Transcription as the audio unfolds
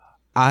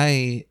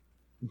I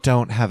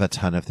don't have a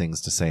ton of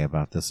things to say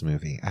about this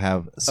movie. I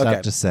have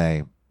stuff to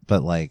say,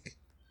 but like,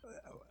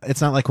 it's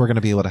not like we're going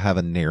to be able to have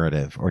a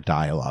narrative or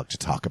dialogue to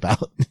talk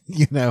about,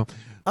 you know?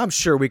 I'm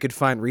sure we could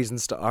find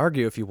reasons to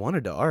argue if you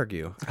wanted to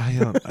argue.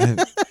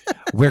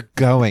 We're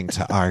going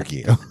to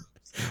argue.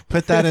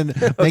 Put that in,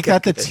 make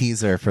that the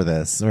teaser for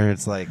this, where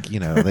it's like, you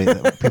know,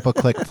 people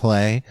click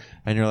play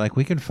and you're like,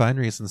 we can find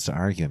reasons to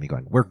argue. And you're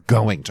going, we're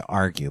going to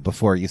argue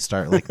before you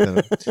start like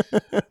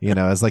the, you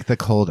know, as like the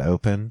cold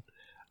open.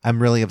 I'm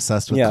really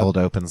obsessed with cold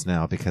opens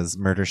now because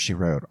Murder, She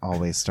Wrote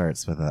always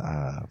starts with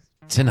a,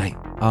 tonight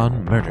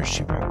on Murder,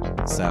 She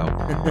Wrote. So,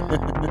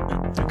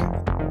 okay.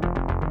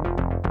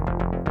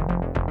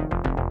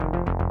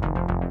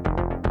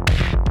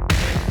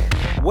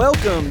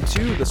 Welcome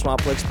to the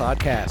Swampflix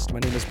Podcast. My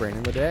name is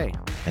Brandon Leday.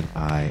 And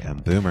I am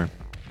Boomer.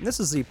 And this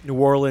is the New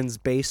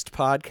Orleans-based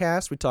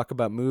podcast. We talk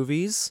about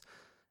movies.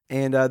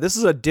 And this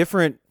is a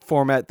different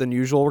format than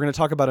usual. We're going to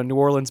talk about a New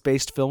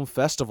Orleans-based film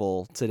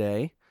festival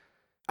today.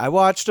 I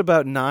watched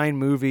about 9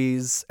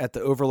 movies at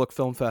the Overlook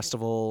Film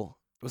Festival.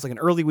 It was like an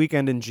early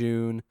weekend in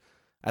June.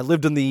 I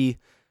lived in the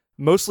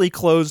mostly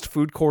closed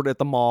food court at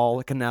the mall,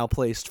 a canal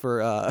placed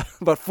for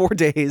about 4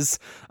 days,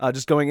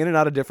 just going in and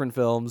out of different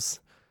films,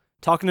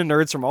 talking to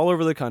nerds from all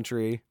over the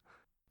country.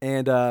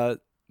 And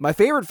my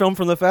favorite film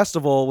from the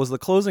festival was the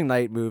closing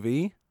night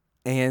movie.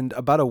 And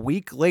about a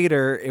week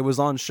later, it was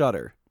on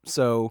Shudder.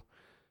 So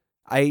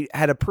I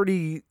had a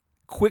pretty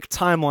quick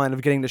timeline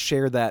of getting to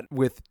share that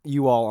with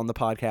you all on the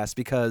podcast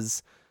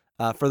because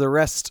for the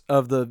rest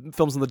of the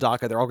films in the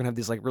docket, they're all going to have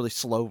these like really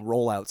slow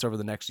rollouts over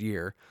the next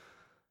year.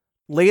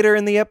 Later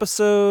in the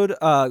episode,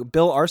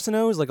 Bill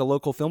Arsenault is like a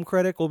local film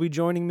critic will be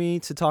joining me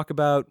to talk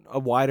about a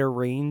wider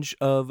range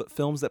of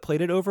films that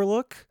played at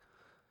Overlook.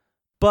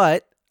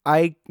 But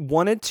I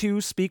wanted to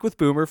speak with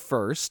Boomer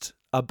first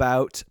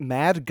about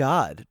Mad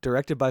God,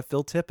 directed by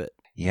Phil Tippett.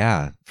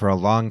 Yeah, for a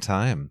long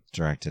time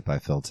directed by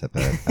Phil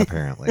Tippett,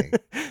 apparently.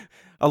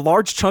 A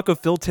large chunk of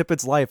Phil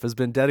Tippett's life has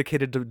been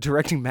dedicated to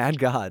directing Mad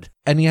God.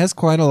 And he has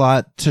quite a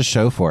lot to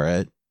show for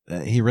it.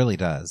 He really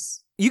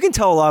does. You can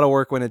tell a lot of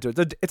work went into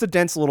it. It's a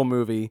dense little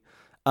movie,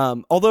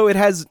 although it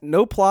has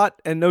no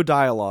plot and no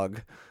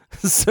dialogue.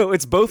 So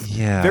it's both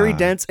very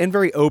dense and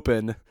very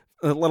open.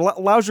 It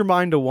allows your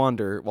mind to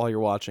wander while you're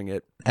watching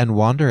it. And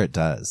wander it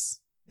does.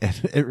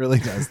 It really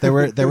does. There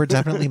were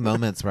definitely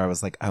moments where I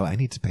was like, oh, I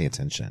need to pay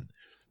attention.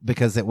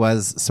 Because it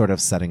was sort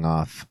of setting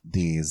off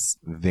these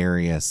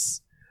various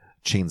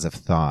chains of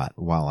thought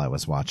while I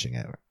was watching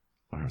it.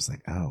 Where I was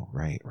like, oh,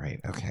 right,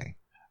 okay.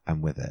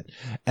 I'm with it.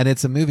 And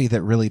it's a movie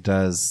that really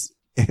does...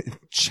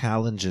 It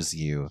challenges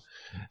you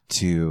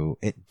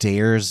it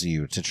dares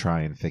you to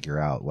try and figure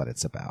out what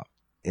it's about.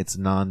 It's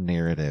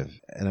non-narrative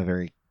in a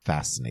very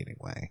fascinating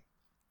way.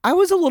 I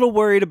was a little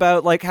worried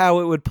about like how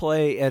it would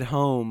play at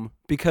home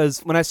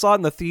because when I saw it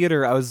in the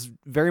theater, I was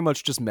very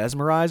much just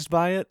mesmerized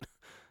by it.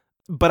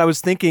 But I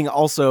was thinking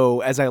also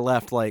as I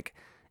left, like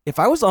if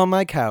I was on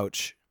my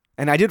couch,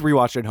 and I did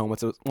rewatch it at home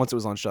once it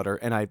was on Shudder,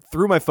 and I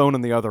threw my phone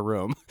in the other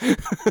room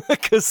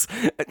because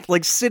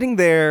like sitting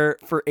there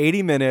for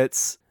 80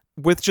 minutes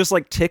with just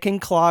like ticking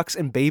clocks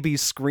and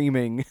babies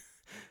screaming,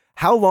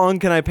 how long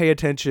can I pay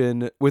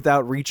attention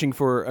without reaching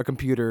for a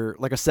computer,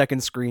 like a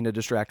second screen to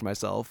distract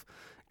myself?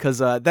 Because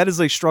that is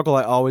a struggle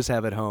I always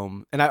have at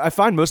home. And I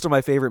find most of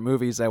my favorite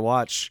movies I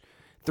watch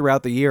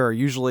throughout the year are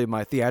usually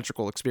my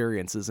theatrical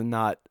experiences and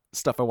not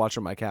stuff I watch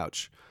on my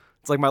couch.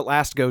 It's like my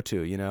last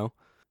go-to, you know?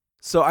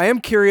 So I am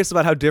curious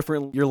about how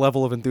different your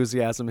level of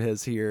enthusiasm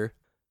is here.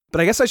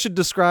 But I guess I should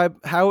describe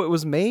how it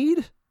was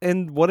made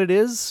and what it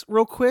is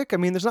real quick. I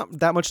mean, there's not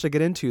that much to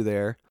get into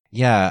there.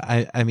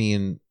 Yeah, I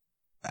mean,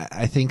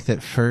 I think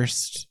that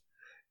first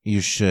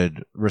you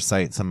should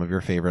recite some of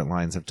your favorite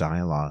lines of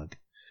dialogue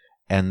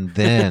and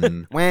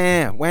then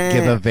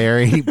give a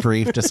very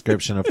brief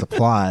description of the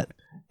plot.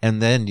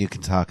 And then you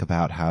can talk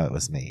about how it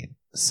was made.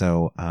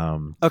 So,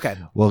 okay.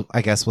 Well,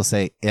 I guess we'll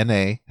say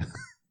NA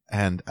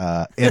and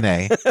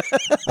NA.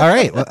 All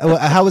right. Well,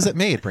 how was it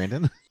made,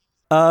 Brandon?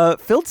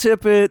 Phil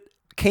Tippett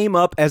came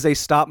up as a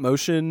stop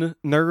motion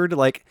nerd.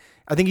 Like,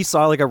 I think he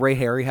saw like a Ray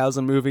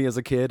Harryhausen movie as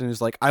a kid and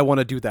was like, I want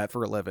to do that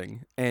for a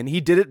living. And he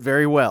did it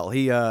very well.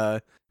 He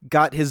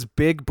got his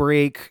big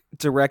break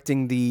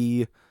directing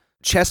the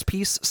chess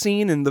piece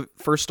scene in the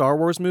first Star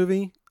Wars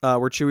movie,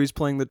 where Chewie's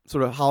playing the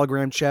sort of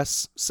hologram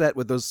chess set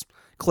with those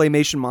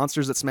claymation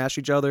monsters that smash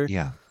each other.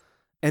 Yeah.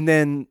 And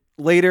then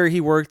later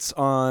he worked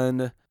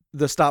on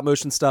the stop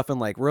motion stuff in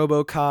like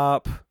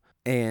RoboCop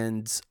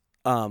and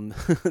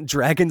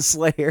Dragon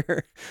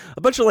Slayer,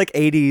 a bunch of like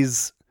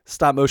 80s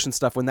stop motion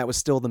stuff when that was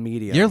still the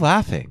medium. You're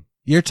laughing.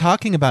 You're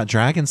talking about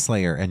Dragon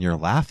Slayer and you're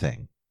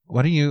laughing.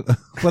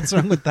 What's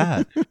wrong with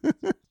that?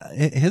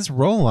 His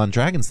role on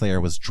Dragon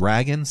Slayer was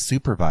Dragon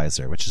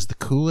Supervisor, which is the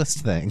coolest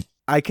thing.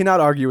 I cannot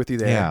argue with you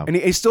there. Yeah. And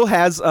he still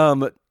has,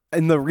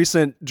 in the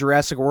recent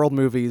Jurassic World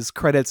movies,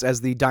 credits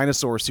as the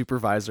dinosaur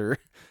supervisor,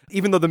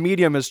 even though the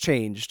medium has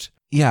changed.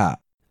 Yeah.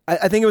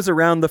 I think it was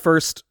around the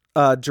first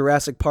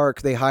Jurassic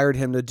Park, they hired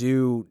him to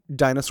do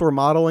dinosaur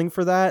modeling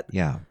for that.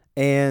 Yeah.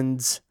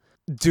 And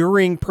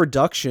during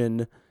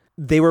production,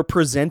 they were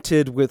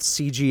presented with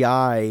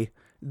CGI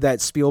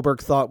that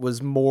Spielberg thought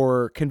was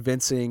more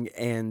convincing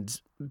and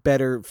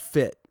better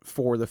fit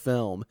for the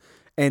film.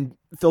 And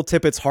Phil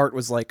Tippett's heart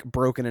was like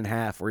broken in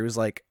half, where he was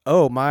like,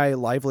 oh, my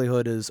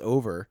livelihood is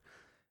over.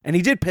 And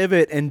he did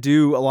pivot and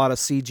do a lot of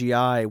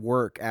CGI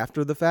work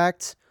after the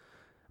fact,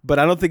 but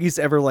I don't think he's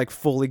ever like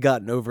fully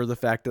gotten over the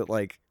fact that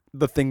like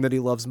the thing that he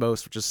loves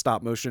most, which is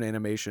stop motion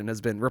animation, has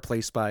been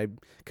replaced by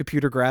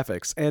computer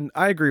graphics. And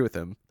I agree with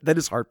him. That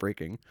is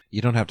heartbreaking.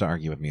 You don't have to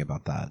argue with me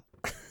about that.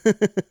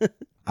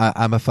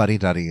 I'm a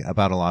fuddy-duddy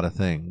about a lot of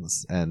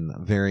things, and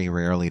very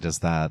rarely does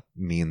that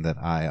mean that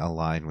I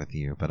align with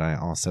you, but I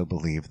also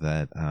believe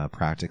that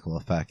practical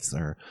effects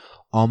are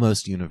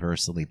almost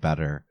universally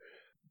better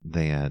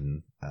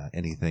than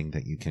anything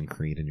that you can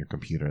create in your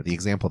computer. The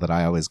example that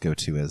I always go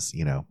to is,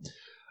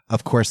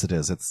 of course it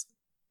is, it's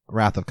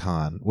Wrath of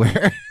Khan,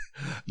 where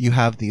you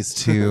have these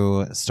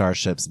two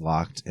starships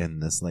locked in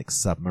this like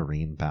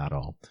submarine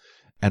battle,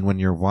 and when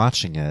you're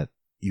watching it,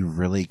 you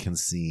really can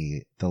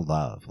see the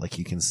love. Like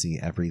you can see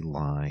every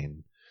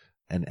line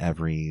and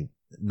every,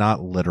 not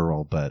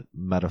literal, but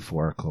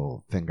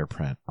metaphorical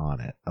fingerprint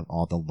on it of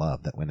all the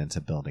love that went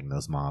into building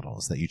those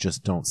models that you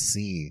just don't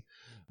see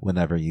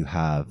whenever you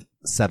have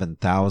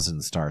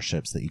 7,000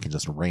 starships that you can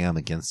just ram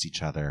against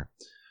each other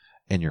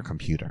in your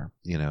computer.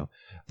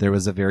 There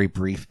was a very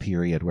brief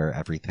period where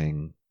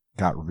everything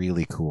got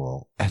really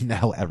cool, and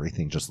now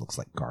everything just looks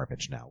like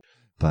garbage now.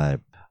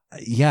 But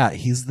yeah,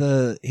 he was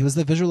the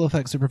visual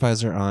effects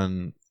supervisor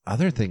on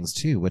other things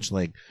too, which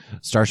like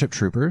Starship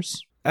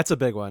Troopers. That's a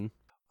big one.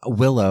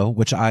 Willow,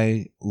 which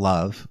I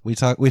love.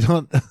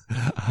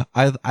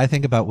 I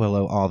think about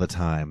Willow all the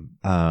time.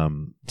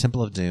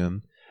 Temple of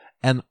Doom.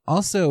 And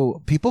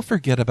also people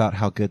forget about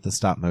how good the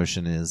stop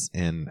motion is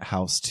in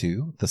House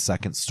 2, the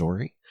second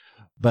story.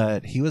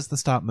 But he was the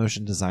stop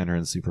motion designer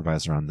and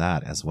supervisor on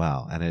that as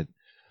well. And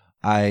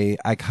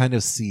I kind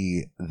of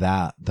see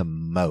that the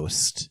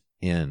most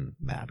in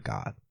Mad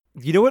God.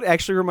 You know what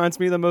actually reminds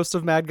me the most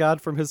of Mad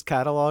God from his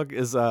catalog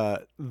is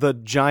the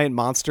giant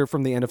monster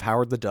from the end of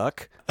Howard the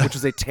Duck, which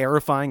is a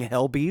terrifying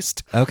hell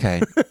beast.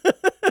 Okay. I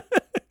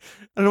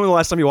don't know when the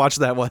last time you watched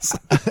that was.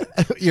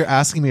 You're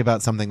asking me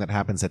about something that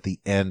happens at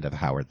the end of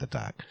Howard the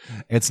Duck.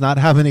 It's not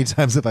how many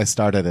times have I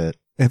started it.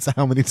 It's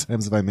how many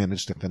times have I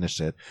managed to finish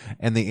it.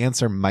 And the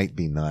answer might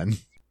be none.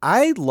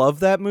 I love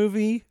that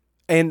movie.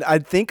 And I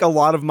think a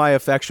lot of my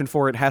affection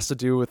for it has to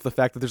do with the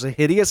fact that there's a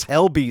hideous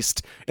hell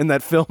beast in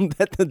that film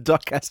that the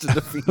duck has to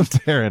defeat.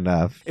 Fair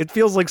enough. It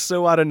feels like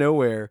so out of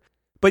nowhere.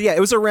 But yeah,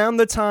 it was around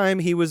the time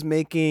he was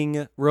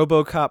making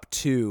RoboCop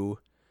 2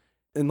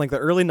 in like the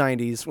early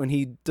 90s when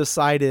he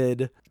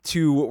decided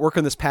to work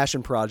on this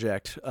passion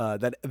project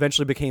that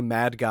eventually became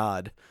Mad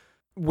God,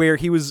 where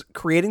he was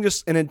creating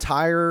just an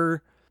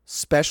entire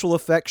special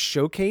effects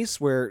showcase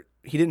where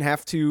he didn't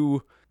have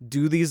to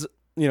do these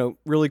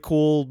really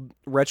cool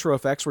retro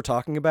effects we're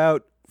talking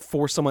about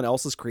for someone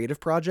else's creative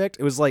project.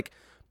 It was like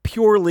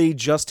purely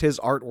just his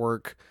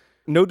artwork,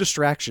 no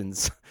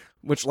distractions,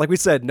 which like we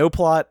said, no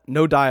plot,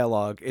 no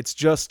dialogue. It's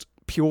just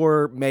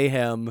pure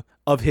mayhem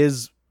of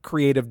his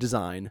creative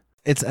design.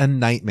 It's a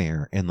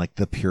nightmare in like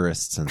the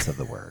purest sense of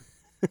the word,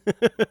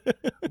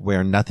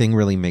 where nothing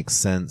really makes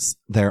sense.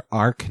 There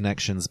are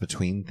connections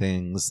between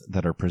things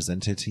that are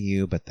presented to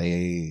you, but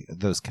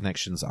those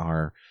connections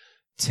are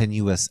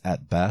tenuous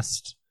at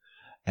best.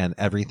 And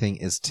everything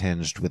is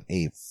tinged with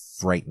a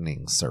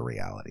frightening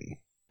surreality.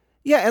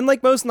 Yeah, and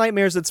like most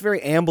nightmares, it's very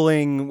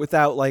ambling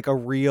without like a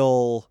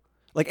real...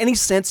 Like any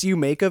sense you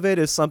make of it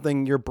is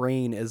something your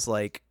brain is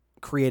like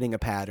creating a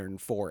pattern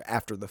for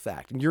after the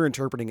fact. And you're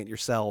interpreting it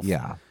yourself.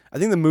 Yeah. I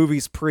think the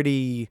movie's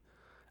pretty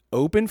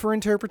open for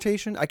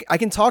interpretation. I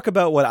can talk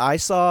about what I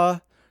saw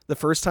the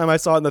first time I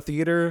saw it in the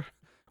theater,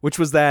 which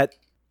was that,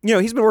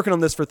 he's been working on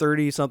this for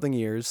 30-something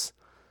years.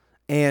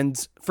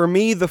 And for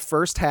me, the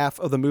first half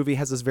of the movie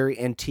has this very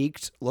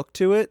antiqued look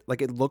to it.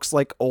 Like it looks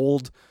like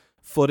old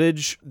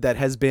footage that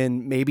has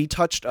been maybe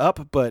touched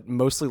up, but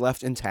mostly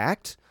left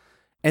intact.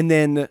 And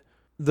then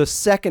the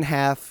second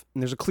half,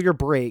 and there's a clear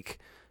break,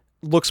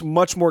 looks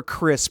much more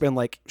crisp and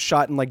like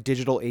shot in like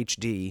digital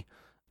HD.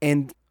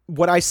 And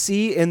what I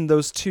see in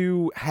those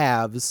two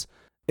halves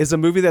is a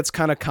movie that's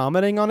kind of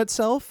commenting on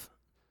itself.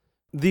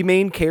 The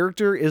main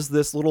character is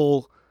this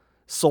little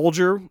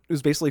soldier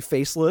who's basically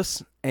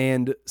faceless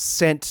and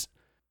sent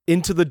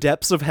into the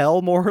depths of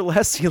hell, more or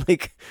less. He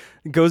like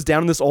goes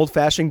down in this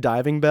old-fashioned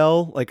diving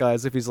bell, like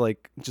as if he's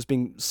like just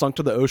being sunk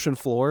to the ocean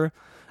floor.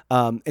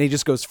 And he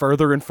just goes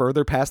further and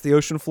further past the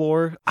ocean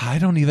floor. I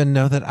don't even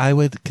know that I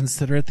would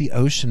consider it the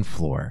ocean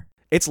floor.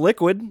 It's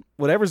liquid,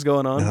 whatever's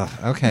going on. Ugh,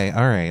 okay,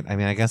 all right. I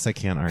mean, I guess I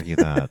can't argue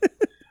that.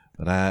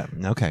 But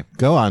okay,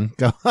 go on.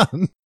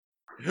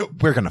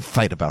 We're going to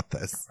fight about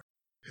this.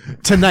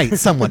 Tonight,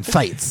 someone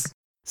fights.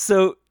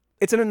 So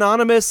it's an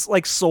anonymous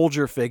like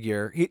soldier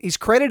figure. He's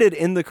credited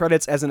in the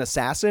credits as an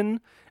assassin,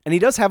 and he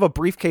does have a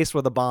briefcase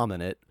with a bomb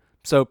in it.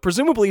 So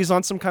presumably he's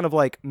on some kind of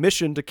like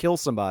mission to kill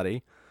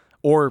somebody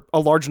or a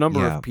large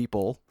number of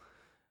people.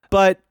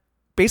 But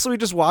basically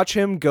just watch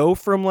him go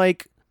from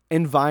like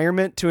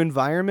environment to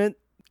environment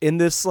in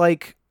this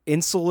like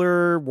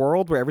insular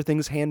world where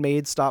everything's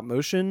handmade stop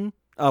motion,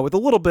 with a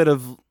little bit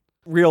of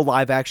real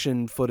live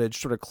action footage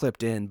sort of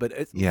clipped in. But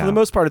for the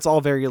most part, it's all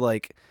very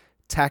like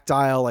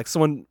tactile. Like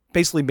someone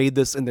basically made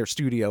this in their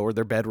studio or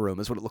their bedroom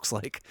is what it looks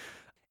like.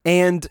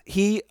 And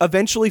he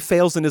eventually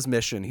fails in his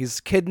mission. He's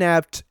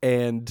kidnapped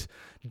and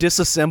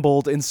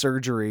disassembled in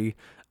surgery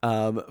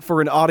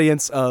for an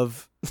audience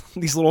of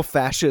these little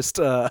fascist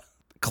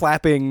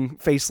clapping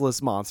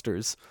faceless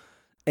monsters.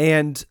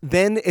 And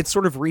then it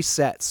sort of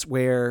resets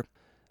where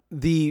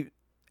the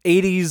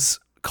 80s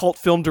cult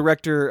film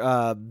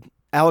director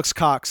Alex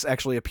Cox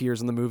actually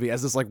appears in the movie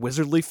as this like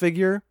wizardly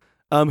figure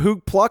who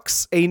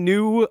plucks a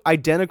new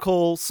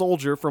identical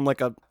soldier from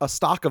like a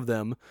stock of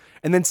them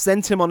and then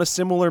sends him on a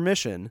similar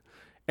mission.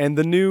 And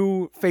the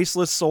new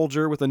faceless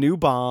soldier with a new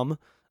bomb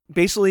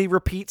basically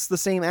repeats the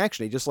same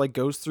action. He just like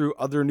goes through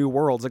other new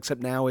worlds,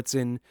 except now it's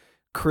in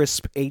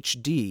crisp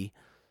HD.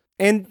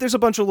 And there's a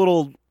bunch of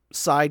little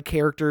side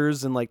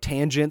characters and like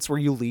tangents where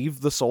you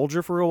leave the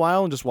soldier for a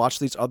while and just watch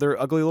these other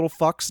ugly little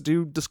fucks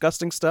do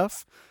disgusting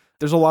stuff.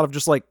 There's a lot of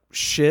just like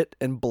shit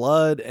and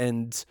blood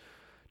and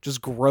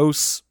just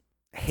gross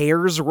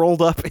hairs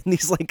rolled up in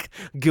these like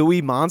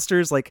gooey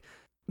monsters. Like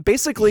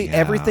basically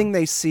everything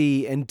they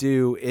see and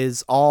do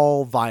is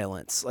all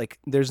violence. Like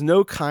there's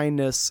no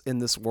kindness in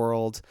this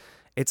world.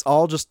 It's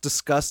all just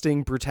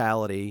disgusting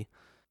brutality.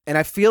 And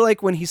I feel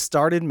like when he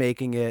started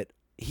making it,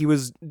 he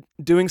was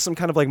doing some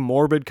kind of like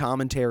morbid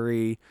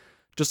commentary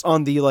just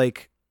on the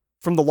like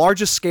from the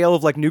largest scale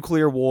of like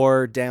nuclear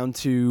war down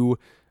to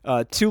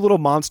two little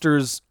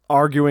monsters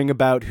arguing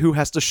about who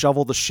has to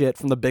shovel the shit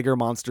from the bigger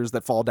monsters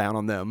that fall down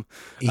on them.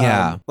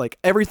 Yeah. Like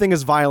everything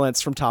is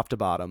violence from top to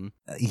bottom.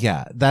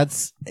 Yeah.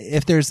 That's,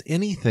 if there's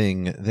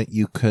anything that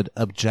you could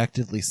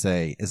objectively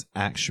say is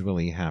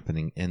actually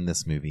happening in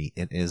this movie,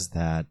 it is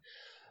that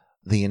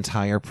the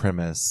entire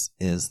premise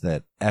is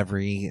that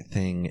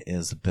everything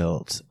is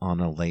built on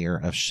a layer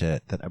of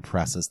shit that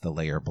oppresses the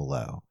layer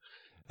below.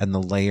 And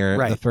the layer,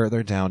 the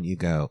further down you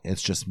go,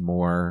 it's just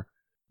more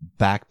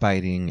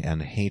backbiting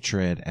and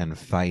hatred and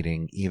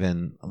fighting,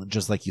 even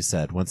just like you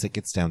said, once it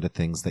gets down to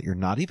things that you're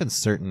not even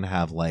certain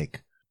have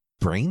like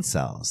brain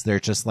cells. They're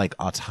just like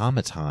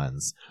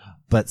automatons,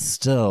 but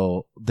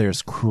still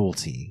there's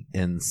cruelty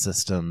in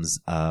systems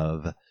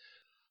of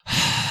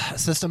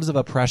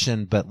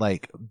oppression, but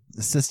like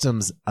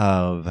systems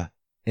of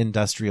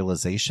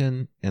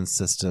industrialization and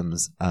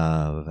systems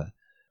of,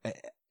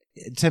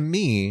 to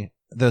me,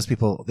 those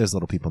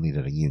little people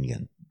needed a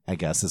union, I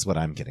guess is what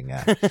I'm getting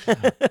at.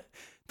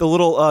 The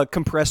little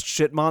compressed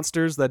shit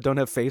monsters that don't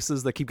have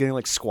faces that keep getting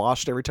like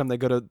squashed every time they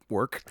go to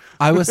work.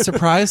 I was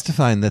surprised to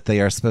find that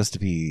they are supposed to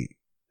be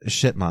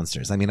shit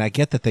monsters. I mean, I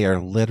get that they are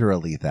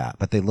literally that,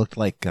 but they looked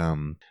like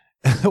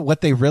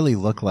what they really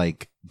look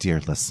like, dear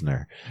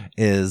listener,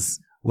 is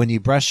when you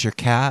brush your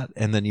cat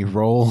and then you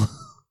roll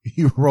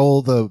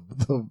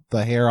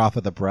the hair off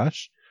of the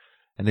brush,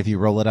 and if you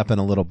roll it up in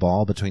a little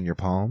ball between your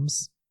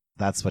palms,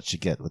 that's what you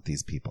get with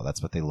these people.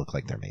 That's what they look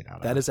like they're made out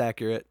of. That is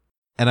accurate.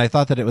 And I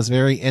thought that it was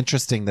very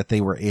interesting that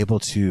they were able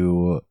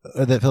to,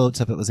 that Philip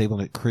Tippett was able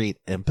to create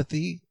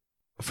empathy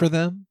for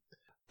them.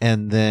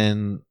 And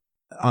then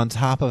on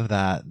top of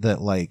that,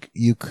 that like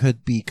you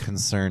could be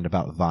concerned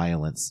about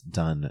violence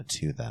done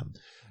to them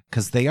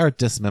because they are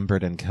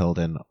dismembered and killed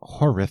in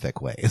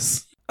horrific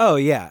ways. Oh,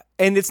 yeah.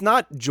 And it's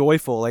not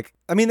joyful. Like,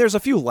 I mean, there's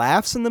a few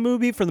laughs in the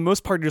movie. For the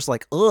most part, you're just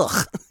like,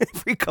 ugh,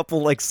 every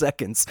couple like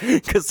seconds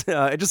because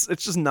it's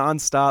just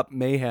nonstop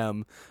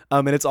mayhem.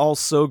 And it's all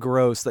so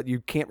gross that you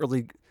can't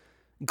really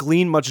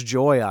glean much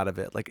joy out of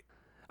it. Like,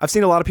 I've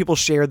seen a lot of people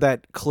share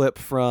that clip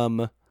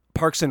from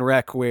Parks and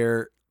Rec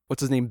where,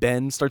 what's his name,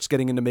 Ben starts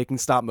getting into making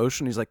stop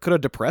motion. He's like, could a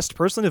depressed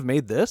person have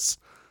made this?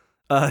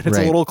 It's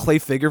a little clay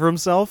figure of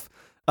himself.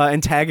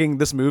 And tagging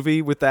this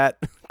movie with that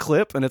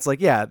clip. And it's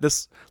like, yeah,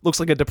 this looks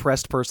like a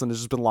depressed person who's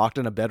just been locked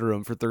in a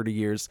bedroom for 30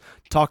 years,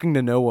 talking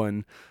to no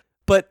one.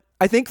 But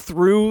I think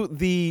through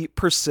the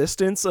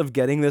persistence of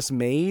getting this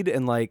made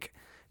and like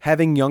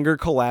having younger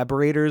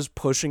collaborators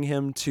pushing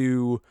him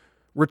to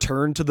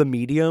return to the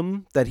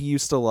medium that he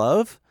used to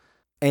love,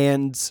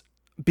 and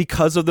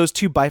because of those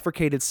two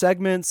bifurcated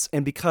segments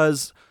and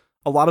because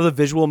a lot of the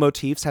visual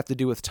motifs have to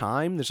do with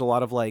time, there's a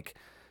lot of like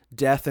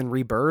death and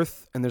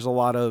rebirth, and there's a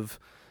lot of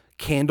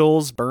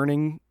candles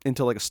burning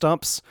into like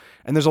stumps,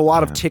 and there's a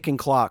lot of ticking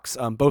clocks,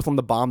 both on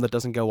the bomb that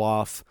doesn't go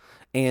off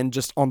and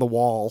just on the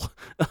wall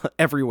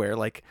everywhere.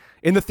 Like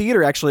in the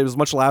theater, actually, it was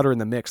much louder in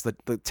the mix.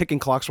 The ticking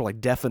clocks were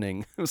like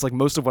deafening. It was like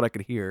most of what I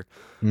could hear.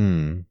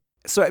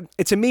 So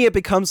to me, it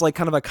becomes like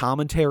kind of a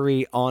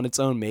commentary on its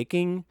own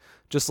making,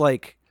 just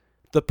like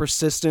the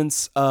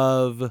persistence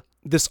of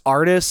this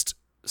artist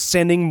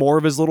sending more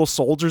of his little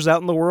soldiers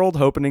out in the world,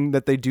 hoping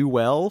that they do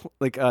well,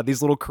 like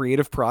these little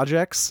creative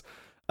projects.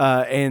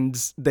 And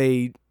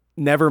they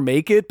never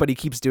make it, but he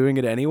keeps doing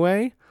it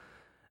anyway.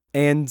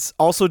 And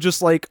also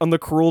just like on the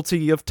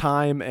cruelty of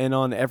time and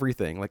on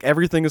everything. Like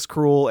everything is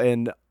cruel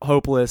and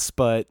hopeless,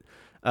 but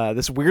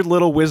This weird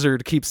little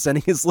wizard keeps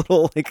sending his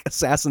little like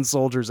assassin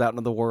soldiers out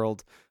into the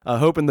world,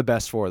 hoping the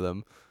best for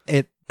them.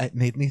 It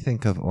made me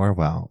think of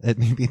Orwell. It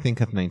made me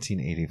think of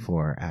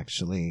 1984,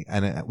 actually,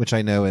 and which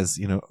I know is,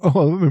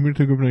 oh, it made me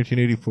think of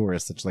 1984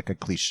 is such like a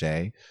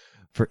cliche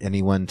for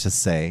anyone to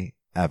say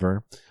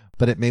ever.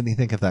 But it made me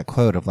think of that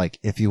quote of like,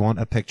 if you want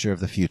a picture of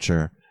the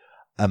future,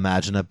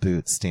 imagine a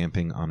boot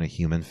stamping on a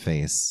human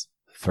face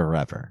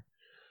forever.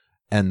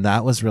 And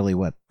that was really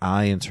what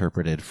I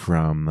interpreted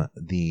from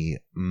the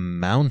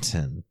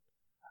mountain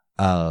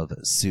of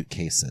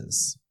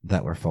suitcases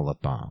that were full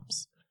of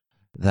bombs.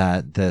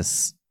 That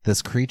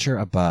this creature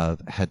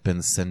above had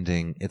been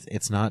sending,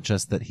 it's not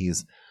just that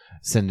he's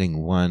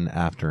sending one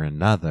after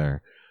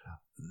another.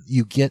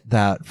 You get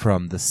that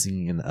from the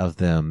scene of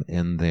them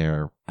in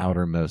their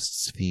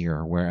outermost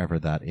sphere, wherever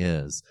that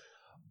is.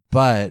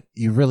 But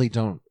you really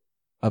don't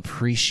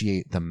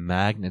appreciate the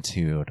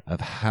magnitude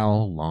of how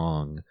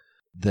long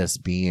this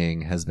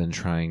being has been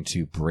trying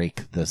to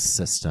break this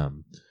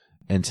system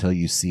until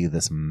you see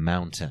this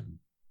mountain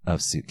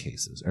of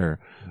suitcases. Or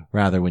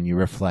rather, when you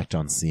reflect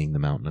on seeing the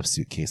mountain of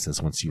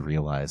suitcases, once you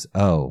realize,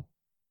 oh,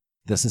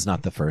 this is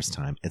not the first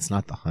time. It's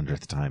not the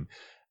 100th time.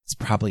 It's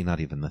probably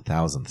not even the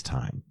 1,000th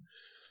time.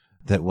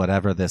 That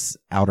whatever this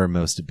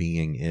outermost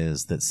being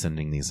is that's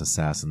sending these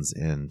assassins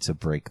in to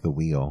break the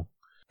wheel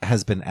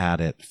has been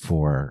at it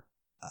for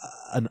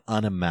an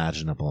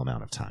unimaginable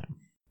amount of time.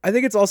 I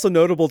think it's also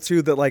notable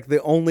too that like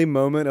the only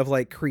moment of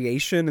like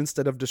creation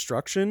instead of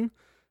destruction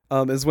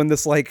is when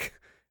this like,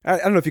 I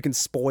don't know if you can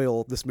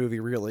spoil this movie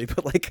really,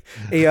 but like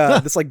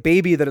this like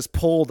baby that is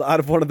pulled out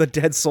of one of the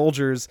dead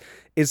soldiers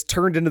is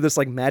turned into this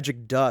like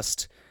magic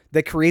dust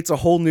that creates a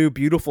whole new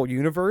beautiful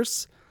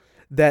universe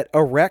that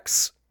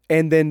erects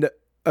and then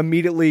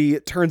immediately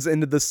turns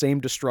into the same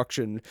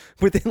destruction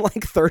within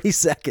like 30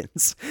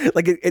 seconds.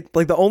 Like it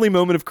like the only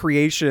moment of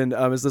creation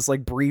is this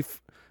like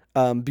brief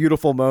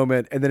beautiful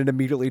moment, and then it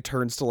immediately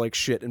turns to like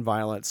shit and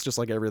violence, just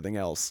like everything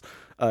else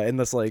in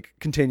this like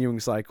continuing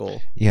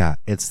cycle. Yeah,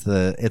 it's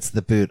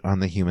the boot on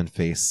the human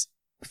face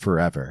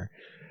forever.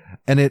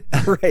 And it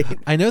right.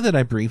 I know that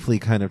I briefly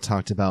kind of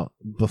talked about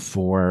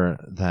before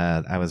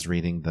that I was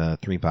reading the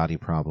Three Body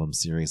Problem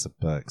series of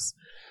books.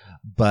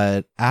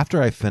 But after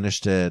I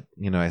finished it,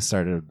 I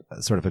started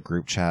sort of a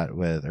group chat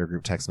or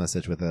group text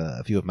message with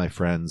a few of my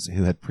friends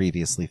who had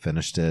previously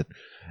finished it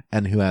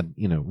and who had,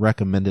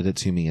 recommended it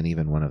to me. And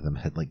even one of them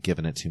had like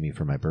given it to me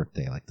for my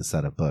birthday, like the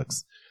set of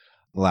books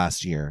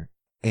last year.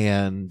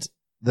 And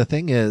the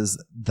thing is,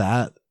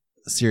 that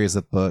series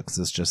of books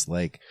is just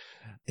like,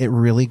 it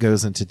really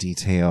goes into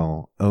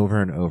detail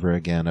over and over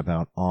again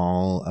about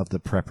all of the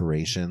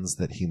preparations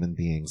that human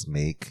beings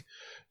make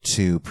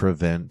to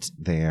prevent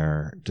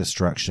their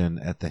destruction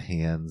at the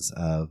hands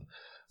of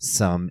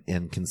some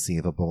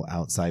inconceivable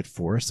outside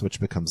force, which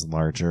becomes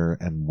larger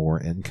and more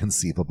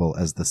inconceivable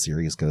as the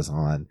series goes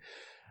on.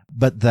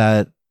 But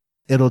that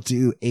it'll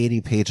do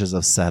 80 pages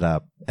of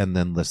setup and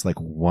then list like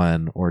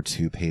 1 or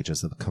 2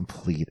 pages of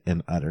complete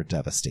and utter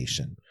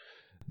devastation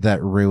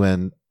that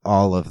ruin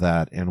all of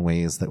that in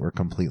ways that were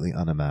completely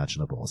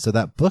unimaginable. So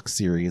that book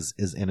series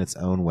is in its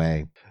own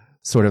way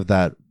sort of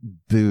that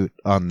boot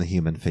on the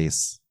human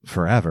face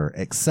forever,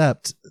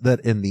 except that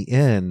in the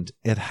end,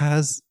 it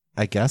has,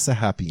 I guess, a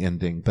happy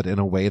ending, but in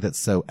a way that's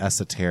so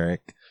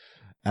esoteric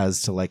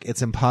as to like,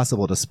 it's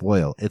impossible to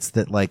spoil. It's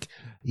that like,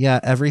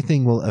 yeah,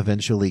 everything will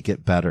eventually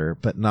get better,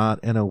 but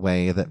not in a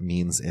way that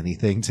means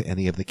anything to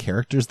any of the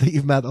characters that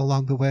you've met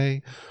along the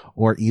way,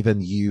 or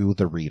even you,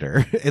 the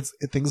reader.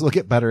 Things will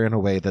get better in a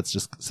way that's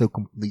just so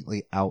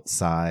completely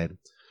outside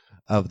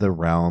of the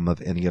realm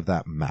of any of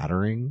that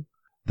mattering,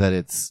 that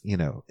it's,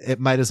 it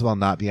might as well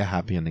not be a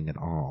happy ending at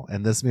all.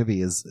 And this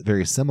movie is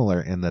very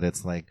similar in that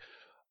it's like,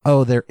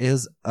 oh, there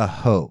is a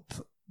hope,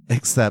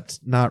 except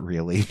not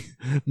really,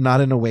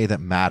 not in a way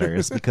that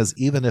matters, because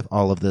even if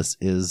all of this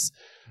is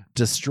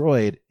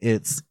destroyed,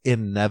 it's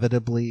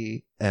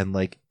inevitably and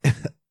like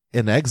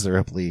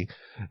inexorably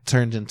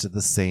turned into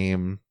the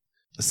same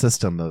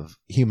system of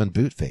human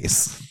boot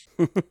face.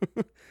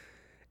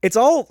 It's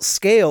all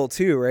scale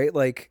too, right?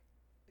 Like,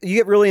 you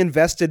get really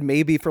invested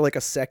maybe for like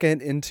a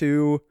second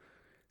into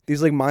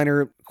these like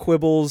minor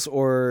quibbles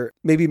or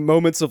maybe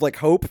moments of like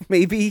hope,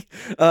 maybe.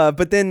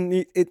 But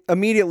then it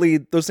immediately,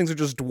 those things are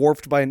just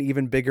dwarfed by an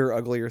even bigger,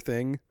 uglier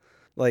thing.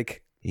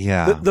 Like,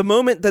 yeah, the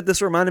moment that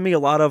this reminded me a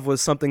lot of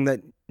was something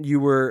that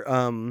you were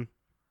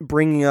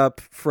bringing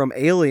up from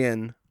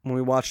Alien when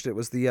we watched it,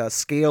 was the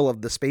scale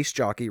of the space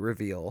jockey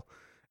reveal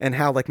and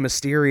how like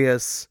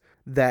mysterious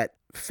that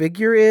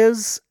figure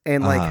is,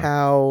 and like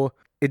how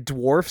it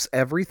dwarfs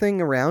everything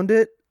around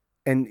it,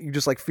 and you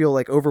just like feel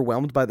like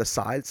overwhelmed by the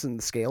size and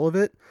the scale of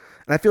it.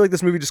 And I feel like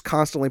this movie just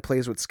constantly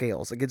plays with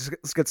scales. Like it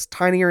just gets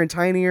tinier and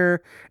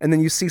tinier, and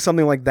then you see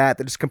something like that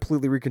just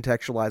completely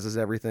recontextualizes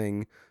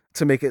everything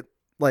to make it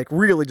like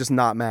really just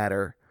not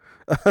matter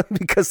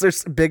because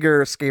there's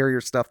bigger,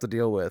 scarier stuff to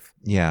deal with.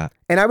 Yeah.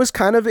 And I was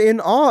kind of in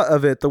awe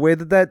of it, the way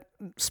that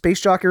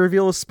space jockey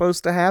reveal is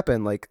supposed to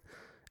happen. Like,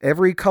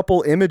 every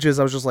couple images,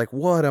 I was just like,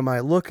 what am I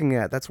looking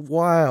at? That's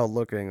wild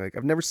looking. Like,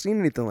 I've never seen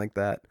anything like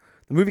that.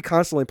 The movie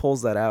constantly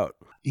pulls that out.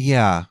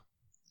 Yeah.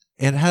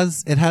 It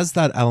has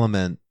that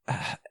element,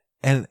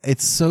 and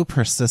it's so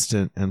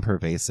persistent and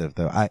pervasive,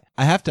 though. I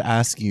have to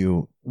ask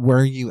you,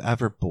 were you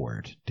ever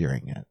bored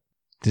during it?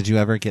 Did you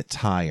ever get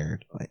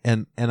tired?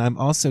 And I'm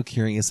also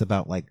curious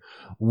about like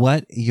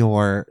what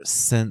your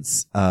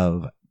sense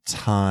of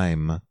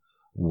time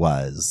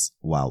was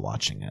while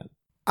watching it.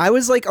 I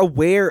was like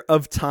aware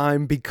of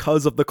time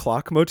because of the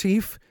clock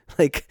motif.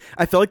 Like,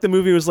 I felt like the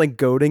movie was like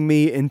goading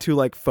me into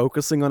like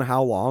focusing on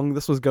how long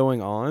this was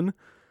going on.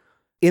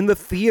 In the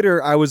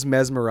theater, I was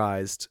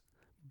mesmerized,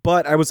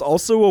 but I was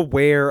also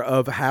aware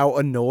of how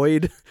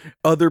annoyed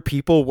other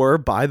people were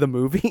by the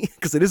movie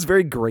because it is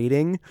very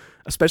grating,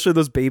 especially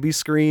those baby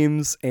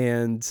screams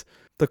and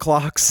the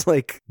clocks.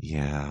 Like,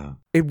 Yeah.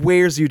 it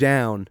wears you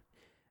down.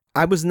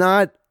 I was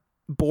not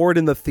bored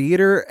in the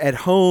theater. At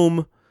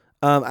home,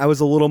 I was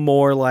a little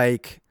more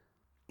like,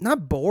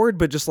 not bored,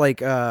 but just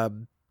like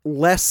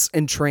less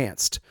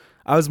entranced.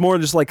 I was more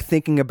just like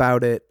thinking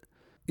about it,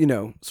 you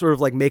know, sort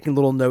of like making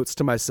little notes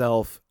to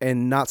myself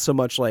and not so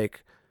much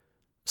like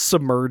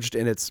submerged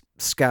in its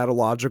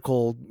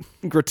scatological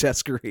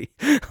grotesquerie.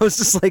 I was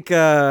just like,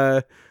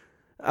 I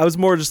was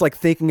more just like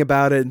thinking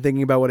about it and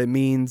thinking about what it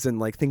means and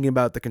like thinking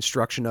about the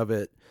construction of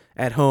it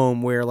at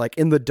home, where like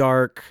in the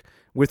dark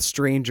with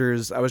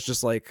strangers, I was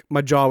just like,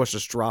 my jaw was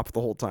just dropped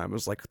the whole time. I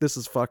was like, this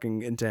is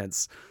fucking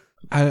intense.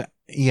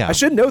 Yeah. I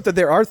should note that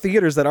there are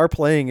theaters that are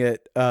playing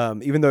it,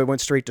 even though it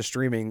went straight to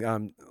streaming.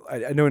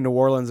 I know in New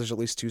Orleans there's at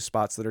least 2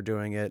 spots that are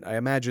doing it. I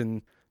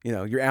imagine, you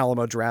know, your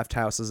Alamo Draft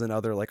Houses and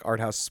other like art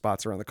house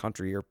spots around the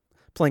country are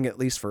playing at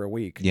least for a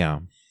week.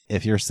 Yeah.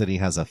 If your city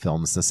has a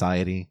film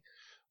society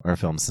or a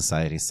film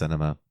society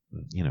cinema,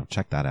 you know,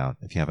 check that out.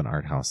 If you have an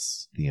art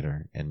house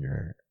theater in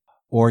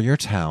your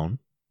town,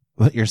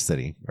 but your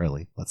city,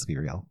 really, let's be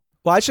real.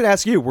 Well, I should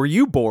ask you, were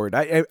you bored?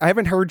 I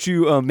haven't heard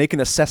you make an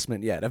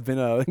assessment yet. I've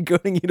been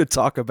going you to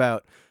talk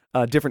about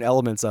different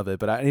elements of it,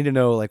 but I need to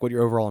know like what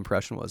your overall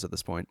impression was at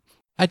this point.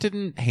 I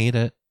didn't hate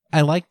it.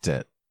 I liked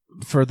it.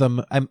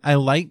 I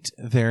liked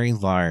very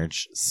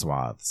large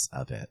swaths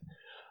of it.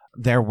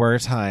 There were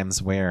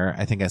times where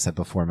I think I said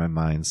before my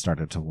mind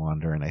started to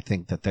wander, and I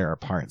think that there are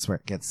parts where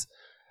it gets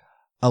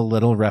a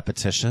little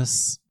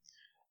repetitious.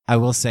 I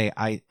will say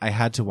I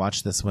had to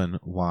watch this one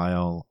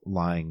while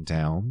lying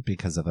down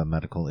because of a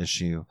medical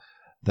issue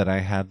that I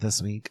had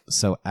this week.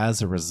 So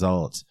as a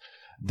result,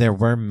 there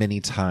were many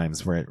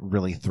times where it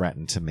really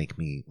threatened to make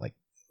me like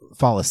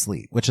fall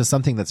asleep, which is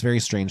something that's very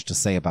strange to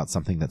say about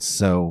something that's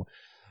so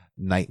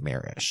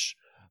nightmarish.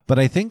 But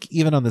I think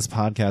even on this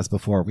podcast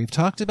before, we've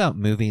talked about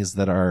movies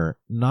that are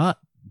not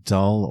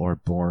dull or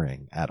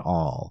boring at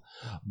all,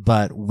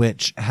 but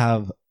which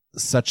have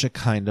such a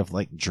kind of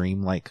like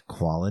dreamlike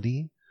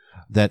quality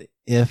that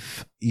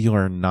if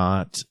you're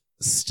not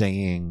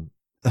staying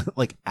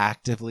like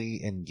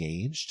actively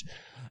engaged,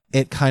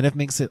 it kind of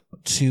makes it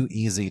too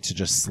easy to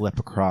just slip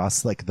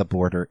across like the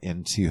border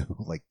into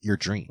like your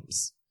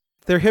dreams.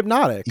 They're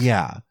hypnotic.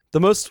 Yeah.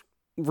 The most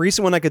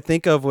recent one I could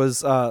think of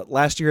was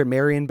last year at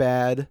Marion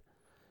Bad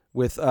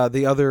with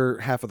the other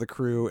half of the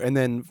crew. And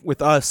then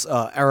with us,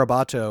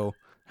 Arabato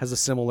has a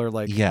similar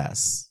like...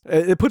 Yes.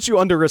 It puts you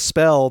under a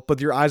spell,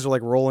 but your eyes are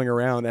like rolling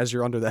around as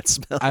you're under that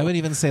spell. I would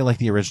even say like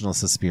the original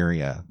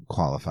Suspiria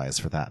qualifies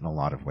for that in a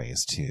lot of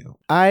ways too.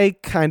 I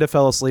kind of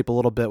fell asleep a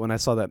little bit when I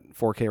saw that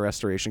 4K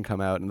restoration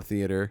come out in the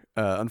theater,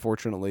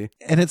 unfortunately.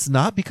 And it's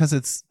not because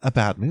it's a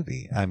bad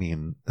movie. I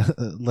mean,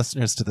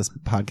 listeners to this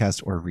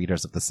podcast or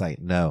readers of the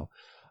site know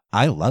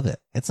I love it.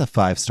 It's a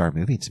 5-star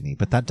movie to me,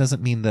 but that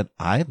doesn't mean that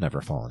I've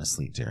never fallen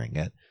asleep during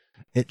it.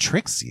 It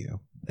tricks you.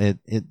 It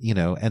you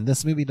know, and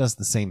this movie does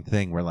the same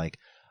thing where like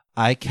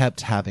I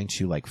kept having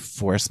to like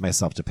force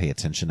myself to pay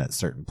attention at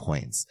certain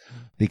points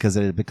because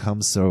it had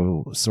become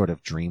so sort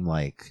of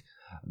dreamlike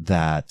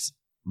that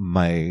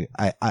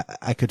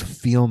I could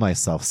feel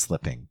myself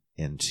slipping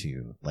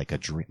into like a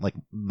dream, like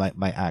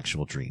my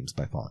actual dreams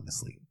by falling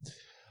asleep.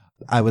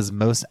 I was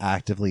most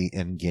actively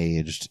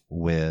engaged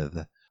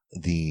with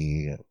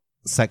the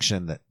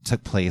section that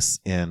took place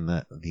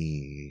in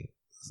the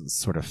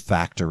sort of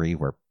factory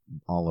where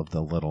all of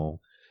the little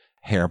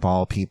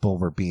hairball people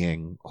were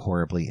being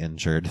horribly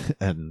injured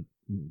and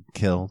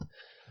killed.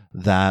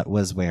 That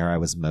was where I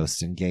was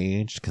most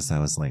engaged because I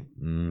was like,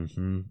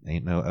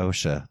 ain't no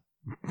OSHA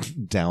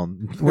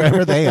down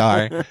wherever they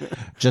are.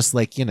 Just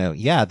like, you know,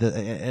 yeah.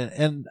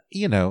 And,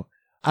 you know,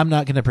 I'm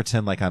not going to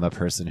pretend like I'm a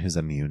person who's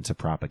immune to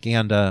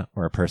propaganda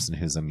or a person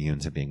who's immune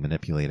to being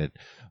manipulated.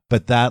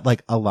 But that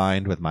like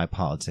aligned with my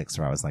politics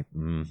where I was like,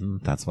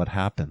 that's what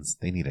happens.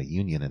 They need a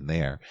union in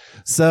there.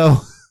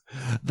 So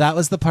that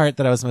was the part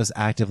that I was most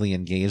actively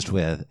engaged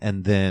with.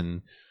 And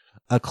then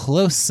a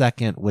close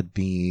second would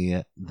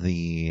be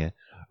the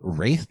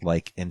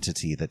wraith-like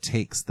entity that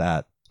takes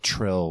that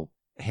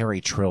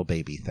hairy trill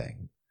baby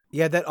thing.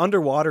 Yeah, that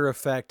underwater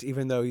effect,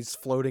 even though he's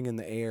floating in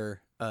the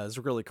air, is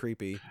really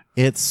creepy.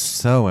 It's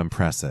so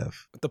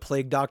impressive. The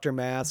plague doctor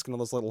mask and all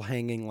those little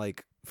hanging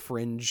like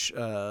fringe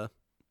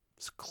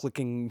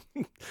clicking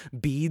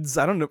beads.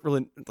 I don't know,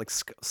 really, like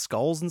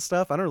skulls and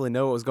stuff. I don't really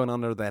know what was going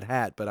on under that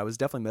hat, but I was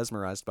definitely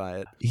mesmerized by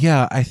it.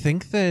 Yeah, I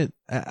think that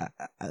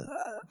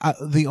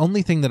the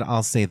only thing that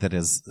I'll say that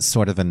is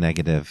sort of a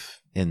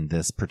negative in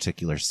this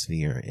particular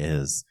sphere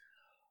is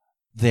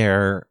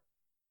there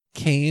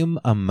came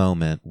a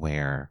moment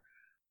where,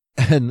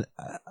 and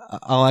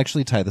I'll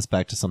actually tie this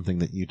back to something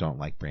that you don't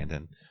like,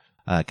 Brandon,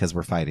 because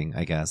we're fighting,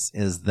 I guess,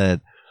 is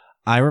that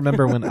I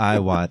remember when I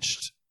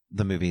watched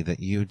the movie that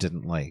you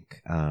didn't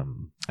like,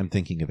 I'm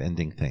thinking of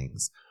Ending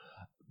Things.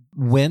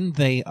 When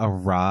they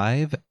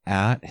arrive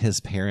at his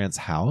parents'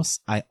 house,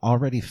 I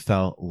already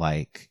felt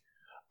like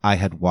I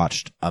had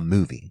watched a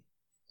movie.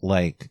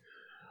 Like,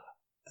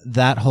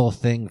 that whole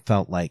thing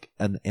felt like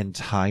an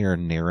entire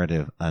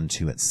narrative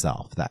unto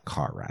itself, that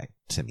car ride,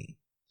 to me.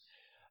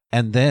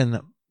 And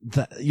then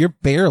you're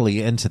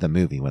barely into the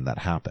movie when that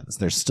happens.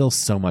 There's still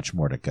so much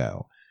more to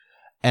go.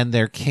 And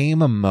there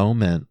came a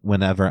moment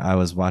whenever I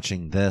was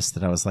watching this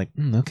that I was like,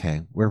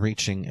 okay, we're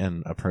reaching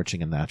and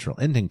approaching a natural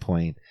ending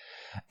point.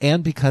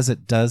 And because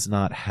it does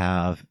not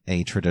have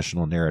a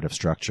traditional narrative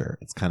structure,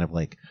 it's kind of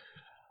like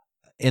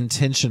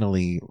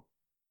intentionally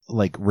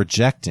like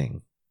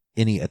rejecting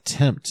any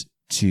attempt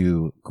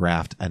to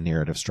graft a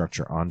narrative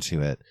structure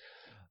onto it,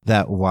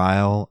 that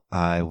while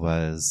I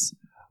was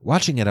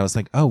watching it, I was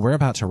like, oh, we're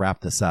about to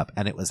wrap this up.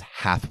 And it was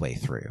halfway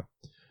through.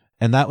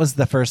 And that was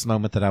the first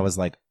moment that I was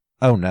like,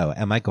 oh no,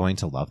 am I going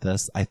to love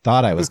this? I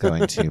thought I was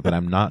going to, but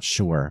I'm not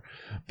sure,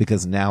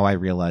 because now I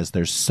realize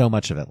there's so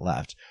much of it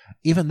left,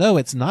 even though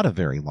it's not a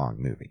very long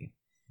movie.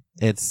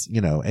 It's,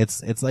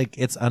 it's like,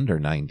 it's under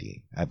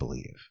 90, I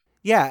believe.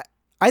 Yeah.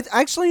 I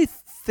actually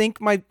think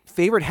my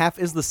favorite half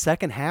is the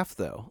second half,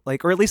 though.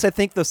 Like, or at least I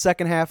think the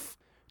second half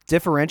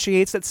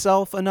differentiates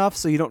itself enough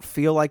so you don't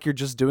feel like you're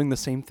just doing the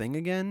same thing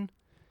again.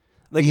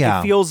 Like,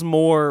 It feels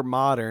more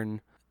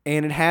modern,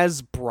 and it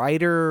has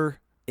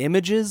brighter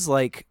images.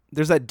 Like,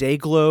 there's that day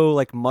glow,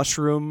 like,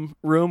 mushroom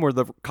room where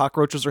the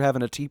cockroaches are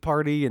having a tea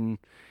party, and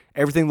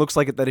everything looks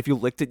like it, that if you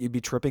licked it, you'd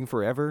be tripping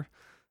forever.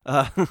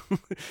 And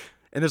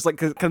there's, like,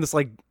 kind of this,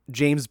 like,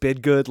 James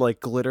Bidgood, like,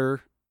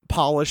 glitter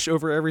polish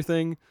over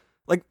everything.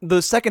 Like,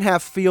 the second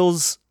half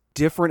feels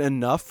different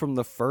enough from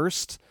the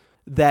first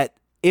that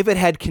if it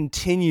had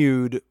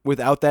continued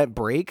without that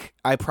break,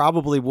 I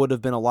probably would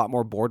have been a lot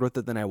more bored with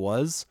it than I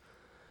was.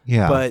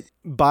 Yeah. But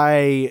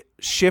by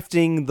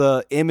shifting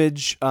the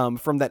image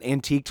from that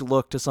antiqued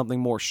look to something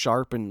more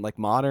sharp and like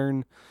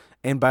modern,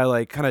 and by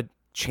like kind of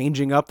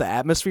changing up the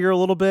atmosphere a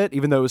little bit,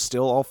 even though it was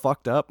still all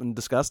fucked up and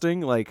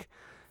disgusting, like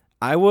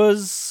I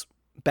was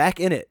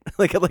back in it.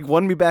 Like it like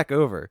won me back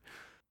over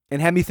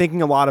and had me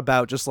thinking a lot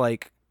about just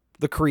like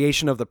the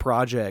creation of the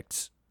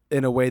project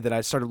in a way that I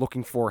started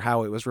looking for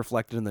how it was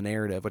reflected in the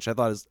narrative, which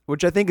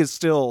I think is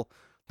still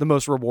the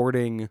most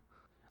rewarding.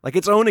 Like,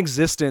 its own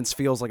existence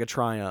feels like a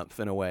triumph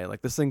in a way.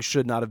 Like, this thing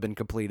should not have been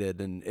completed,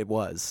 and it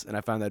was. And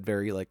I found that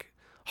very, like,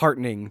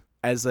 heartening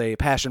as a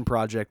passion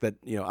project that,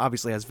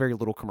 obviously has very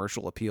little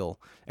commercial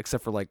appeal,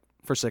 except for, like,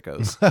 for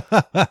sickos.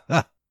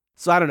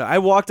 So, I don't know. I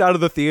walked out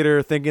of the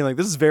theater thinking, like,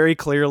 this is very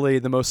clearly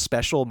the most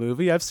special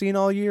movie I've seen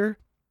all year.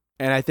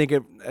 And I think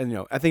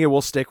it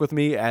will stick with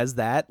me as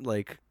that,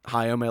 like,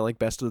 high on my, like,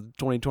 best of the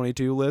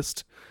 2022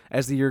 list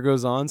as the year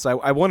goes on. So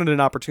I wanted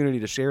an opportunity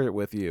to share it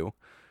with you,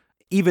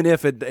 even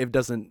if it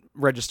doesn't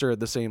register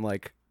at the same,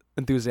 like,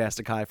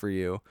 enthusiastic high for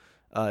you.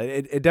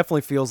 It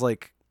definitely feels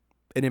like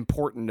an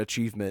important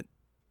achievement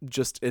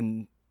just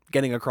in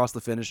getting across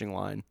the finishing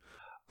line.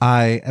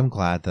 I am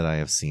glad that I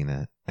have seen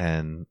it.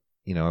 And,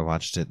 I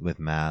watched it with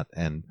Matt,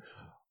 and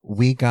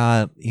we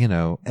got,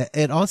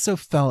 it also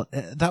felt,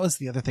 that was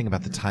the other thing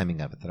about the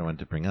timing of it that I wanted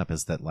to bring up,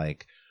 is that,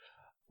 like,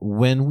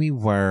 when we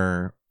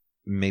were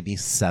maybe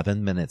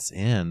 7 minutes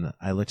in,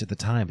 I looked at the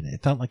time and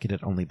it felt like it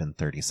had only been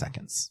 30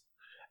 seconds.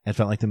 It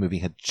felt like the movie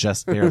had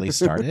just barely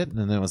started. And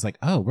then it was like,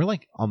 oh, we're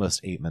like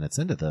almost 8 minutes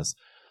into this.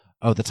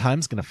 Oh, the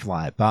time's going to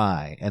fly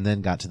by. And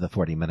then got to the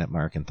 40-minute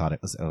mark and thought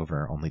it was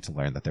over, only to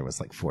learn that there was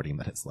like 40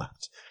 minutes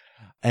left.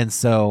 And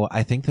so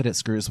I think that it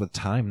screws with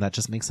time. That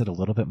just makes it a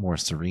little bit more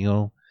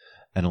surreal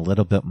and a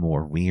little bit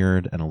more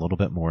weird and a little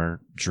bit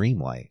more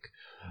dreamlike.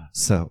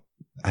 So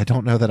I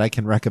don't know that I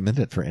can recommend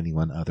it for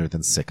anyone other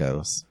than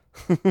sickos.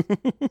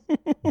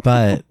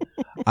 But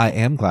I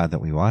am glad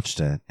that we watched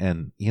it.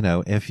 And,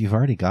 if you've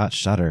already got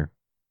Shudder,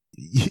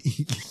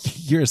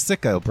 you're a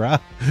sicko, bruh.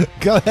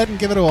 Go ahead and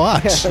give it a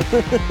watch.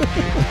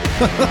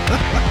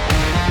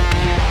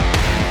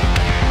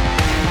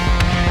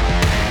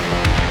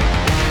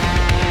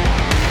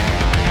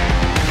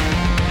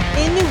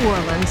 In New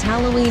Orleans,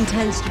 Halloween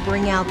tends to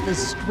bring out the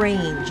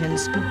strange and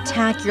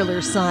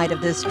spectacular side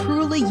of this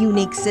truly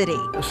unique city.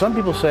 Some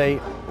people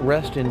say,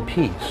 rest in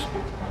peace.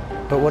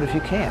 But what if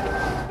you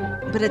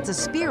can't? But it's a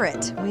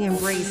spirit we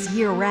embrace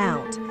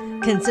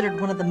year-round, considered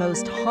one of the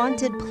most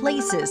haunted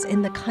places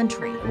in the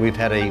country. We've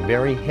had a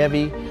very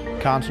heavy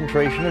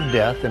concentration of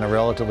death in a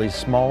relatively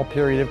small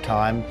period of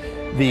time.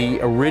 The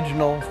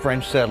original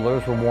French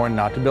settlers were warned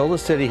not to build a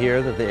city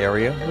here, that the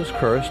area was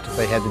cursed.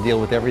 They had to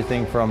deal with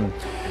everything from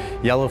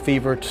yellow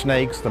fever,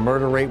 snakes, the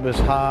murder rate was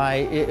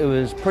high. It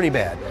was pretty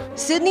bad.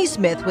 Sydney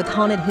Smith with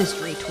Haunted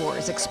History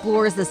Tours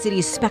explores the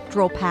city's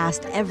spectral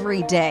past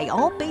every day,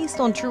 all based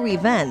on true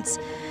events.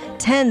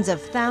 Tens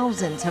of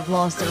thousands have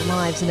lost their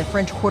lives in the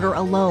French Quarter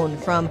alone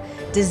from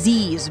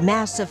disease,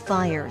 massive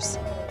fires,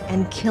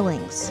 and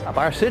killings.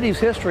 Our city's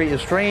history is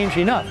strange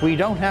enough. We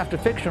don't have to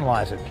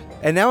fictionalize it.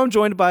 And now I'm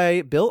joined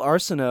by Bill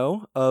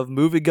Arsenault of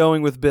Movie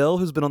Going with Bill,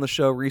 who's been on the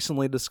show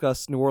recently,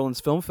 discussed New Orleans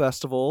Film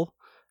Festival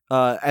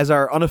as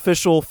our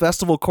unofficial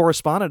festival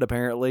correspondent,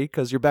 apparently,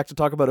 because you're back to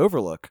talk about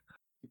Overlook.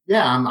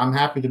 Yeah, I'm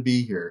happy to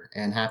be here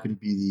and happy to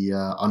be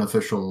the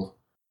unofficial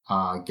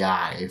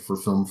guy for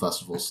film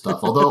festival stuff.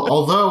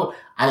 Although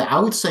I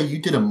would say you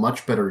did a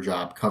much better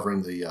job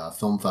covering the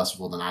film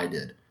festival than I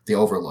did, the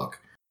Overlook.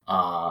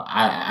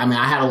 I mean,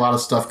 I had a lot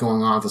of stuff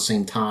going on at the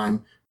same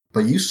time,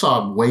 but you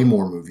saw way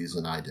more movies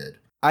than I did.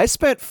 I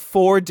spent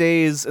 4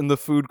 days in the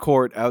food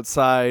court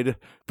outside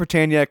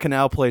Britannia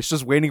Canal Place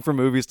just waiting for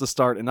movies to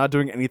start and not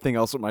doing anything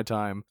else with my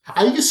time.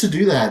 I used to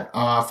do that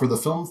for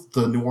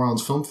the New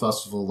Orleans Film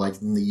Festival,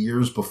 like in the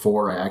years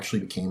before I actually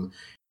became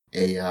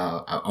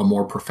a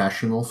more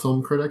professional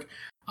film critic.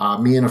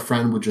 Me and a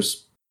friend would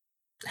just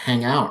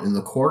hang out in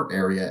the court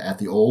area at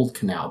the old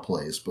Canal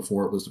Place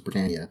before it was the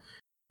Britannia,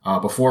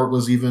 before it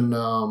was even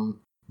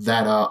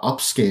that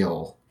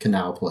upscale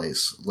Canal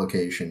Place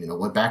location.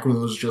 Went back when it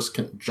was just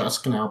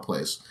Canal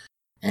Place,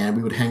 and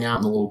we would hang out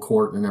in the little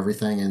court and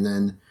everything, and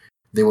then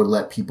they would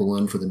let people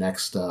in for the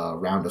next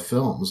round of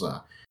films.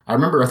 I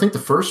remember, I think the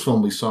first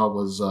film we saw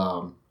was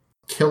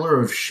Killer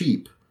of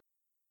Sheep,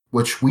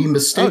 which we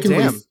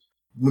mistakenly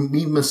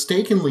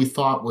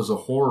thought was a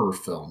horror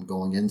film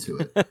going into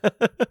it.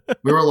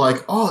 We were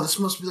like, oh, this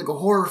must be like a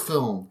horror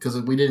film,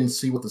 because we didn't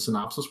see what the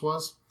synopsis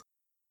was.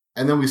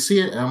 And then we see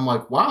it, and I'm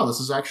like, wow, this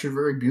is actually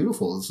very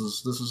beautiful. This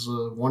is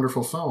a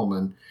wonderful film.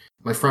 And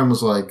my friend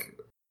was like,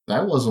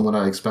 that wasn't what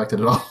I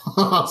expected at all.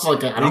 I was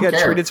like, I don't care. You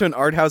got treated to an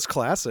art house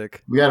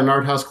classic. We got an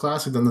art house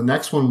classic. Then the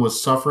next one was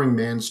Suffering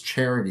Man's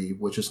Charity,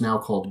 which is now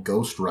called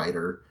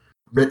Ghostwriter,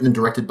 written and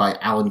directed by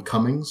Alan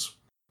Cummings,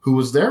 who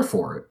was there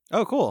for it.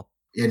 Oh, cool.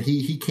 And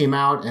he came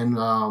out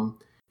and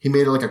he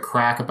made like a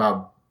crack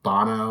about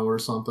Bono or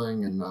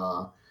something,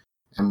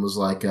 and was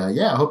like,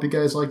 yeah, I hope you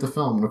guys like the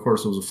film. And of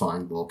course, it was a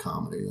fine little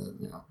comedy,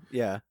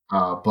 Yeah.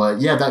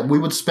 But yeah, that we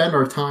would spend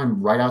our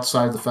time right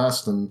outside the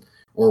fest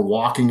or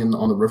walking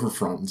on the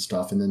riverfront and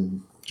stuff, and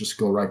then just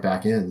go right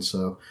back in.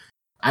 So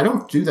I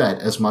don't do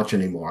that as much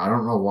anymore. I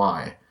don't know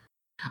why.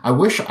 I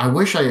wish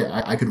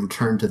I could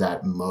return to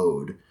that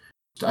mode.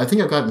 I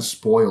think I've gotten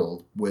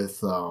spoiled with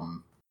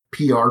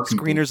PR people.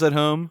 Screeners at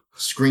home?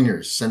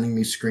 Screeners, sending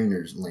me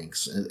screeners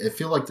links. I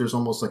feel like there's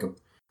almost like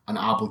an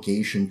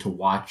obligation to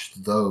watch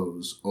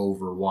those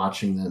over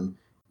watching them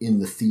in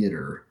the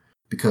theater,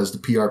 because the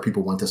PR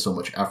people went to so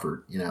much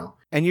effort,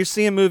 And you're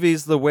seeing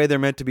movies the way they're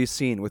meant to be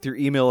seen, with your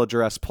email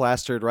address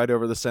plastered right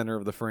over the center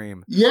of the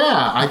frame.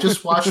 Yeah, I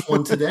just watched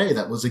one today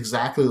that was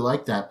exactly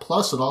like that.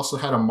 Plus, it also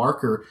had a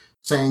marker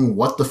saying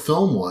what the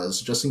film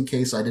was, just in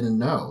case I didn't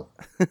know.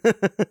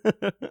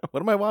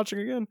 What am I watching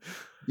again?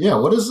 Yeah,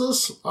 what is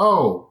this?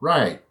 Oh,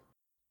 right.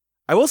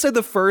 I will say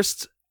the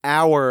first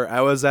hour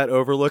I was at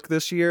Overlook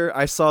this year,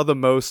 I saw the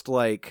most,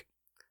 like,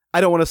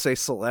 I don't want to say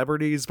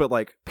celebrities, but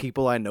like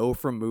people I know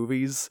from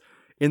movies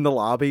in the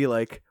lobby.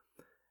 Like,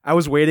 I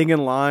was waiting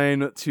in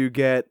line to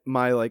get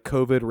my like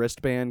COVID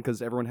wristband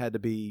because everyone had to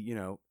be,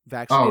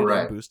 vaccinated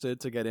and boosted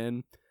to get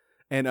in.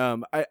 And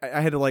I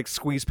had to like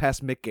squeeze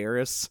past Mick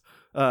Garris.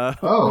 I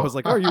was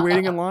like, oh, are you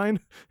waiting in line?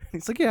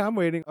 He's like, yeah, I'm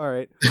waiting. All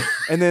right.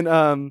 And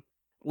then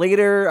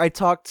later I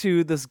talked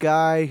to this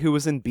guy who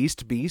was in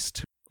Beast,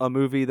 a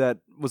movie that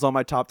was on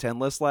my top 10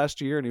 list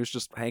last year, and he was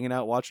just hanging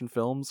out watching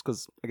films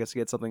because I guess he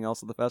had something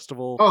else at the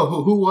festival.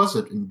 Oh, who was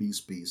it in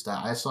Beast?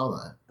 I saw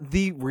that.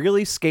 The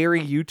really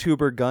scary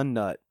YouTuber Gun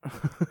Nut.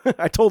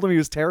 I told him he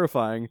was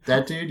terrifying.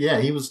 That dude, yeah,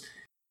 he was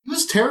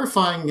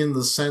terrifying in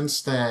the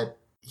sense that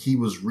he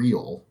was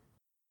real.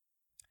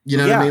 You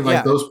know what I mean?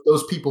 Like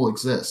those people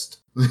exist.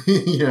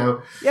 Yeah,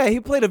 he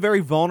played a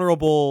very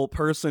vulnerable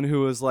person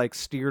who was like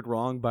steered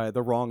wrong by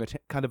the wrong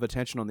kind of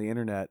attention on the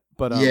internet.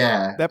 But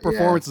that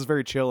performance is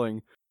very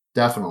chilling.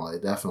 Definitely.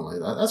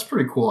 That's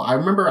pretty cool. I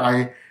remember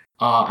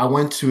I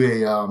went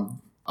to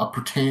a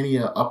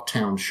Britannia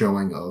Uptown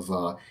showing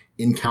of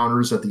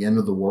Encounters at the End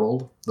of the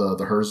World,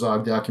 the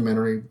Herzog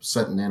documentary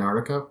set in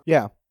Antarctica.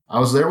 Yeah, I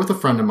was there with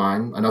another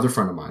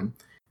friend of mine,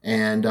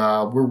 and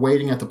we're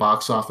waiting at the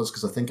box office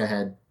because I think I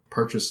had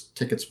purchased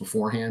tickets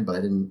beforehand,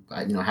 but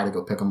I had to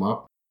go pick them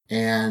up.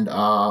 And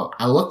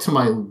I look to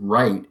my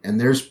right, and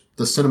there's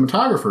the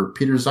cinematographer,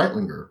 Peter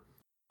Zeitlinger.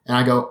 And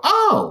I go,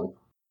 oh!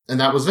 And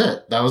that was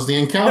it. That was the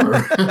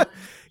encounter.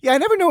 Yeah, I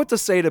never know what to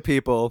say to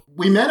people.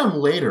 We met him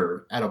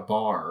later at a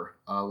bar,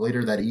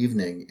 later that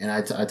evening, and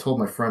I told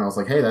my friend, I was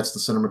like, hey, that's the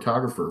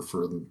cinematographer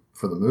for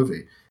the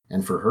movie.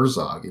 And for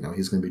Herzog,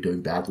 he's going to be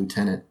doing Bad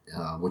Lieutenant,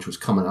 which was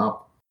coming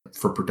up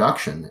for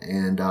production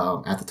and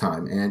at the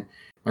time. And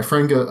my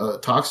friend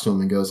talks to him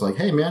and goes like,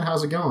 hey, man,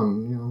 how's it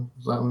going?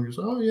 Zeitlinger goes,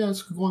 oh, yeah,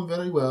 it's going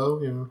very well.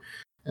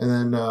 And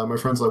then my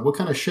friend's like, what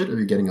kind of shit are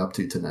you getting up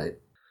to tonight?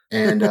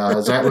 And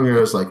Zach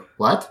was like,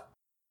 what?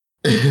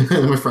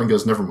 And my friend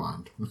goes, never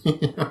mind.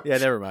 Yeah,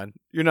 never mind.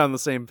 You're not on the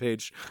same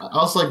page. I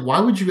was like, why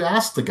would you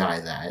ask the guy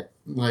that?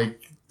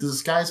 Like,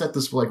 this guy's at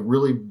this like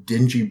really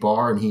dingy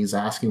bar and he's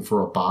asking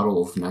for a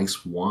bottle of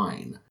nice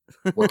wine.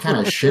 What kind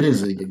of shit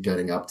is he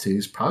getting up to?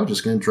 He's probably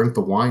just going to drink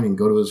the wine and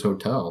go to his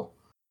hotel.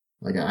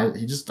 Like, I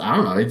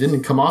don't know. He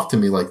didn't come off to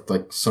me like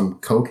some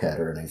cokehead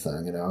or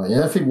anything, you know?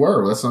 Yeah, if he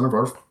were, that's none of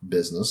our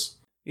business.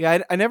 Yeah,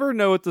 I never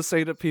know what to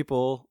say to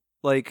people.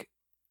 Like,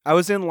 I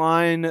was in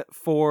line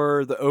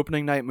for the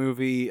opening night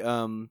movie,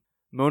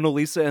 Mona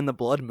Lisa and the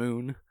Blood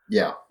Moon.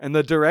 Yeah. And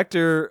the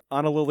director,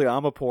 Anna Lily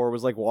Amapour,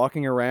 was like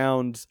walking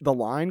around the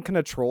line kind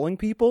of trolling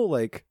people.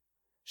 Like,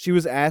 she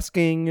was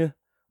asking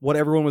what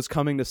everyone was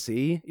coming to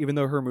see, even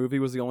though her movie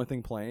was the only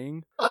thing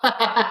playing.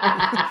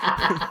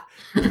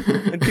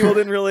 And people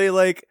didn't really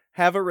like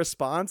have a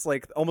response,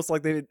 like almost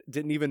like they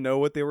didn't even know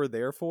what they were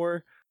there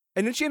for.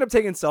 And then she ended up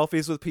taking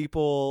selfies with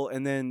people,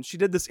 and then she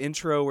did this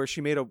intro where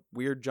she made a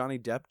weird Johnny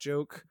Depp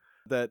joke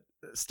that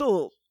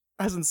still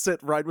hasn't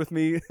sit right with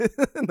me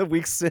in the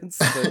weeks since.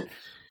 But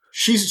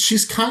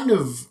she's kind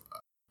of,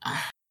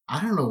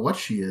 I don't know what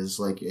she is,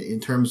 like, in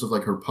terms of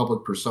like her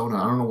public persona.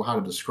 I don't know how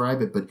to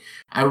describe it, but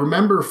I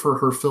remember for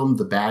her film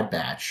The Bad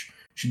Batch,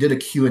 she did a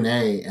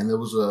Q&A, and there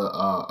was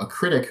a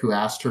critic who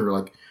asked her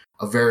like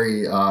a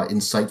very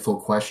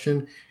insightful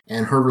question,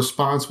 and her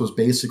response was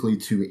basically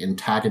to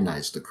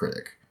antagonize the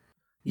critic.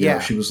 You know,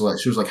 she was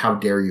like, how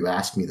dare you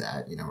ask me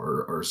that, you know,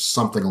 or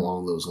something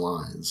along those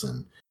lines.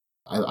 And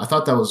I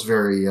thought that was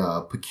very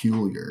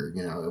peculiar.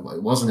 You know,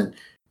 it wasn't,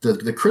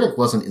 the critic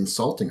wasn't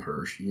insulting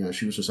her. She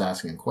was just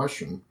asking a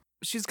question.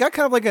 She's got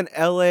kind of like an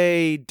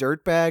LA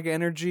dirtbag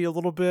energy a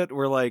little bit,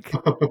 where like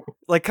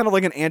kind of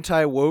like an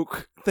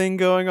anti-woke thing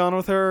going on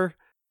with her.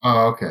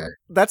 Oh, okay.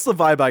 That's the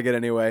vibe I get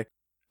anyway.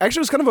 Actually,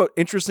 it was kind of an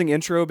interesting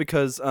intro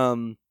because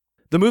the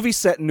movie's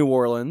set in New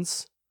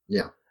Orleans.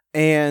 Yeah.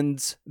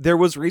 And there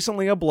was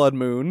recently a blood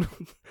moon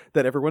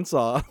that everyone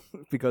saw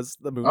because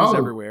the moon is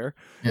everywhere.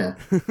 Yeah.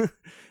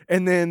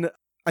 And then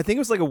I think it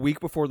was like a week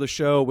before the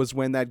show was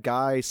when that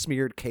guy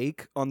smeared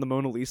cake on the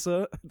Mona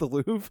Lisa at the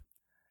Louvre.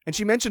 And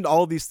she mentioned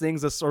all of these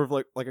things as sort of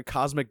like a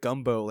cosmic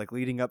gumbo, like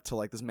leading up to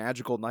like this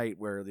magical night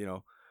where, you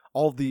know,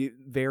 all the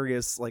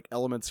various like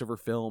elements of her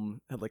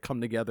film had like come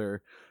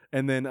together.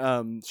 And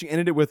then she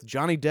ended it with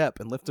Johnny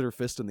Depp and lifted her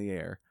fist in the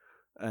air.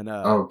 And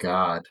oh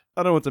God.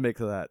 I don't know what to make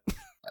of that.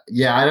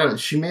 Yeah, I don't.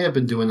 She may have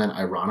been doing that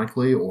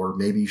ironically, or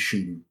maybe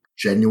she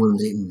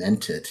genuinely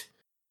meant it.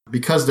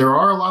 Because there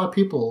are a lot of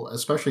people,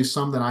 especially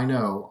some that I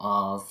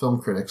know,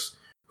 film critics,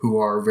 who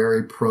are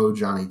very pro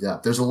Johnny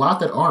Depp. There's a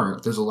lot that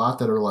aren't. There's a lot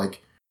that are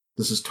like,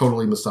 this is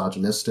totally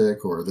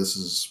misogynistic, or this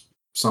is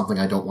something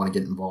I don't want to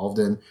get involved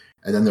in.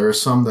 And then there are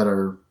some that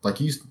are,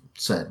 like you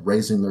said,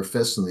 raising their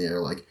fists in the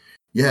air, like,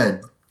 yeah,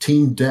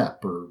 Team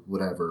Depp, or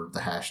whatever the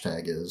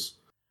hashtag is.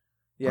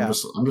 Yeah.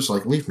 I'm just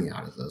like, leave me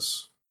out of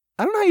this.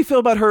 I don't know how you feel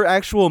about her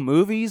actual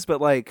movies,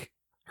 but like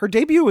her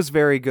debut was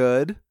very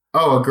good.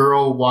 Oh, A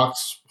Girl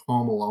Walks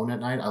Home Alone at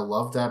Night. I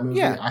love that movie.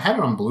 Yeah. I had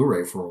it on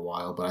Blu-ray for a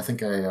while, but I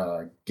think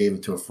I gave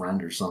it to a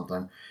friend or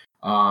something.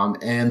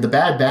 And The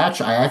Bad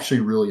Batch, I actually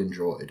really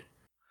enjoyed.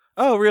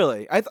 Oh,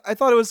 really? I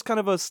thought it was kind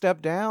of a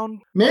step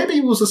down. Maybe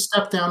it was a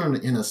step down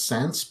in a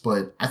sense,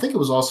 but I think it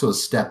was also a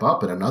step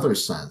up in another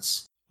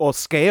sense. Well,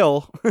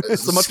 scale.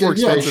 It's a much more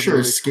expensive Yeah, sure,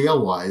 movie.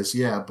 scale-wise,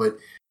 yeah, but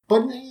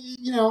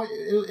you know,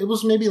 it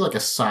was maybe like a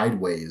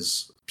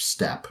sideways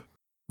step,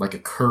 like a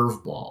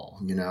curveball.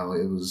 You know,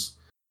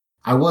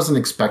 I wasn't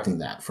expecting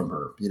that from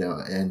her. You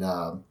know, and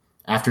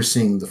after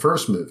seeing the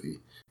first movie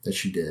that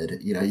she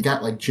did, you know, you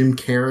got like Jim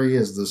Carrey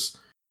as this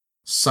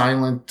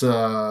silent,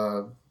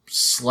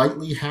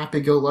 slightly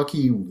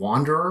happy-go-lucky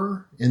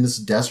wanderer in this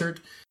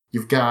desert.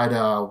 You've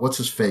got what's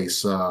his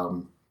face,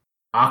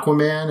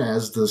 Aquaman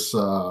as this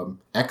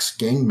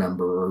ex-gang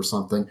member or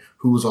something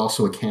who was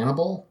also a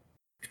cannibal.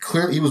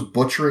 Clearly, he was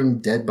butchering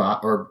dead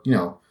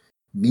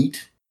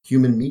meat,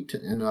 human meat,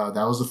 and that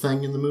was a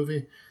thing in the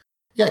movie.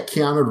 Yeah,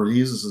 Keanu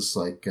Reeves is this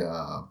like,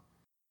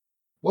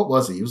 what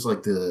was he? He was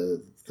like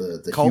the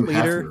cult Hugh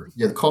leader. Hefner.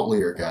 Yeah, the cult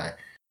leader guy.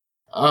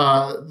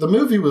 The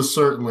movie was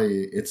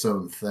certainly its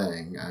own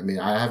thing. I mean,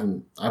 I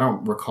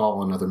don't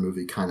recall another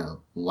movie kind of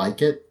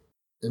like it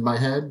in my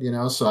head, you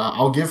know. So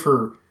I'll give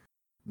her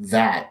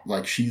that.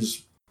 Like,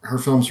 her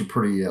films are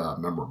pretty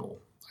memorable.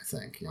 I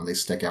think, you know, they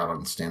stick out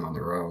and stand on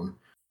their own.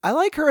 I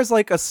like her as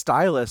like a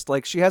stylist.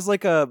 Like she has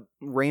like a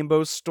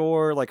Rainbow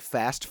Store, like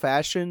fast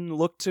fashion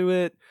look to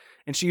it.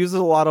 And she uses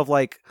a lot of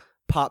like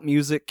pop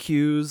music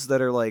cues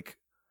that are like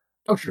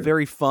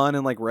very fun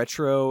and like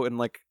retro in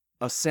like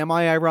a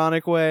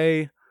semi-ironic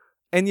way.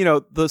 And, you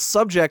know, the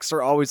subjects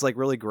are always like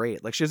really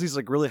great. Like she has these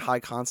like really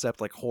high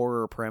concept, like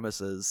horror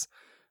premises,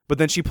 but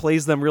then she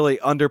plays them really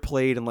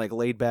underplayed and like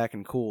laid back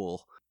and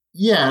cool.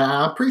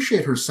 Yeah, I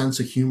appreciate her sense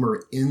of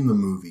humor in the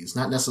movies,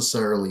 not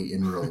necessarily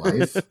in real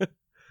life.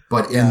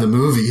 But in the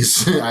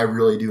movies, I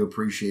really do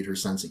appreciate her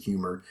sense of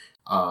humor,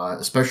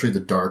 especially the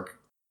dark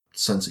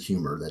sense of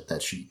humor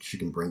that she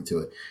can bring to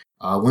it.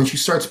 When she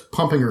starts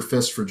pumping her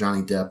fist for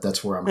Johnny Depp,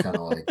 that's where I'm kind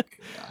of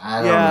like,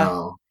 I don't Yeah.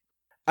 know.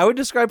 I would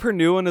describe her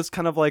new one as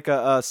kind of like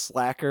a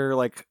slacker,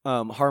 like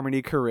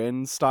Harmony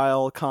Korine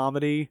style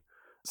comedy.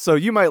 So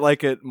you might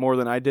like it more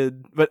than I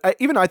did, but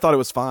I thought it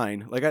was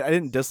fine. Like I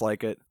didn't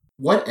dislike it.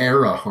 What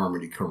era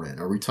Harmony Korine?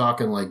 Are we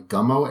talking like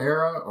Gummo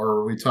era, or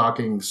are we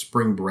talking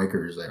Spring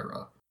Breakers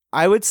era?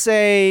 I would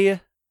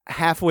say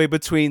halfway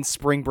between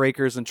Spring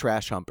Breakers and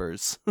Trash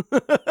Humpers.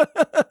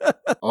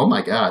 Oh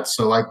my God!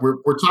 So like we're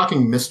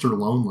talking Mr.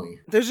 Lonely.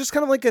 There's just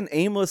kind of like an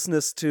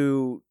aimlessness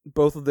to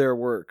both of their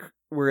work,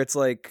 where it's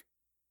like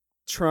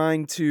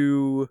trying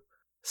to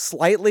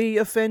slightly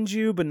offend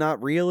you, but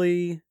not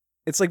really.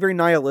 It's like very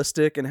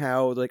nihilistic in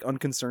how like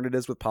unconcerned it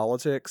is with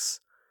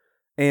politics.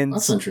 And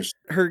That's interesting.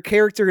 her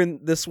character in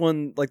this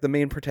one, like the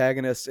main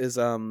protagonist, is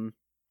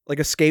like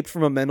escaped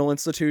from a mental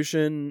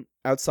institution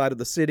outside of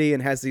the city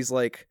and has these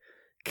like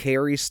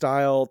Carrie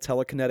style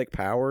telekinetic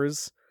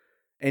powers.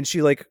 And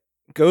she like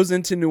goes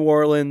into New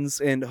Orleans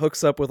and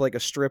hooks up with like a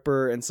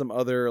stripper and some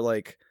other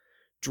like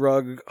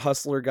drug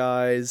hustler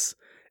guys,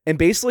 and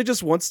basically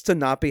just wants to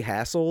not be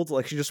hassled.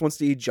 Like she just wants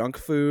to eat junk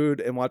food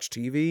and watch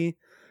TV.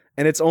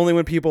 And it's only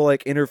when people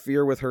like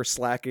interfere with her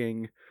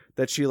slacking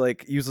that she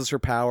like uses her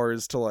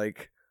powers to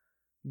like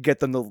get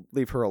them to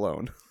leave her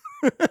alone.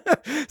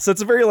 So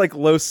it's a very like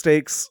low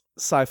stakes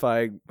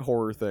sci-fi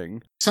horror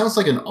thing. Sounds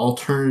like an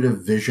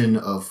alternative vision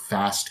of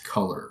Fast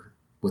Color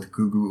with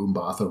Gugu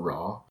Mbatha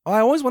Raw. Oh,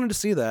 I always wanted to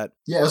see that.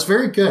 Yeah, it's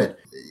very good.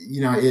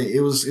 You know,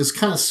 it's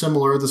kind of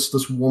similar.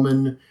 This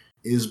woman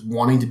is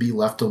wanting to be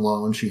left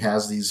alone. She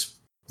has these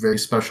very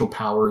special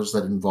powers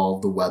that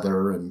involve the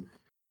weather,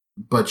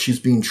 but she's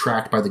being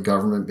tracked by the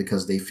government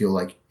because they feel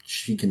like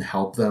she can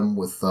help them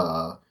with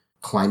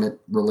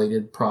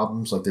climate-related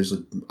problems. Like there's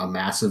a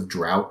massive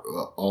drought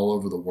all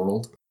over the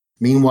world.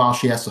 Meanwhile,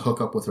 she has to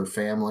hook up with her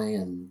family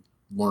and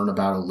learn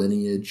about a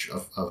lineage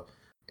of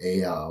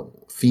a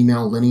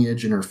female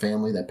lineage in her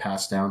family that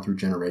passed down through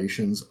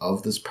generations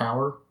of this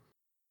power.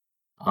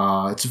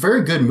 It's a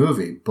very good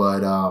movie,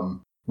 but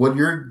what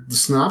the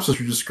synopsis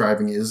you're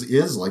describing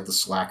is like the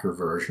slacker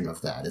version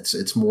of that.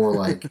 It's more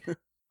like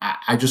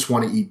I just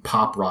want to eat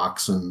Pop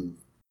Rocks and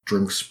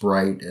drink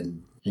Sprite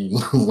and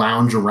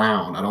lounge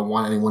around. I don't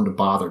want anyone to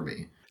bother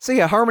me. So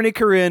yeah, Harmony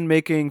Korine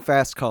making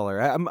Fast Color.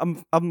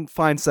 I'm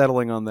fine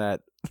settling on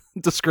that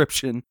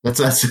description.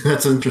 That's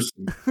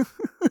interesting.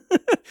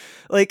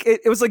 Like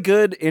it was a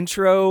good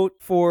intro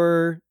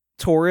for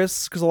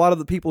tourists, because a lot of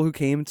the people who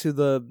came to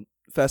the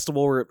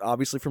festival were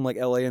obviously from like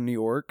LA and New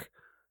York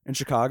and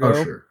Chicago.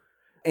 Oh, sure.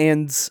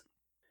 And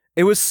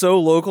it was so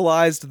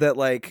localized that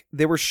like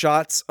there were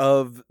shots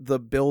of the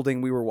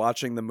building we were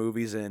watching the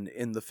movies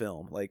in the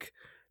film. Like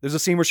there's a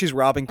scene where she's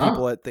robbing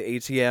people at the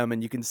ATM,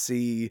 and you can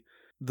see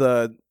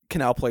the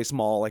Canal Place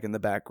Mall like in the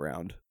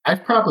background.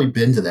 I've probably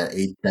been to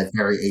that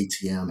very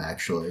ATM,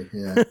 actually.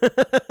 Yeah.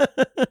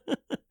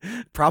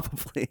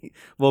 Probably.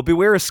 Well,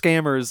 beware of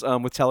scammers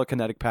with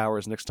telekinetic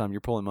powers next time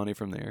you're pulling money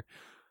from there.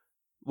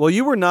 Well,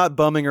 you were not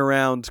bumming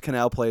around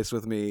Canal Place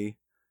with me.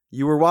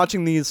 You were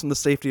watching these from the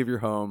safety of your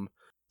home.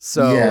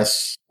 So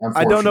yes,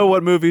 I don't know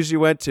what movies you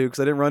went to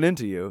because I didn't run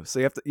into you. So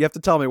you have to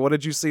tell me, what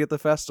did you see at the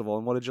festival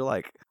and what did you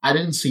like? I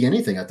didn't see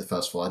anything at the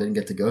festival. I didn't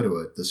get to go to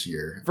it this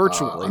year.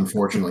 Virtually.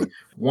 Unfortunately.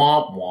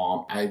 Womp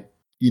womp. I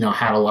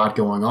had a lot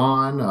going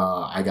on.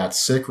 I got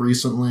sick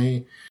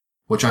recently,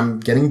 which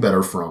I'm getting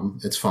better from.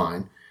 It's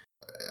fine.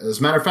 As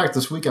a matter of fact,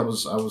 this week I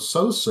was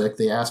so sick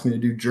they asked me to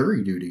do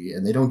jury duty,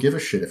 and they don't give a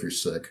shit if you're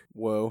sick.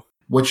 Whoa.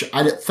 Which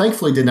I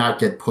thankfully did not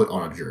get put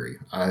on a jury.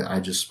 I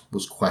just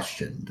was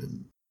questioned,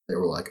 and they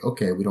were like,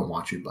 "Okay, we don't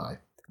want you by."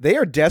 They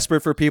are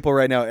desperate for people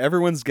right now.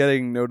 Everyone's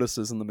getting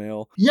notices in the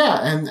mail. Yeah,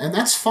 and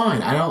that's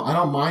fine. I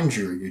don't mind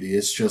jury duty.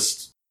 It's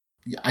just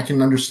I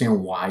can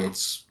understand why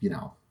it's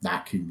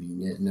not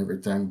convenient and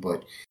everything,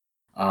 but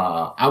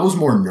I was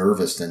more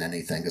nervous than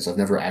anything because I've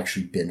never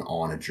actually been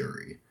on a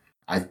jury.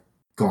 I've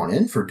gone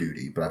in for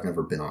duty, but I've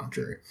never been on a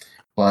jury.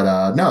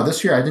 But no,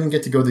 this year I didn't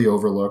get to go to the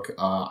Overlook.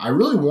 I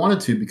really wanted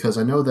to because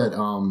I know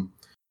that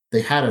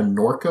they had a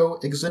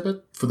Norco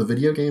exhibit for the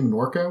video game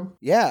Norco.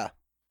 Yeah.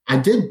 I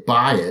did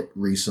buy it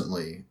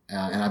recently,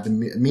 and I've been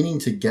meaning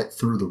to get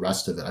through the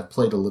rest of it. I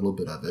played a little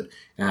bit of it,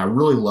 and I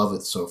really love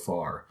it so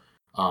far.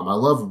 I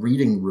love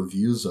reading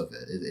reviews of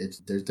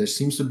it. There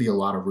seems to be a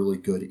lot of really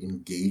good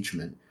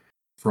engagement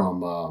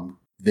from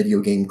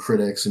video game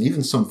critics and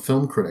even some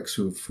film critics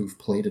who've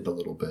played it a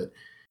little bit.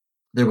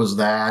 There was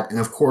that, and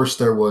of course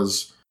there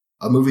was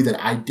a movie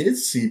that I did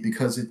see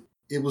because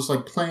it was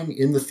like playing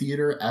in the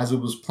theater as it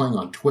was playing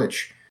on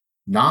Twitch,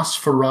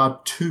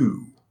 Nosferatu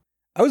 2.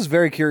 I was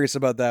very curious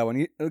about that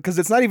one because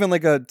it's not even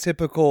like a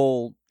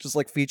typical just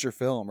like feature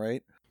film,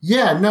 right?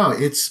 Yeah, no,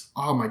 it's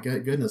oh my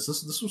goodness,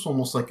 this was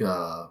almost like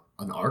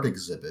an art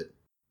exhibit,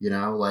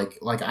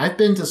 like I've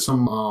been to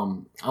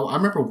some I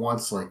remember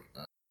once like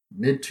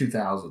mid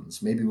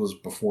 2000s, maybe it was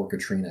before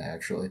Katrina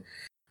actually.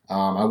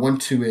 I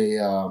went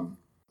to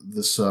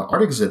this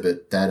art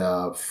exhibit that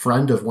a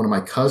friend of one of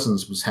my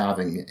cousins was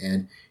having,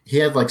 and he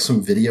had like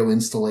some video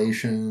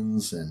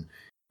installations and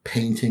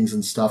paintings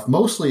and stuff.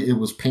 Mostly it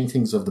was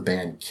paintings of the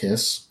band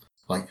Kiss.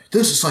 Like,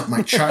 this is like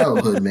my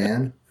childhood,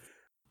 man.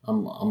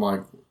 I'm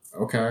like,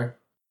 okay.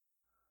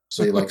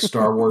 So you like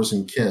Star Wars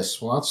and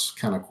Kiss. Well, that's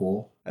kind of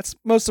cool. That's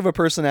most of a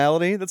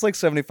personality. That's like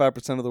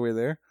 75% of the way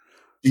there.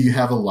 Do you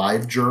have a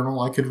live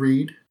journal I could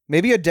read?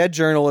 Maybe a dead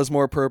journal is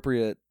more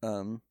appropriate.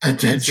 A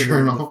dead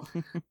journal?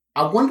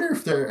 I wonder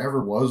if there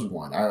ever was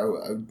one.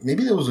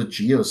 Maybe there was a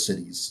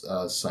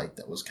GeoCities site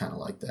that was kind of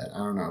like that. I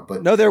don't know,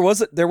 but no, there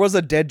was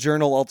a dead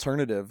journal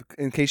alternative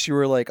in case you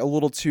were like a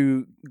little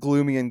too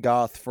gloomy and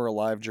goth for a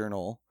live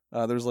journal.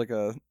 There's like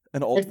an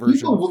alt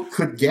version. People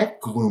could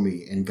get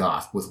gloomy and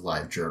goth with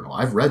live journal.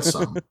 I've read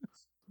some.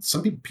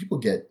 Some people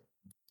get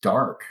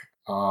dark,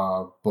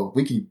 but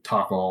we can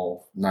talk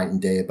all night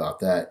and day about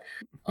that.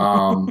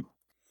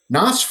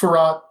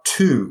 Nosferatu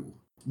 2.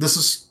 This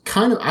is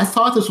I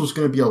thought this was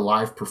going to be a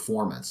live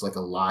performance, like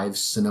a live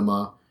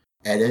cinema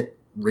edit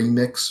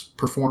remix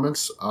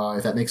performance,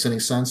 if that makes any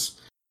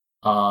sense.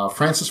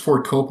 Francis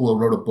Ford Coppola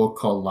wrote a book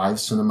called Live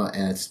Cinema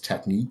and Its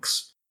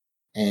Techniques,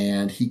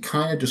 and he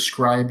kind of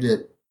described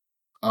it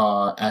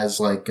as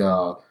like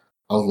a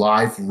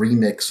live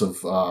remix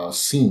of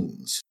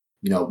scenes.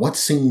 What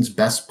scenes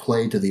best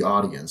play to the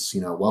audience?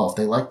 Well, if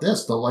they like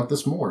this, they'll like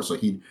this more. So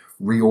he'd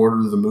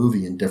reorder the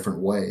movie in different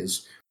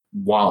ways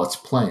while it's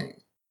playing.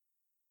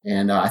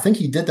 And I think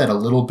he did that a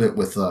little bit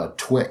with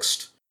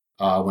Twixt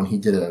when he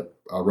did a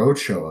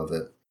roadshow of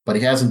it. But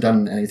he hasn't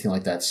done anything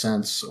like that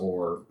since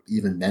or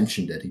even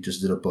mentioned it. He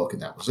just did a book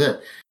and that was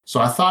it.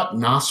 So I thought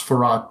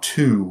Nosferatu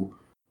 2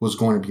 was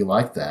going to be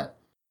like that.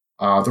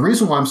 The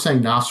reason why I'm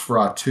saying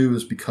Nosferatu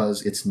is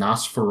because it's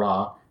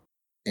Nosfera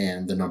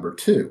and the number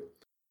 2.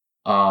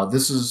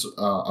 This is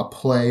a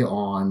play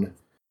on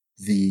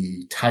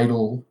the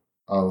title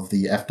of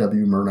the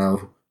F.W.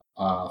 Murnau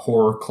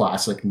horror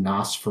classic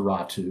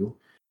Nosferatu,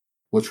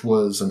 which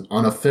was an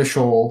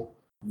unofficial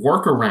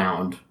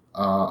workaround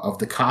of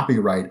the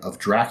copyright of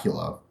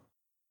Dracula.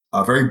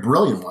 A very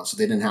brilliant one, so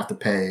they didn't have to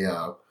pay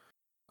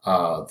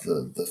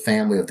the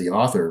family of the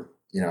author,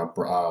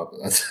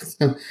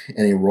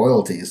 any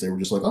royalties. They were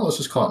just like, oh, let's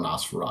just call it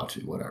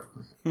Nosferatu, whatever.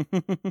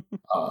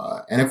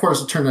 And of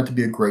course, it turned out to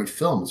be a great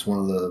film. It's one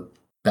of the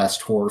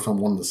best horror film,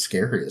 one of the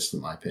scariest,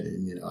 in my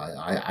opinion.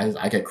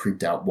 I get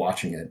creeped out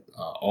watching it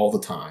all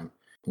the time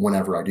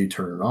whenever I do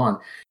turn it on.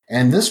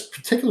 And this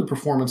particular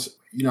performance,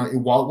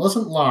 while it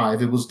wasn't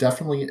live, it was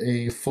definitely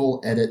a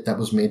full edit that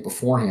was made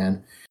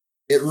beforehand.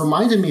 It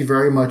reminded me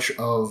very much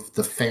of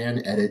the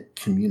fan edit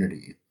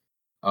community.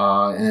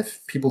 And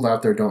if people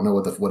out there don't know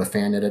what a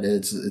fan edit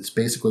is, it's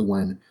basically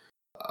when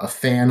a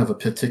fan of a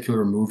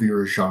particular movie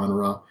or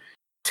genre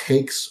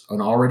takes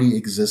an already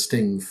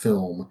existing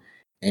film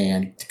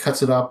and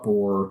cuts it up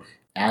or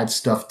adds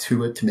stuff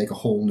to it to make a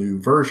whole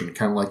new version,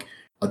 kind of like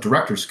a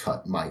director's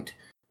cut might,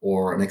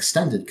 or an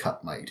extended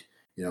cut might,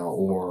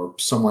 or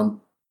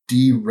someone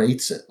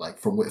derates it, like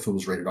if it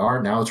was rated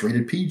R, now it's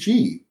rated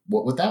PG.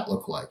 What would that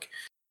look like?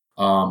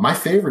 My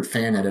favorite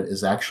fan edit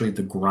is actually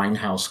the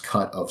Grindhouse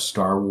cut of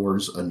Star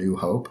Wars: A New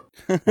Hope,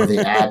 where they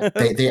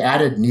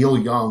added Neil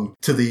Young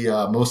to the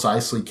Mos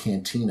Eisley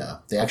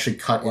Cantina. They actually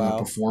cut in a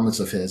performance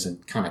of his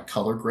and kind of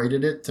color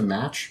graded it to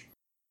match.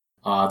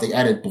 They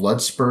added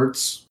blood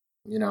spurts,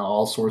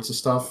 all sorts of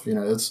stuff.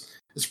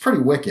 It's pretty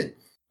wicked.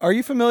 Are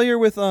you familiar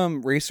with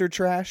Racer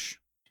Trash?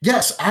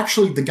 Yes,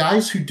 actually, the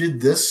guys who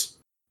did this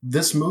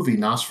movie,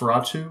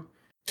 Nosferatu,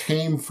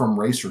 came from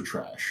Racer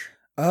Trash.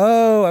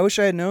 Oh, I wish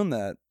I had known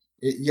that.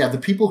 The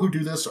people who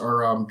do this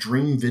are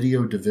Dream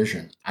Video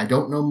Division. I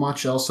don't know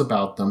much else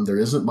about them. There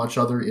isn't much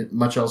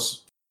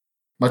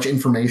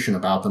information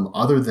about them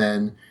other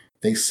than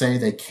they say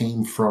they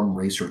came from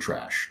Racer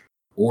Trash,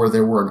 or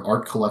there were an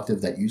art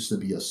collective that used to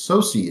be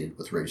associated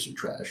with Racer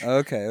Trash.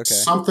 Okay.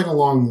 Something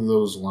along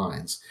those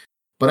lines.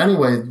 But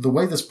anyway, the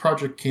way this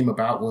project came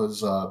about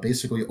was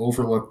basically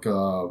Overlook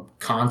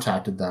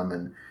contacted them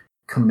and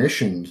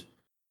commissioned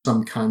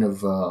some kind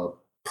of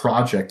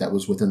project that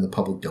was within the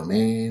public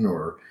domain,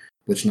 or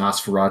which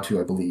Nosferatu,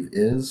 I believe,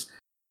 is.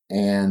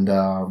 And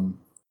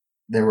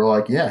they were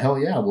like, yeah, hell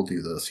yeah, we'll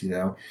do this,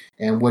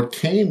 And what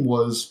came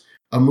was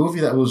a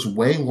movie that was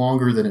way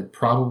longer than it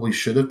probably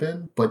should have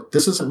been. But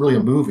this isn't really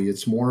a movie.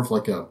 It's more of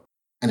like an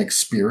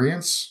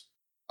experience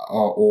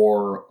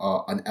or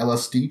an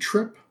LSD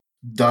trip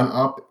done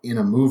up in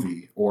a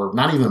movie, or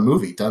not even a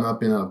movie, done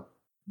up in a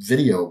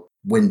video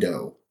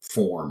window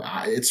form.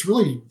 It's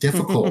really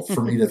difficult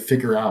for me to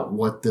figure out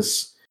what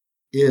this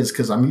is,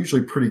 because I'm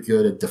usually pretty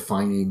good at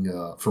defining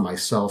for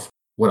myself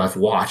what I've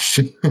watched.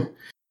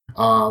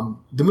 The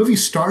movie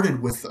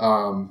started with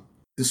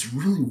this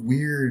really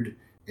weird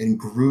and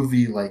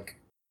groovy, like,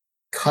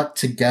 cut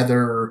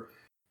together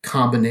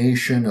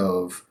combination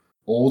of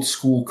old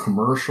school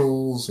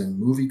commercials and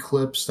movie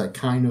clips that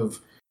kind of,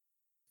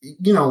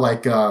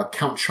 like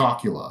Count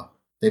Chocula.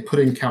 They put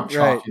in Count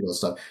Chocula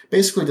stuff,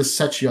 basically to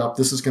set you up.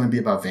 This is going to be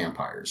about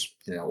vampires,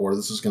 or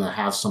this is going to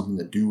have something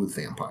to do with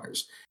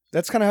vampires.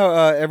 That's kind of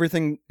how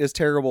Everything is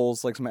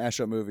Terrible's like some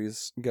mashup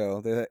movies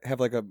go. They have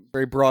like a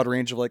very broad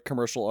range of like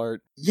commercial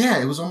art. Yeah,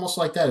 it was almost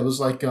like that. It was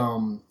like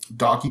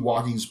Docky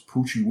Walky's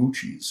Poochie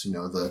Woochies,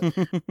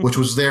 which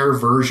was their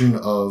version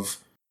of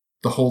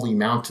The Holy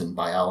Mountain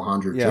by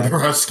Alejandro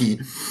Jodorowsky,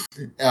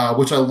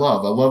 which I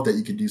love. I love that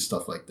you could do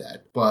stuff like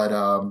that. But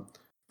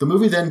the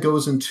movie then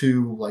goes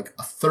into like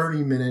a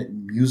 30-minute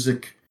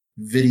music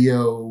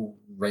video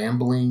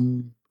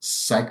rambling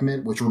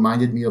segment, which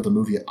reminded me of the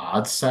movie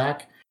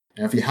Oddsack.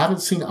 And if you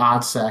haven't seen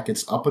Oddsack,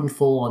 it's up and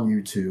full on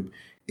YouTube.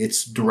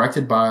 It's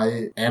directed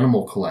by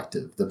Animal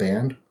Collective, the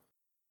band,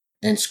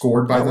 and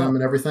scored by them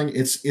and everything.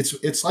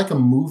 It's like a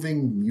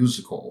moving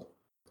musical,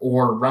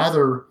 or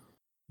rather,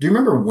 do you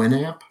remember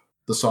Winamp,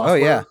 the software? Oh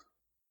yeah.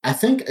 I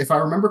think if I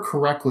remember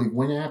correctly,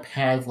 Winamp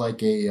had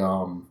like a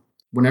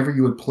whenever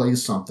you would play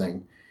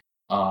something,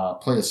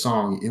 play a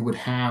song, it would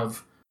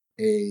have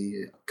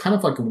a kind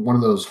of like one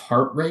of those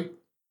heart rate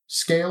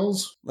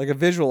scales, like a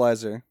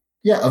visualizer.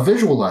 Yeah, a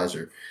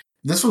visualizer.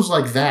 This was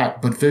like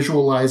that, but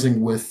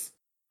visualizing with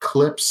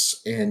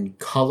clips and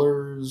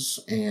colors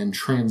and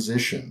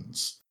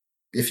transitions.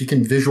 If you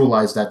can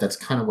visualize that, that's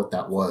kind of what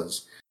that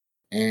was.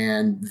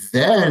 And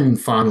then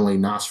finally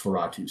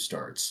Nosferatu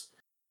starts.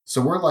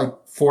 So we're like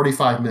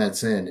 45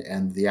 minutes in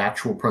and the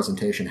actual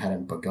presentation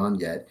hadn't begun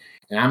yet.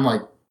 And I'm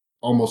like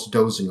almost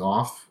dozing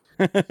off.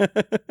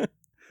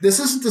 This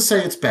isn't to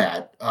say it's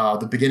bad.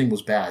 The beginning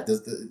was bad.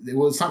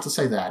 It's not to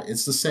say that.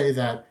 It's to say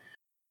that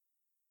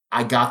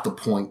I got the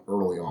point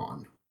early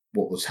on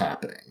what was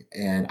happening.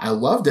 And I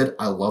loved it.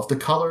 I loved the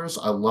colors.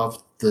 I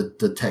loved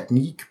the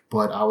technique.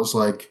 But I was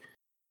like,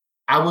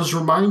 I was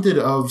reminded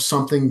of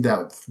something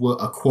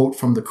a quote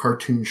from the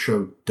cartoon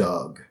show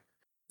Doug.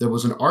 There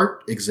was an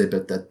art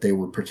exhibit that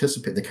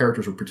the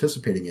characters were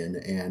participating in.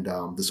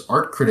 And this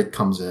art critic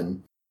comes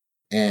in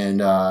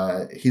and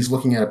he's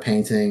looking at a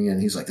painting and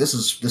he's like, this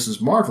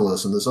is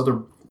marvelous. And this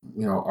other,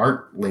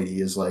 art lady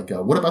is like,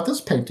 what about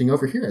this painting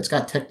over here? It's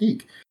got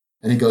technique.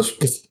 And he goes,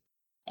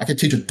 I could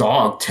teach a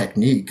dog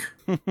technique.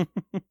 And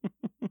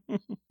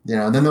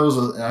then there was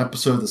an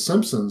episode of The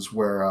Simpsons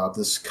where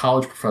this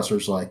college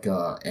professor's like,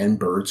 and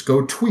birds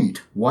go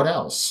tweet. What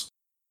else?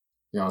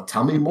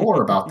 Tell me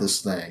more about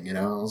this thing.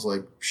 I was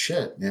like,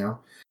 shit,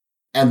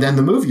 And then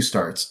the movie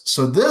starts.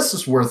 So this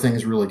is where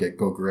things really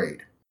go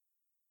great.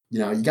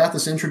 You got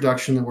this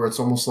introduction where it's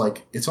almost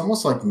like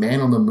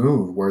Man on the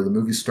Moon, where the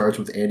movie starts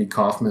with Andy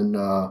Kaufman,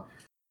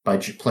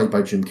 played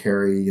by Jim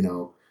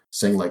Carrey,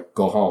 saying like,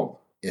 go home.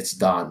 It's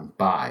done.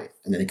 Bye.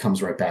 And then he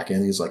comes right back in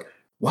and he's like,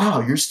 wow,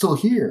 you're still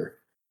here.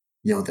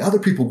 The other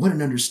people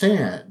wouldn't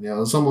understand.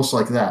 It's almost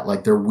like that.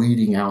 Like they're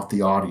weeding out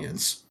the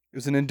audience. It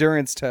was an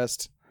endurance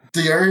test.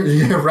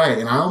 Yeah, right.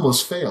 And I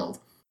almost failed.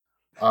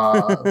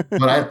 But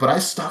I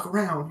stuck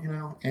around,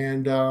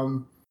 and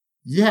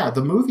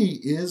the movie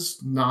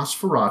is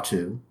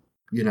Nosferatu,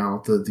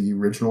 the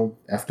original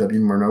F.W.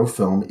 Murnau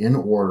film in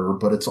order,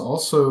 but it's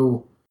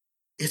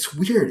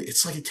weird.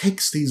 It's like it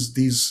takes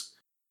these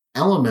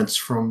elements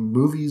from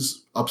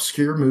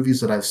obscure movies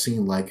that I've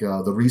seen, like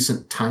the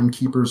recent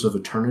Timekeepers of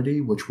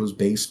Eternity, which was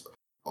based,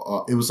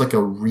 it was like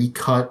a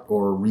recut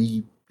or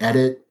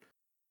re-edit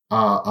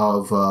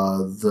of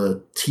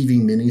the TV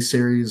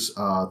miniseries,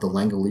 The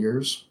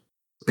Langoliers,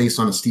 based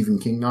on a Stephen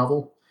King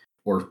novel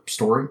or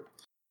story.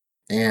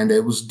 And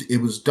it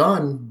was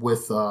done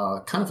with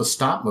kind of a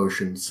stop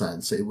motion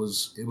sense. It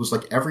was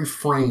like every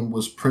frame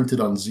was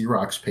printed on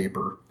Xerox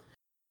paper,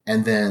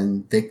 and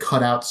then they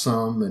cut out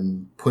some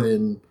and put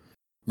in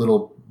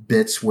little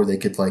bits where they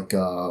could like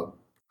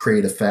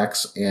create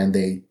effects, and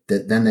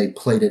then they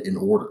played it in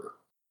order.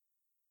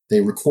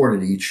 They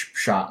recorded each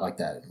shot like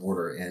that in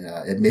order, and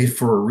it made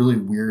for a really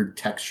weird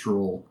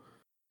textural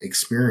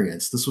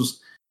experience.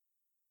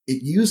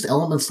 It used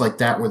elements like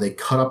that where they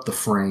cut up the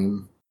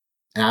frame,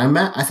 and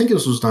I think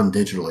this was done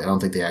digitally. I don't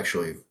think they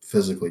actually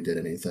physically did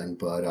anything,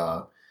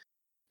 but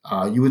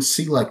you would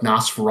see like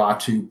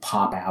Nosferatu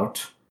pop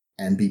out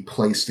and be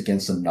placed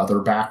against another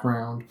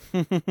background,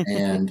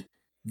 and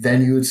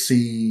then you would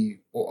see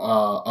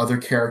other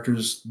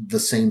characters, the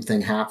same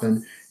thing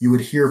happen. You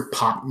would hear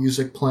pop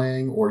music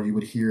playing, or you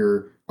would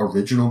hear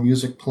original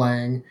music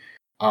playing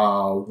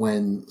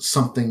when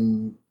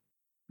something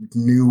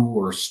new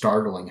or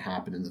startling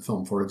happened in the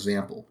film. For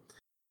example,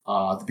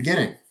 the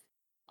beginning,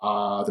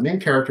 the main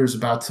character is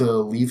about to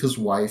leave his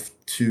wife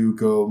to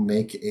go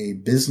make a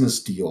business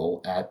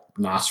deal at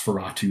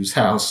Nosferatu's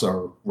house,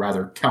 or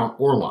rather Count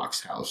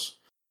Orlok's house,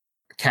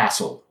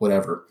 castle,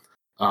 whatever.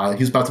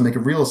 He's about to make a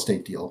real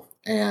estate deal.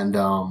 And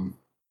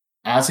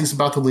as he's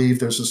about to leave,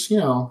 there's this,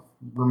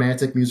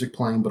 romantic music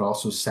playing, but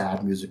also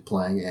sad music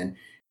playing. And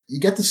you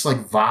get this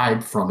like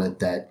vibe from it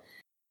that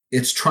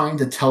it's trying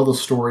to tell the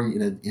story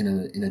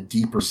in a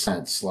deeper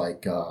sense,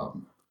 like a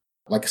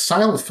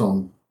silent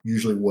film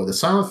usually would. A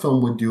silent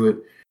film would do it,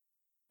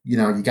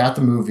 you got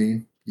the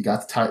movie, you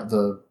got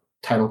the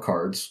title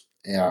cards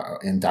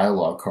and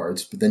dialogue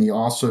cards, but then you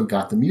also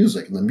got the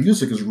music. And the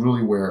music is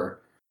really where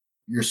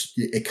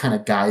it kind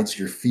of guides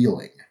your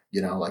feeling,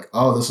 like,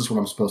 oh, this is what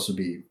I'm supposed to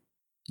be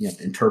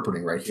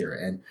interpreting right here.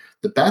 And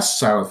the best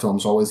silent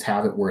films always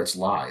have it where it's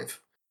live.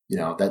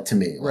 That to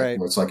me, like, Right.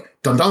 where it's like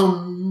dun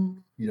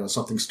dun,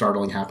 something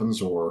startling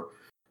happens, or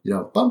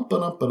bum ba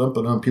dum ba dum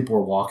ba dum. People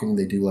are walking,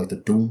 they do like the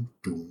doom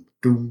doom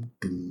doom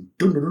doom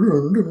doom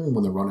doom doom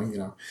when they're running.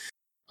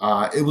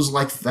 It was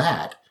like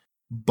that,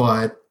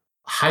 but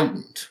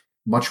heightened,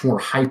 much more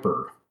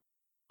hyper.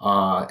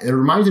 It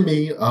reminded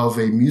me of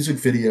a music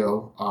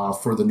video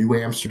for the New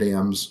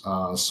Amsterdam's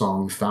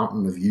song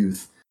 "Fountain of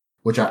Youth,"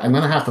 which I'm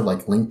going to have to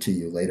link to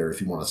you later if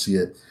you want to see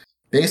it.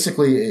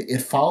 Basically,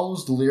 it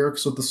follows the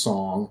lyrics of the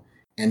song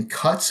and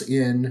cuts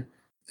in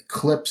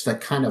clips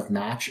that kind of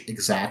match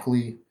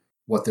exactly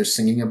what they're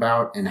singing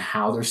about and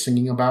how they're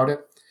singing about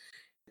it.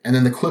 And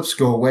then the clips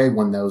go away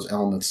when those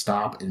elements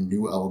stop and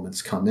new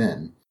elements come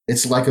in.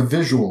 It's like a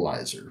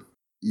visualizer.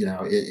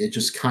 It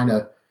just kind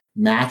of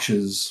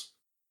matches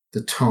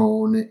the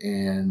tone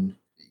and,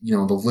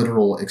 the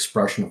literal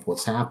expression of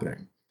what's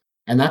happening.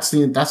 And that's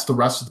the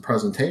rest of the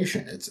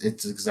presentation.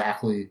 It's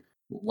exactly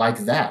like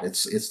that.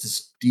 It's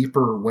this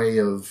deeper way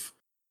of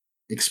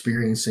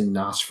experiencing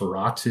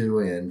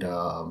Nosferatu, and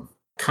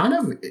kind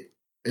of,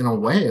 in a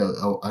way,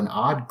 an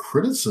odd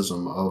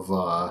criticism of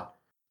a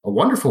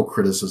wonderful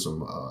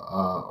criticism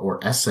or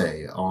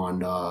essay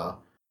on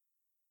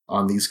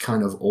these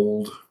kind of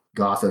old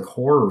Gothic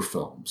horror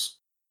films,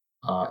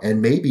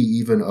 and maybe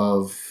even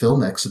of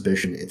film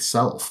exhibition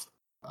itself.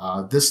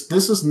 This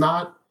is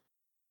not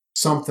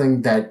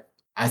something that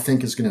I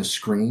think is going to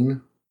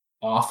screen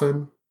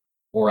often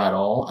or at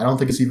all. I don't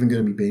think it's even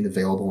going to be made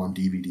available on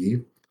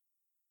DVD.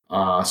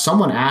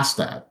 Someone asked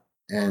that,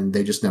 and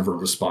they just never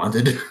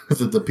responded.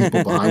 The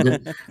people behind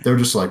it, they're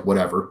just like,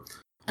 whatever.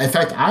 In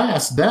fact, I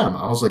asked them,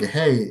 I was like,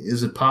 hey,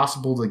 is it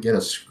possible to get a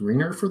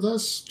screener for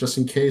this, just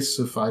in case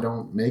if I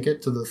don't make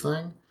it to the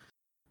thing?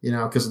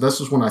 Because this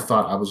is when I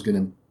thought I was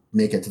going to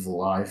make it to the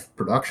live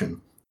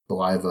production, the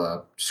live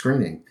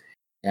screening.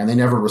 And they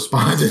never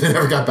responded. They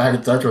never got back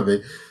in touch with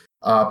me.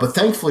 But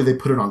thankfully, they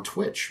put it on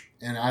Twitch.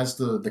 And as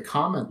the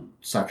comment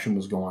section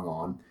was going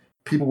on,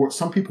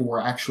 some people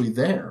were actually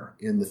there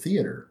in the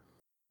theater.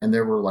 And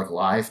there were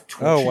live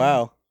Twitching. Oh,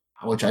 wow.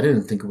 Which I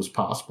didn't think it was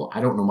possible.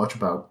 I don't know much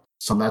about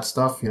some of that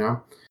stuff,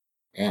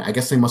 And I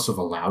guess they must have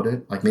allowed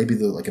it. Maybe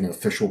they're an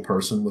official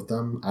person with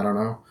them. I don't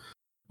know.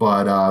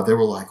 But they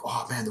were like,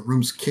 oh, man, the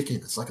room's kicking.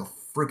 It's like a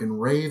friggin'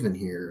 rave in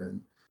here.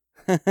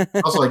 And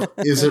I was like,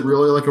 is it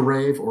really like a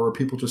rave, or are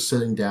people just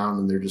sitting down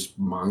and their just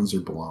minds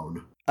are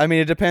blown? I mean,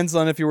 it depends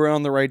on if you were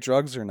on the right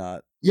drugs or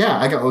not.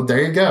 Yeah,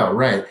 there you go,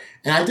 right.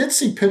 And I did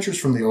see pictures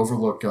from the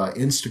Overlook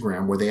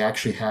Instagram where they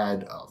actually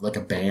had a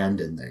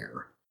band in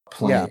there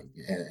playing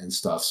and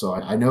stuff. So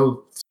I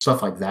know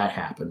stuff like that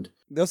happened.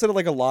 They also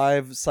had a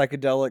live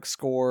psychedelic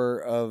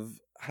score of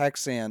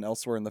Hexan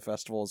elsewhere in the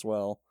festival as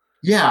well.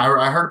 Yeah,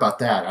 I heard about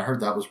that. I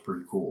heard that was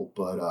pretty cool,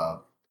 but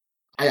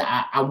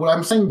I what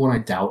I'm saying when I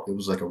doubt it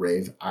was a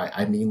rave,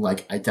 I mean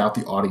I doubt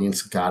the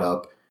audience got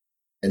up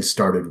and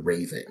started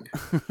raving.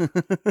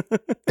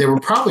 They were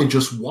probably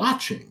just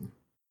watching,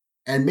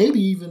 and maybe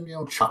even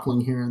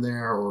chuckling here and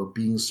there, or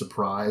being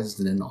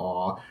surprised and in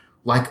awe,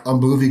 like a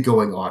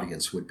movie-going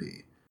audience would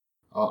be.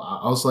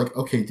 I was like,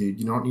 okay, dude,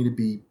 you don't need to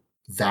be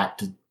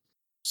that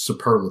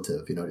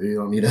superlative. You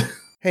don't need to.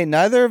 Hey,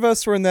 neither of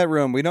us were in that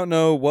room. We don't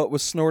know what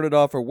was snorted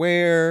off or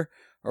where,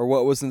 or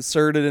what was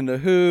inserted into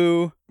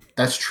who.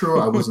 That's true.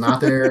 I was not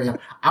there.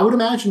 I would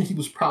imagine he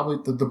was probably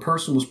the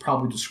person was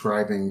probably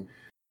describing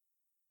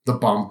the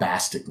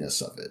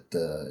bombasticness of it,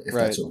 if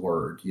that's a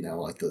word.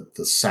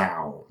 The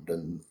sound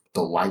and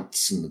the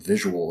lights and the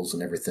visuals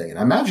and everything. And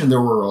I imagine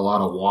there were a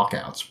lot of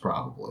walkouts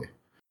probably,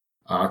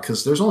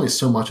 because there's only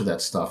so much of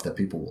that stuff that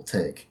people will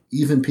take.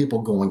 Even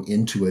people going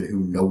into it who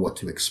know what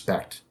to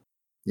expect.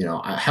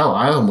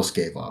 I almost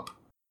gave up,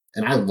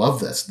 and I love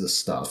this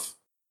stuff.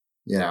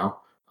 That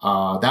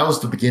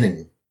was the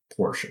beginning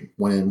portion.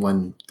 When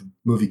the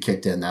movie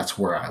kicked in, that's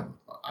where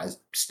I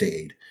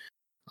stayed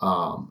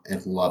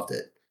and loved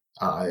it.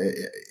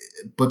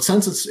 But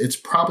since it's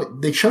probably,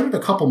 they showed it a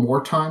couple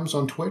more times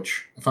on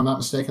Twitch, if I'm not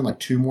mistaken,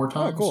 2 more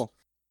times. Oh,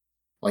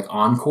 cool.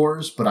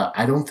 Encores, but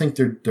I don't think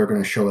they're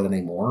going to show it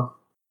anymore.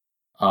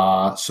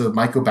 So it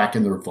might go back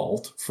in their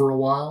vault for a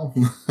while.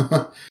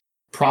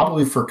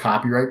 Probably for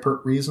copyright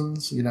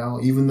reasons,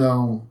 even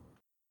though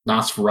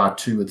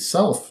Nosferatu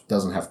itself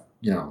doesn't have,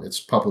 it's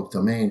public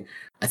domain.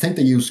 I think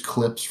they use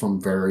clips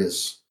from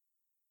various,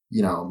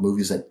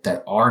 movies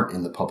that aren't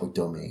in the public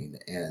domain,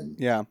 and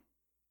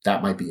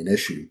that might be an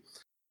issue.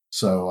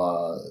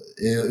 So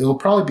it'll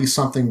probably be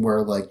something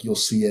where you'll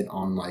see it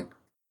on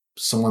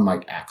someone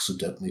might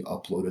accidentally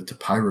upload it to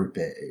Pirate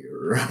Bay.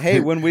 Or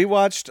hey, when we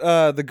watched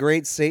The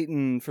Great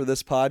Satan for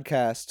this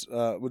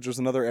podcast, which was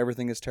another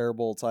Everything is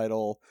Terrible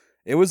title,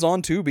 it was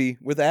on Tubi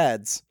with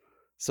ads.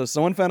 So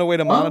someone found a way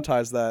to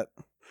monetize that.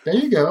 There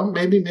you go.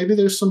 Maybe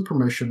there's some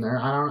permission there.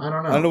 I don't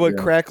know. I don't know what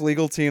crack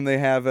legal team they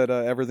have at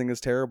Everything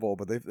Is Terrible,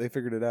 but they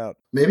figured it out.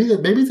 Maybe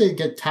they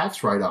get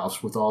tax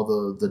write-offs with all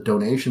the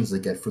donations they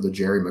get for the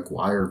Jerry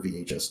Maguire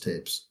VHS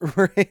tapes.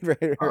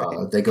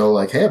 Right. They go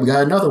like, hey, we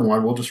got another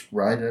one. We'll just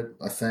write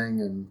a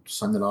thing and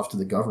send it off to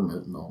the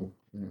government and all.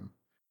 Yeah.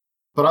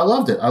 But I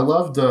loved it. I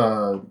loved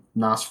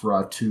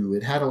Nosferatu.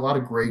 It had a lot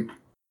of great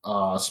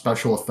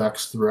special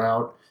effects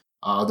throughout.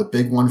 The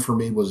big one for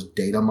me was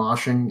data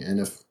moshing, and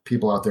if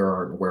people out there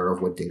aren't aware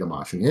of what data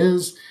moshing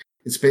is,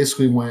 it's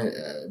basically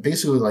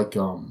like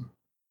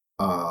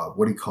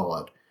what do you call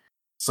it?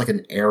 It's like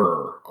an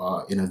error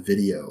in a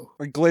video.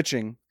 Like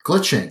glitching.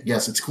 Glitching,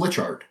 yes, it's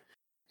glitch art,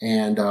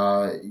 and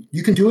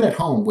you can do it at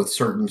home with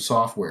certain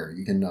software.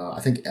 You can, I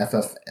think,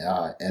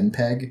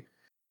 FFmpeg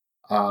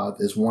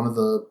is one of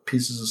the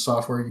pieces of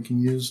software you can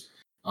use.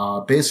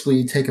 Basically,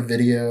 you take a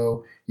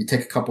video, you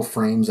take a couple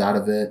frames out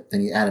of it,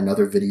 then you add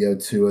another video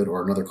to it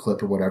or another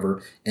clip or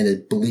whatever, and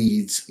it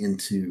bleeds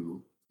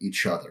into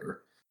each other,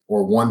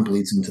 or one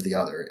bleeds into the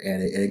other,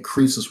 and it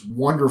creates this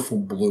wonderful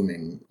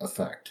blooming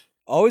effect.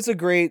 Always a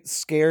great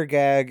scare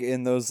gag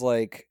in those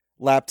like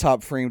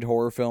laptop framed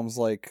horror films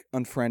like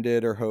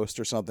Unfriended or Host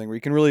or something, where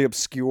you can really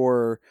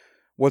obscure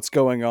what's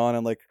going on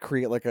and like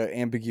create like an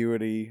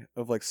ambiguity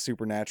of like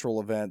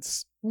supernatural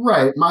events.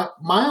 Right. My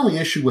only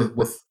issue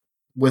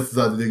with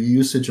the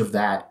usage of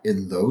that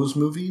in those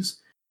movies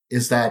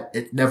is that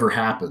it never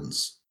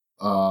happens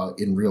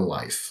in real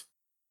life,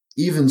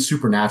 even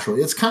supernatural.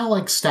 It's kind of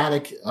like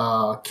static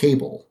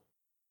cable.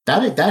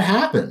 That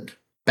happened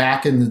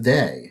back in the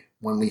day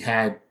when we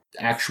had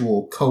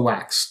actual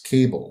coax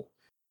cable,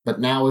 but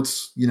now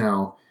it's,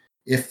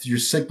 if your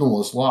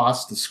signal is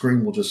lost, the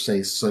screen will just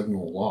say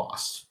signal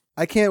lost.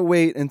 I can't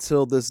wait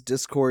until this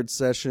Discord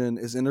session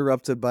is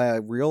interrupted by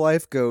a real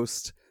life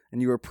ghost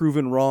and you are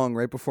proven wrong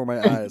right before my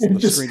eyes. And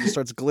the screen just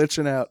starts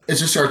glitching out. It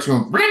just starts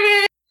going.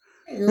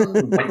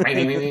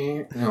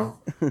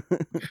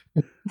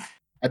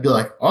 I'd be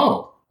like,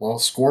 oh, well,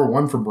 score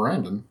 1 for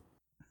Brandon.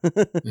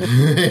 But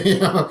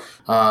yeah,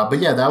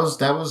 that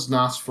was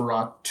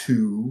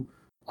Nosferatu.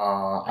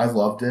 I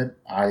loved it.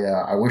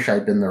 I wish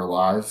I'd been there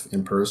live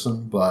in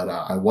person, but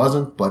I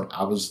wasn't. But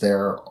I was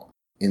there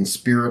in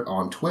spirit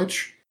on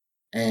Twitch,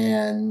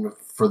 and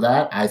for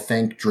that, I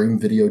thank Dream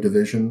Video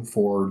Division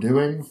for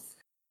doing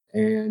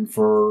and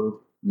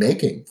for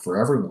making for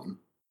everyone.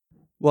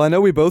 Well, I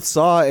know we both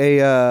saw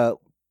a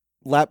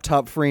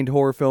laptop framed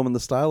horror film in the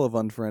style of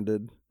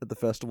Unfriended at the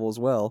festival as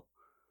well.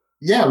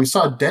 Yeah, we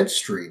saw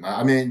Deadstream.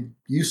 I mean,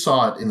 you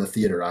saw it in the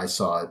theater. I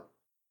saw it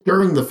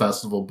during the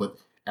festival, but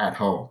at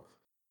home.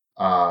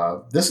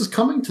 This is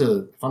coming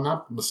to, if I'm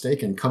not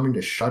mistaken, coming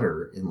to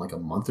Shudder in like a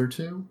month or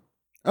two.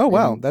 Oh,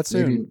 wow. That's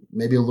soon.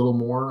 Maybe a little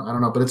more. I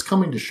don't know, but it's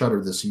coming to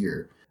Shudder this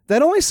year.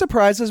 That only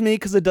surprises me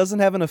because it doesn't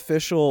have an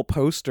official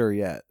poster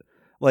yet.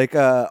 Like,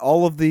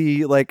 all of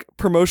the like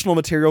promotional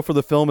material for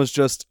the film is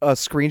just a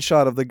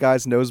screenshot of the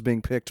guy's nose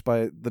being picked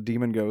by the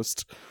demon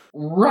ghost.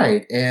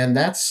 Right, and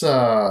that's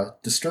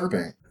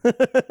disturbing.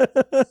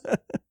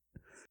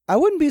 I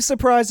wouldn't be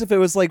surprised if it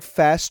was like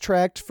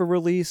fast-tracked for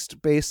release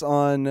based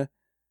on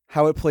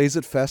how it plays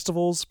at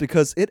festivals,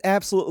 because it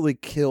absolutely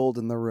killed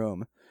in the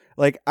room.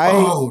 Like,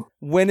 I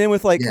went in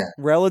with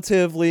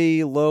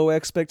relatively low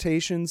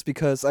expectations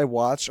because I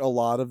watch a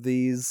lot of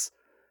these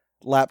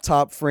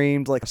laptop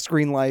framed like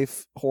screen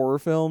life horror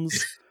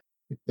films.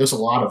 There's a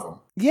lot of them.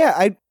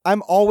 Yeah,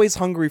 I'm always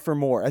hungry for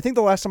more. I think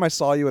the last time I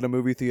saw you at a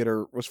movie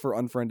theater was for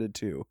Unfriended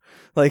 2.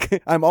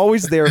 Like, I'm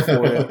always there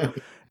for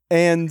it.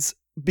 And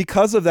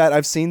because of that,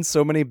 I've seen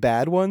so many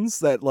bad ones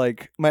that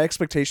like my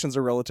expectations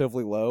are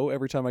relatively low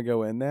every time I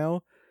go in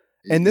now.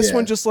 And this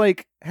one just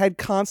like had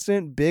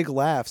constant big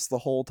laughs the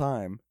whole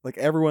time. Like,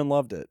 everyone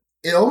loved it.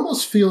 It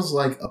almost feels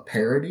like a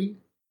parody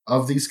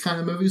of these kind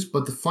of movies,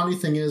 but the funny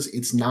thing is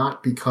it's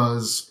not,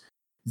 because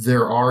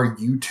there are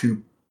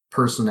YouTube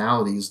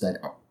personalities that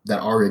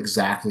are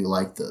exactly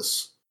like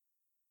this.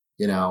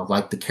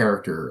 Like the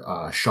character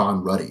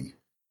Sean Ruddy,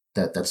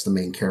 that's the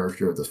main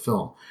character of the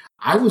film.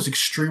 I was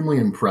extremely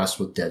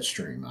impressed with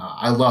Deadstream.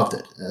 I loved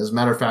it. As a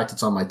matter of fact,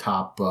 it's on my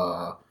top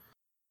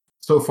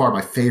so far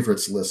my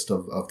favorites list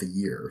of the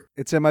year.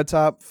 It's in my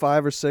top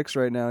 5 or 6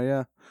 right now.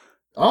 Yeah.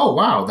 Oh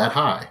wow, that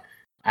high.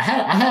 I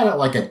had it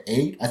like at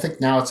 8. I think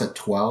now it's at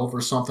 12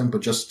 or something.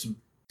 But it's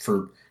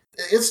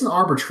an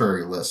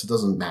arbitrary list. It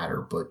doesn't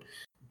matter. But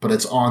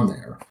it's on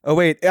there. Oh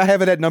wait, I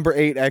have it at number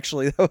 8.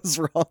 Actually, that was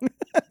wrong.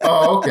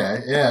 Oh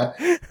okay, yeah.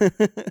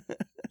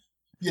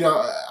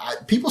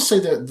 People say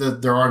that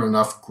there aren't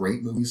enough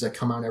great movies that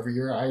come out every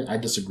year. I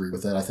disagree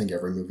with that. I think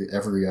every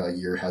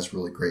year has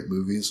really great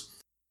movies.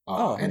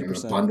 And an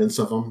abundance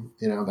of them.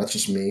 That's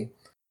just me.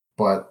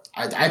 But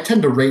I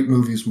tend to rate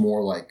movies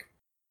more like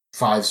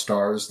 5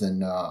 stars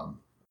than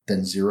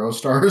 0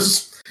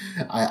 stars.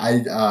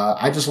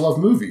 I just love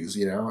movies,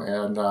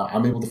 and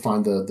I'm able to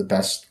find the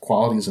best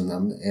qualities in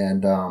them.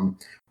 And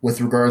with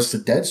regards to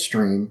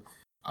Deadstream,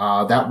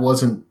 that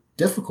wasn't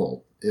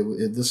difficult.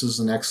 This is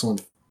an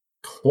excellent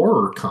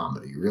horror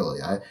comedy, really.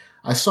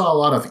 I saw a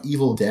lot of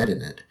Evil Dead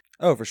in it.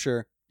 Oh, for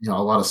sure. a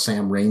lot of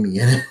Sam Raimi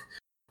in it.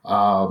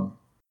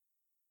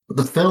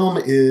 The film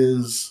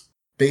is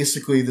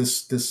basically well,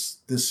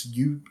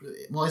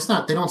 it's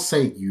not, they don't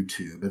say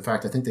YouTube. In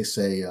fact, I think they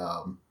say,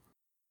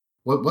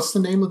 what's the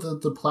name of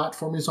the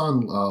platform he's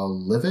on?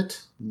 Live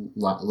It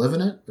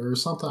or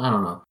something? I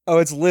don't know. Oh,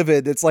 it's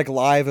Livid. It's like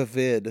live a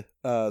vid.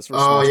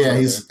 Oh yeah,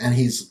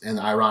 and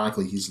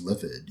ironically he's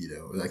livid,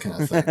 that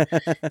kind of thing.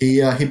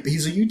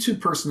 He's a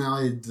YouTube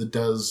personality that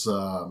does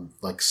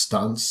like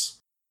stunts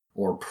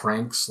or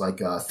pranks,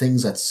 like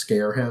things that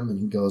scare him, and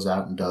he goes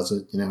out and does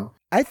it.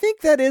 I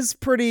think that is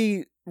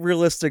pretty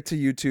realistic to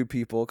YouTube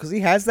people, because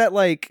he has that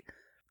like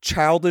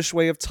childish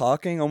way of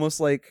talking, almost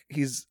like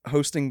he's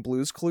hosting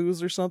Blue's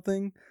Clues or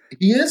something.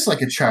 He is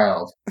like a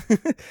child.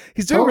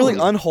 He's doing really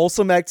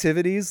unwholesome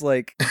activities,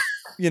 like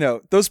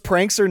those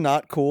pranks are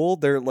not cool.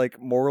 They're like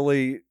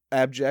morally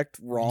abject,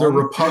 wrong. They're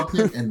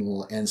repugnant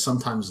and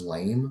sometimes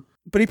lame.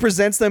 But he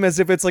presents them as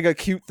if it's like a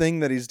cute thing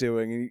that he's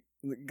doing.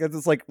 He got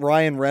this like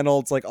Ryan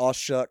Reynolds, like, aw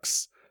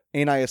shucks,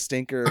 ain't I a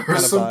stinker? Or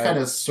some kind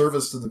of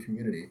service to the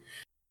community.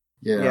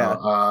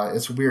 Yeah.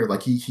 It's weird.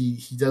 Like he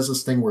does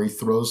this thing where he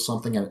throws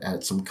something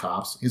at some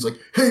cops. He's like,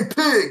 "Hey,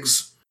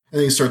 pigs!" And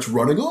then he starts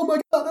running. Oh my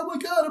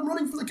god! I'm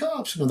running for the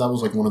cops. That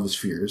was like one of his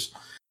fears.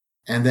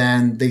 And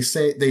then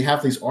they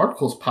have these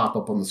articles pop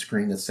up on the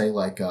screen that say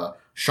like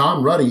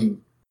Sean Ruddy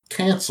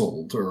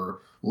canceled or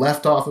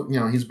left off.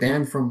 He's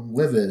banned from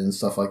Livid and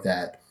stuff like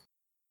that.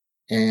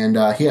 And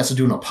he has to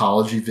do an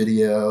apology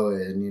video,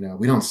 and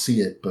we don't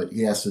see it, but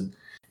he has to.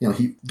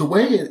 The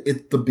way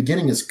the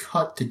beginning is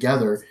cut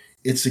together,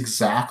 it's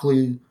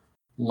exactly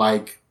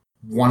like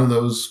one of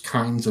those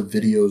kinds of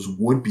videos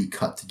would be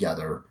cut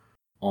together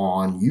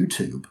on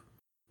YouTube,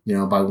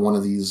 by one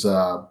of these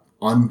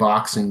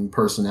unboxing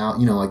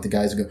personality, like the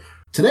guys who go,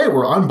 "Today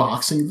we're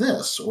unboxing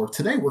this," or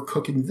 "Today we're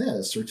cooking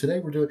this," or "Today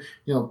we're doing,"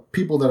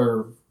 people that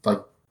are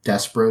like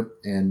desperate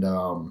and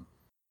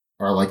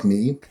are like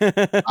me.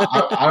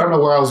 I don't know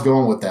where I was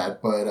going with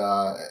that, but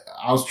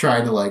I was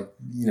trying to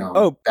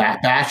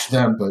bash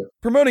them. But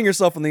promoting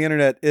yourself on the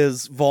internet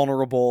is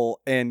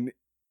vulnerable and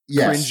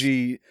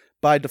cringy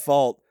by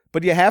default,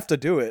 but you have to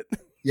do it.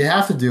 You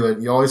have to do it.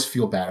 You always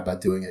feel bad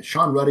about doing it.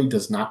 Sean Ruddy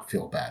does not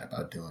feel bad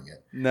about doing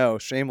it. No,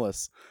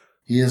 shameless.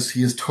 He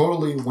is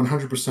totally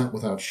 100%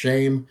 without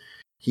shame.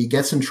 He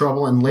gets in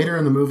trouble, and later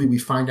in the movie we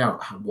find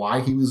out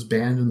why he was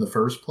banned in the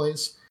first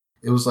place.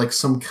 It was like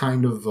some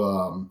kind of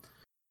bum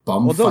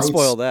fights. Don't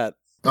spoil that.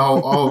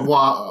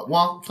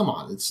 Well, come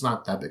on. It's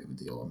not that big of a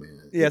deal. I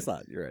mean, it's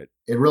not. You're right.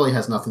 It really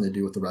has nothing to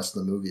do with the rest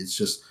of the movie. It's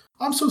just,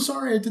 "I'm so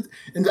sorry I did."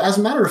 And as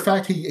a matter of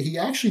fact, he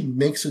actually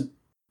makes it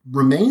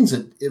remains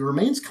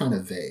kind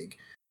of vague,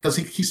 because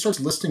he starts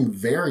listing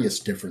various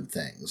different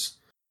things.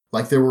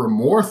 Like there were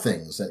more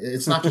things.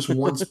 It's not just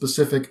one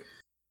specific.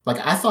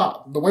 Like I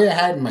thought, the way I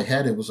had it in my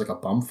head, it was like a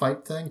bum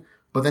fight thing.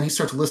 But then he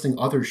starts listing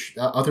other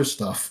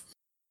stuff.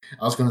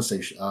 I was going to say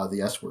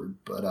the S word,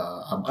 but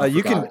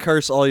you can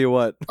curse all you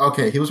want.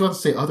 Okay, he was about to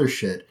say other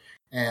shit,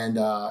 and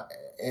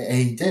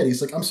he did.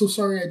 He's like, "I'm so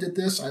sorry I did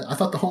this. I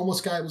thought the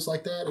homeless guy was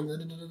like that." And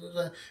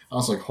I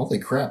was like, "Holy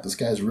crap, this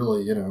guy's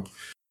really,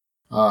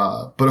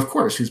 But of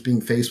course, he's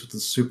being faced with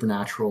this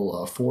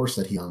supernatural force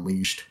that he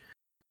unleashed.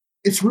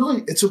 It's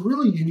a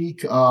really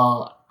unique.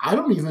 I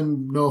don't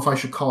even know if I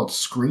should call it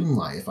screen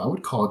life. I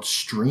would call it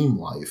stream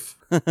life.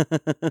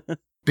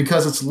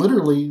 Because it's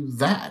literally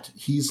that.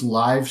 He's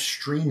live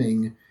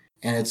streaming,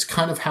 and it's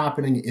kind of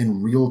happening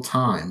in real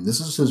time.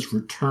 This is his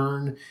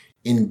return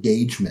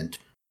engagement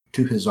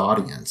to his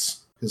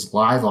audience, his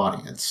live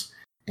audience.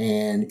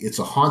 And it's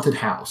a haunted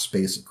house,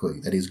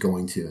 basically, that he's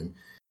going to.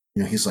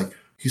 And, he's like,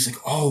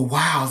 "Oh,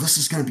 wow, this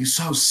is going to be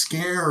so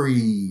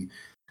scary."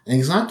 And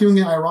he's not doing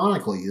it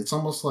ironically. It's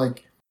almost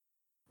like,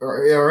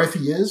 or if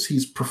he is,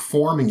 he's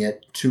performing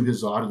it to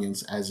his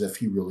audience as if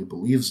he really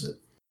believes it.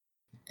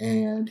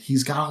 And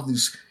he's got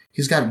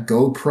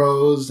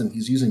GoPros, and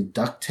he's using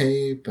duct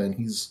tape, and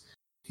he's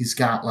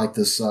got like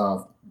this,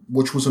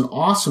 which was an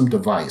awesome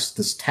device,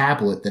 this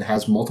tablet that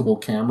has multiple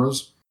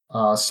cameras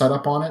set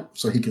up on it,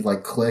 so he could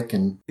like click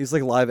and. He's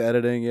like live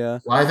editing, yeah.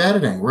 Live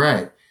editing,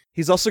 right.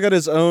 He's also got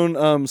his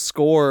own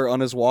score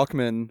on his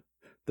Walkman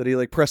that he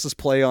like presses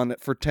play on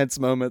it for tense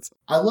moments.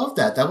 I love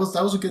that. That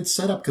was a good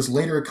setup, because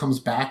later it comes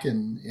back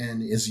and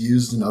is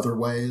used in other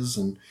ways,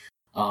 and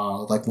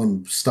like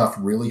when stuff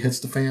really hits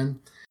the fan.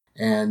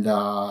 And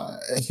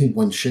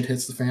when shit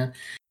hits the fan,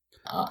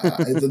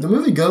 the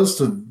movie goes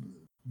to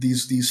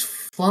these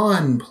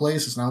fun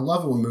places, and I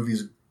love it when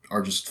movies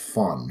are just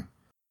fun.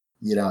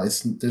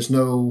 There's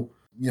no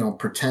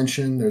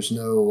pretension, there's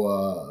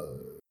no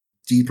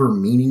deeper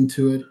meaning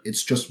to it.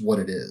 It's just what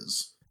it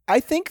is. I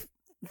think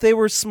they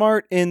were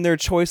smart in their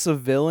choice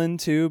of villain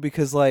too,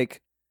 because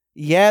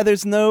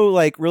there's no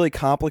like really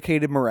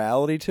complicated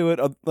morality to it.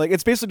 Like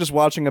it's basically just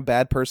watching a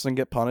bad person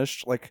get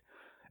punished. Like.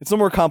 It's no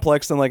more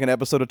complex than like an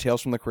episode of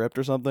Tales from the Crypt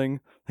or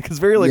something. Like it's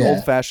very like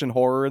old-fashioned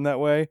horror in that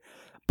way.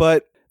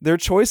 But their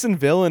choice in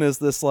villain is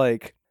this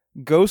like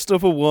ghost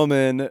of a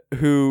woman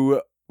who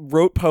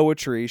wrote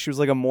poetry. She was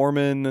like a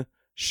Mormon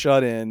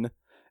shut-in,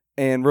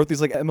 and wrote these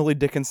like Emily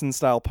Dickinson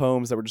style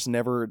poems that were just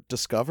never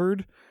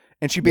discovered.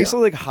 And she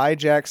basically like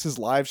hijacks his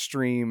live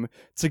stream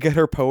to get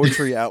her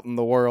poetry out in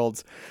the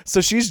world. So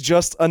she's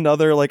just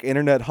another like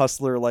internet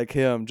hustler like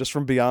him, just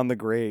from beyond the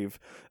grave.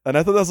 And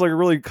I thought that was like a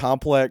really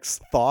complex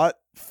thought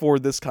for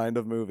this kind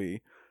of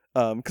movie.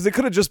 Because it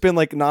could have just been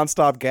like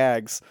nonstop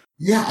gags.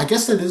 Yeah, I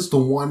guess that is the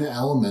one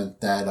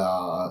element that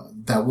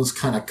that was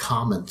kind of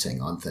commenting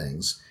on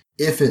things,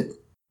 if it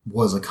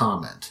was a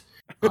comment.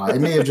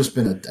 It may have just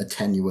been a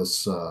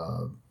tenuous,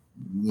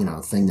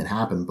 thing that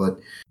happened, but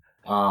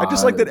I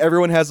just like that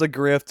everyone has a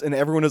grift and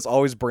everyone is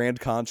always brand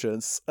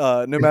conscious,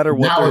 no matter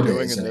what they're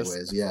doing in this.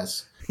 Anyways,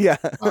 yes. Yeah.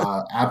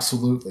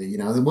 Absolutely.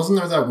 Wasn't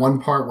there that one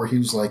part where he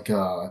was like,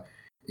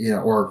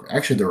 or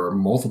actually there were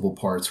multiple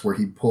parts where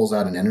he pulls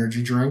out an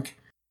energy drink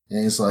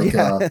and he's like,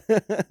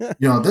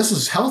 this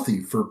is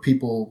healthy for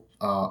people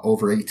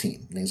over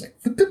 18. And he's like,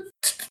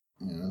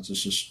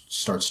 just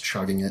starts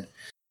chugging it.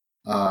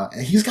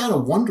 And he's got a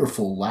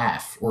wonderful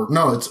laugh,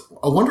 it's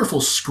a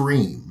wonderful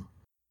scream.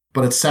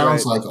 But it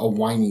sounds like a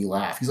whiny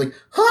laugh. He's like,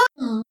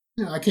 huh?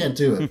 I can't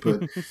do it,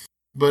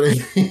 but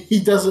he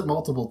does it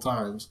multiple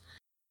times.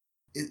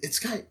 It's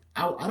got,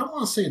 I don't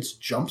want to say it's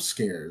jump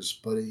scares,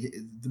 but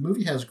the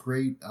movie has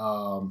great...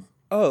 a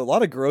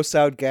lot of gross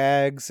out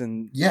gags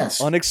and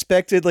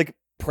unexpected like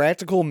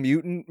practical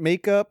mutant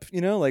makeup,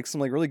 like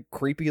some like really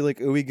creepy like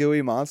ooey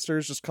gooey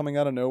monsters just coming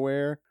out of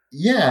nowhere.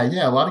 Yeah,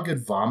 a lot of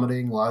good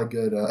vomiting, a lot of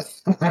good, a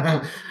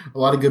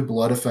lot of good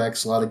blood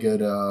effects, a lot of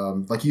good,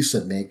 like you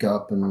said,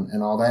 makeup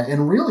and all that.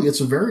 And really, it's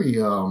a very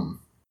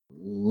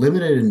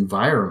limited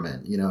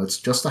environment. It's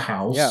just a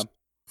house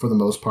for the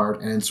most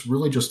part, and it's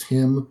really just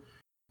him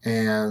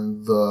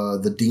and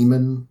the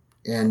demon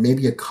and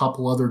maybe a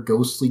couple other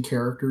ghostly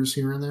characters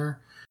here and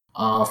there,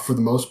 for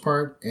the most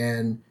part.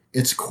 And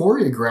it's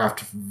choreographed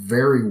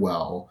very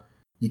well.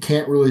 You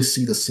can't really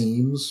see the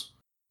seams.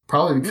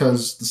 Probably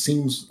because the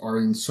scenes are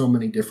in so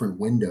many different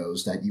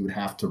windows that you would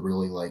have to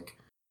really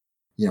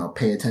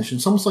pay attention.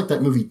 It's almost like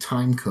that movie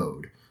Time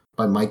Code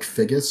by Mike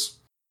Figgis,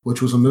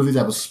 which was a movie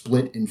that was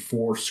split in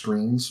 4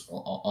 screens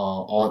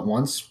all at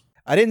once.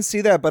 I didn't see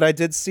that, but I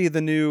did see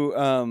the new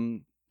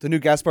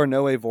Gaspar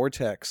Noé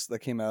Vortex that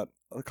came out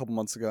a couple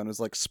months ago and it was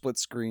like split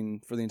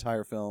screen for the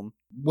entire film.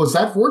 Was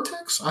that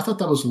Vortex? I thought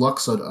that was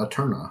Lux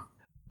Eterna.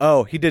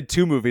 Oh, he did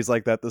 2 movies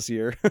like that this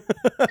year.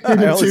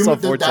 I only saw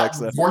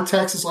Vortex.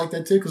 Vortex is like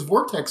that too, because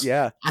Vortex,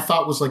 I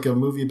thought was like a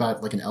movie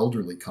about like an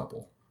elderly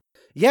couple.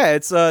 Yeah,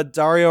 it's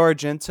Dario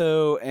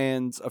Argento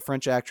and a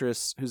French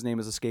actress whose name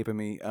is escaping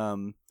me.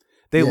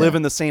 They live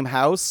in the same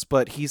house,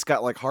 but he's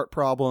got like heart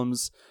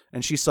problems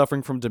and she's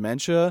suffering from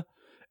dementia.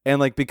 And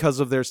like because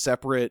of their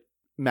separate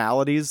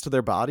maladies to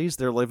their bodies,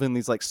 they're living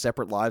these like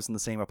separate lives in the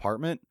same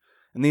apartment.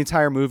 And the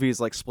entire movie is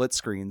like split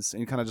screens,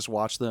 and you kind of just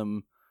watch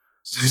them.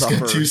 So he's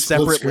got 2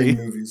 separately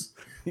movies.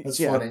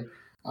 That's funny.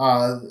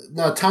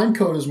 No, Time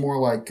Code is more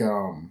like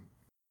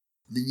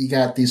you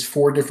got these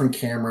 4 different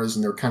cameras,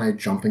 and they're kind of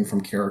jumping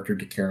from character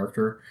to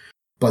character,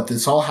 but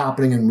it's all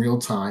happening in real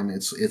time.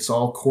 It's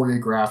all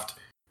choreographed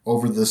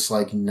over this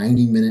like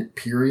 90-minute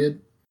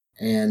period,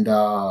 and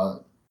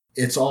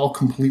it's all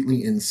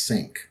completely in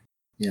sync.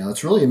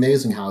 It's really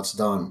amazing how it's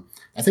done.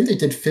 I think they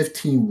did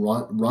 15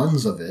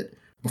 runs of it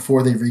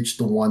before they reached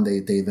the one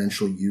they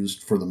eventually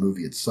used for the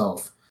movie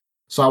itself.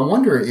 So I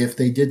wonder if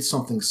they did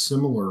something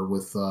similar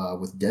with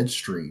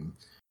Deadstream,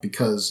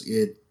 because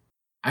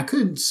I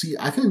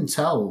couldn't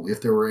tell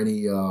if there were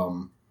any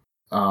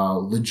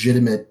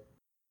legitimate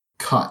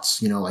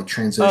cuts, like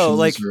transitions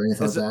or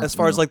anything like that. As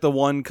far as like the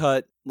one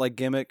cut like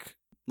gimmick,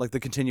 like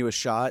the continuous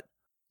shot.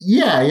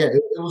 Yeah,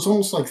 it was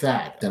almost like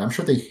that. And I'm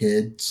sure they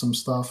hid some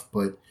stuff,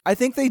 but I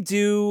think they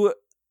do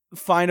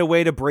find a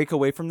way to break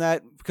away from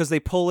that because they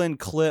pull in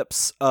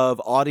clips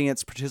of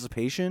audience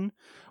participation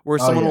where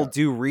someone will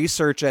do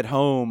research at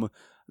home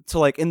to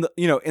like in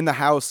the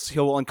house,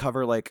 he'll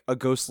uncover like a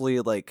ghostly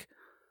like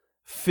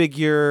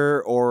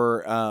figure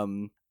or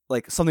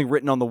like something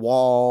written on the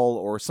wall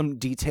or some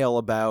detail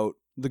about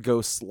the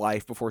ghost's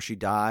life before she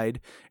died.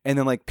 And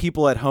then like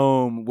people at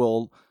home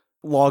will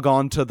log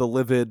on to the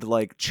Livid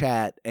like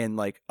chat and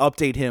like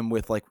update him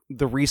with like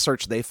the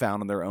research they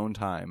found in their own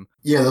time.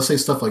 Yeah, they'll say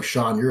stuff like,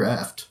 "Sean, you're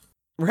effed."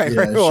 Right.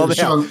 Well,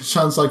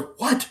 Sean's like,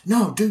 "What?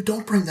 No, dude,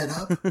 don't bring that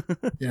up."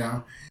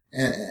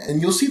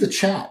 And you'll see the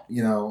chat,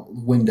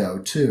 window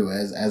too,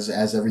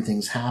 as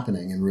everything's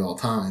happening in real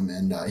time,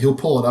 and he'll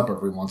pull it up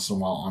every once in a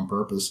while on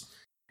purpose,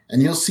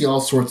 and you'll see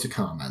all sorts of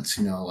comments,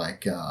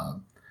 like,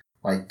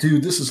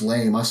 "Dude, this is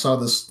lame. I saw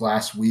this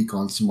last week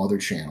on some other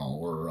channel,"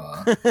 or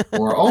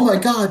 "Oh my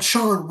God,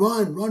 Sean,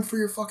 run for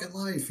your fucking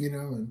life,"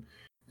 and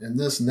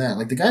this and that.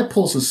 Like the guy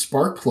pulls his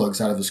spark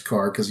plugs out of his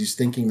car because he's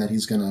thinking that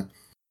he's gonna.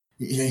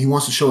 He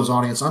wants to show his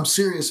audience, "I'm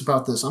serious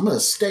about this. I'm going to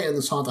stay in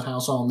this haunted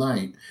house all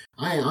night.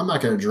 I'm not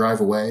going to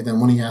drive away." Then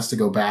when he has to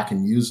go back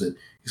and use it,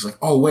 he's like,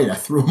 "Oh wait, I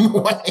threw him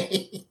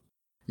away."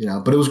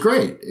 But it was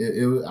great.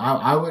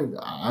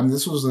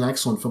 This was an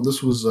excellent film.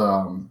 This was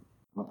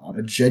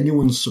a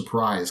genuine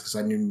surprise because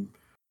I knew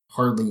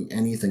hardly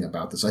anything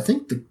about this. I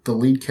think the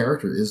lead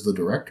character is the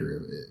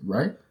director,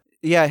 right?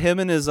 Yeah, him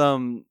and his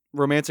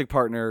romantic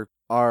partner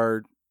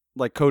are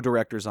like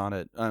co-directors on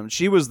it.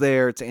 She was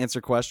there to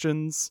answer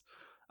questions,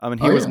 and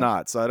he was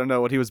not. So I don't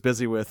know what he was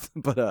busy with,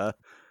 but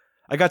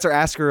I got to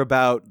ask her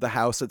about the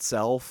house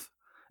itself.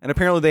 And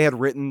apparently they had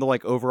written the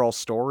like overall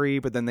story,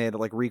 but then they had to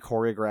like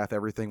re-choreograph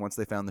everything once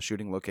they found the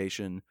shooting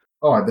location.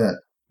 Oh, I bet.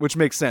 Which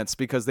makes sense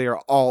because they are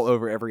all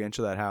over every inch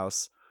of that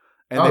house.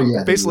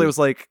 And basically it was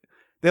like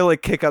they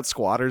like kick out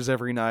squatters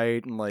every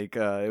night, and like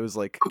it was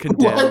like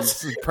condemned,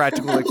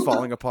 practically like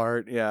falling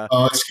apart. Yeah.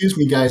 Excuse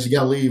me, guys, you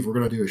gotta leave. We're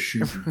gonna do a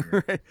shoot.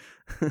 Right.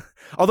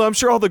 Although I'm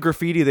sure all the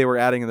graffiti they were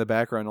adding in the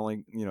background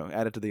only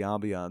added to the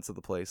ambiance of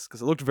the place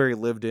because it looked very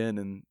lived in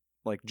and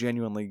like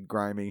genuinely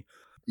grimy.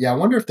 Yeah, I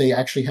wonder if they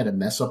actually had to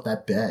mess up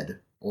that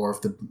bed, or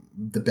if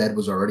the bed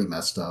was already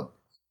messed up.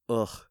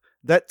 Ugh,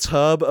 that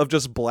tub of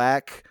just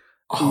black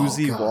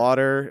oozy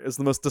water is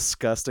the most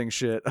disgusting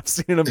shit I've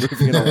seen in a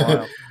movie in a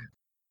while.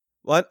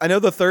 Well, I know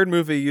the third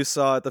movie you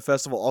saw at the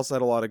festival also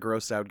had a lot of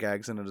grossed out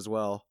gags in it as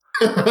well.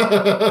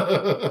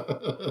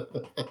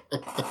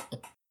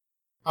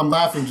 I'm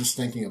laughing just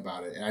thinking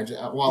about it.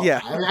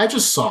 I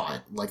just saw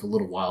it like a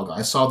little while ago.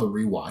 I saw the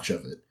rewatch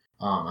of it.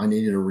 I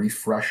needed a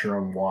refresher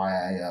on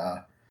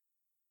why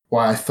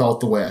I felt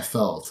the way I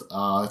felt.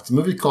 It's a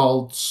movie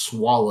called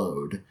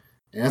Swallowed.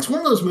 And it's one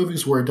of those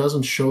movies where it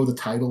doesn't show the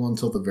title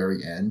until the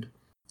very end.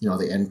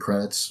 The end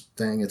credits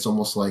thing. It's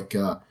almost like,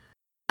 I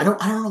don't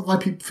know why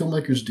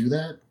filmmakers do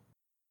that,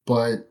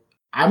 but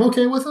I'm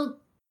okay with it.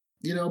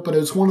 But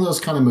it's one of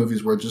those kind of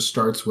movies where it just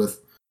starts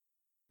with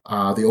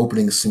the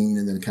opening scene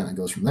and then it kind of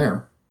goes from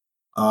there.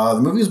 The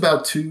movie is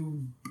about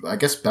two, I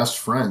guess, best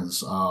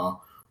friends.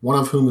 One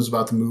of whom is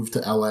about to move to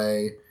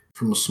LA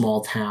from a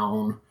small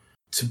town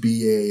to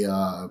be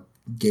a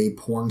gay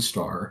porn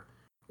star,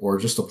 or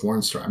just a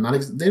porn star.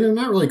 They're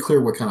not really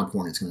clear what kind of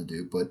porn he's going to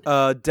do,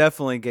 but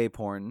definitely gay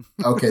porn.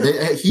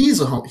 Okay, he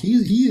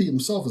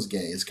himself is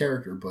gay, his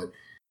character, but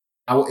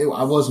I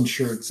wasn't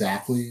sure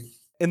exactly.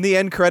 In the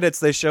end credits,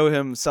 they show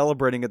him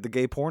celebrating at the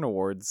Gay Porn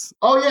Awards.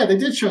 Oh yeah, they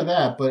did show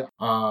that, but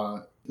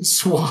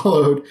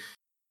Swallowed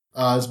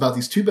is about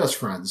these two best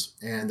friends,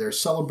 and they're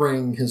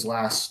celebrating his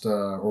last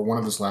or one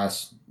of his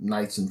last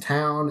nights in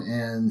town,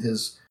 and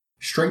his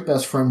straight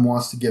best friend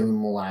wants to give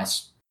him a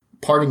last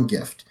parting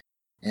gift.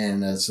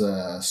 And it's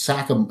a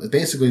sack of,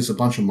 basically it's a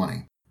bunch of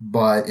money.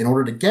 But in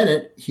order to get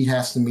it, he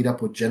has to meet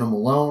up with Jenna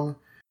Malone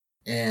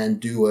and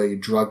do a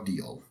drug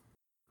deal.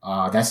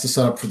 That's the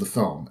setup for the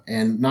film.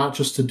 And not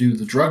just to do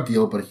the drug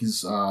deal, but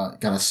he's got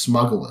to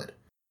smuggle it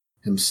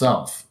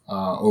himself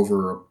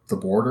over the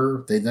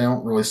border. They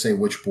don't really say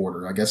which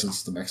border. I guess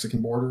it's the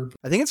Mexican border.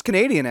 I think it's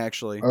Canadian,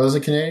 actually. Oh, is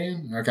it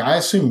Canadian? Okay, I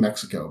assume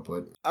Mexico,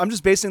 but... I'm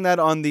just basing that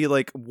on the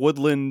like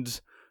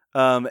woodland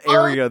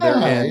area they're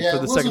in for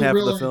the second half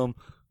of the film.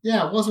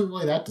 Yeah, it wasn't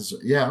really that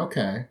Yeah,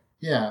 okay.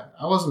 Yeah,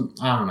 I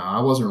don't know. I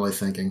wasn't really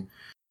thinking.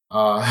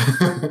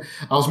 I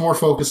was more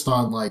focused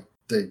on like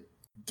the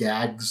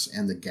gags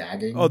and the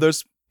gagging. Oh,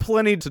 there's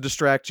plenty to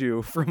distract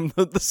you from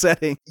the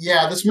setting.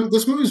 Yeah, this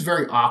movie is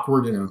very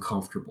awkward and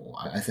uncomfortable.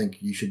 I think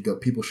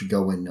people should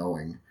go in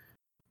knowing.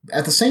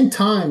 At the same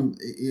time,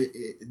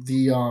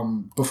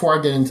 before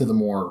I get into the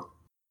more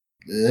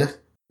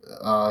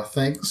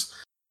things,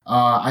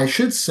 I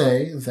should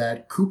say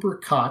that Cooper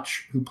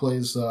Koch, who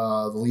plays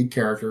the lead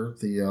character,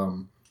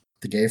 the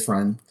gay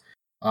friend,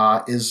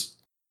 is,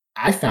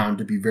 I found,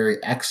 to be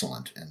very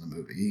excellent in the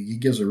movie. He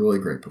gives a really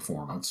great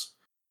performance,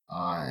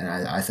 and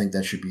I think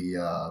that should be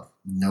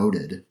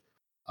noted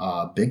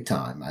big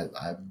time.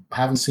 I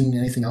haven't seen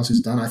anything else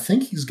he's done. I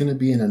think he's going to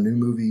be in a new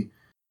movie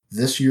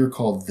this year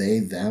called They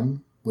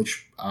Them,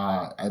 which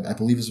I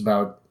believe is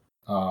about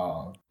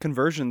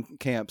conversion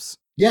camps.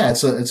 Yeah,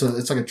 it's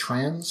like a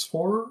trans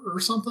horror or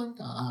something.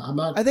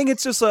 I think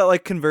it's just a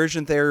like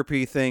conversion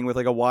therapy thing with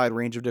like a wide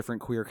range of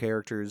different queer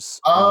characters.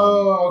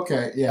 Oh,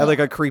 okay, yeah. At like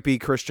a creepy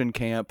Christian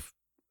camp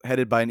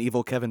headed by an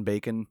evil Kevin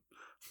Bacon.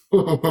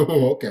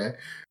 Okay,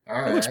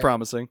 all right. It looks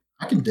promising.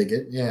 I can dig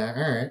it. Yeah,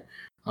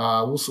 all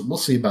right. We'll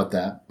see about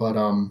that. But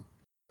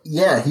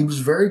yeah, he was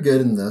very good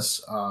in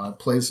this.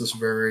 Plays this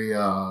very.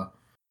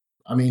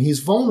 He's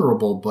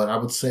vulnerable, but I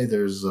would say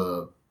there's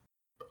a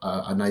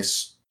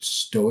nice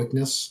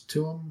stoicness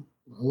to him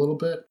a little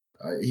bit,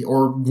 a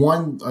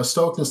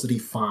stoicness that he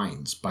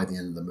finds by the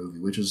end of the movie,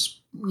 which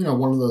is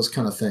one of those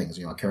kind of things.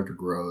 A character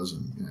grows,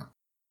 and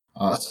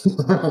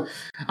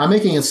I'm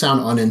making it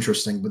sound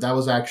uninteresting, but that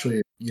was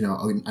actually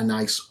a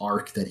nice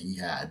arc that he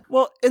had.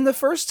 Well, in the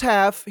first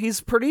half, he's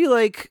pretty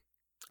like.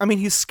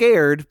 He's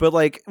scared, but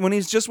like when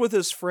he's just with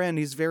his friend,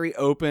 he's very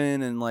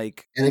open and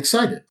like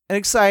excited.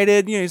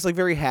 He's like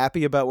very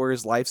happy about where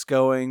his life's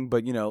going,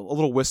 but a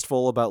little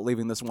wistful about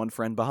leaving this one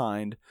friend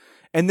behind.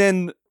 And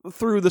then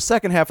through the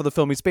second half of the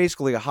film, he's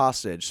basically a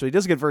hostage. So he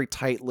does get very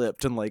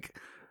tight-lipped and like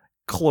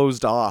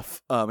closed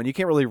off. And you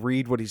can't really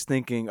read what he's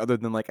thinking other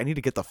than like, I need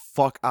to get the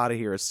fuck out of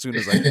here as soon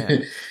as I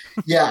can.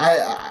 Yeah,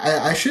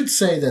 I should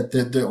say that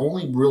the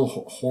only real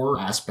horror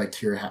aspect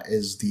here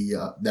is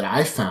that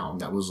I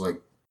found that was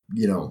like,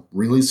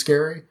 really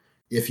scary,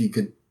 if you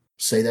could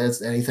say that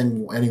it's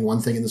any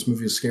one thing in this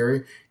movie is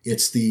scary,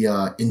 it's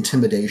the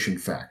intimidation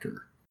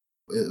factor.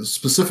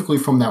 Specifically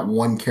from that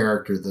one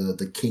character,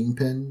 the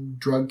Kingpin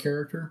drug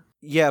character.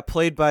 Yeah,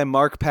 played by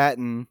Mark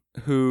Patton,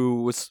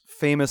 who was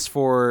famous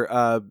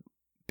for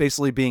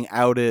basically being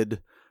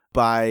outed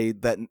by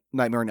that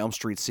Nightmare on Elm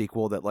Street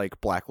sequel that like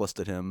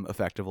blacklisted him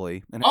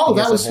effectively. And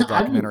That was a whole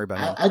documentary about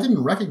him. I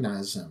didn't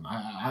recognize him.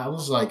 I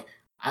was like,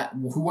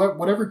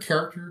 whatever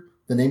character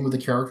the name of the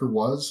character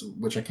was,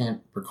 which I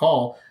can't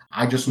recall.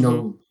 I just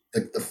know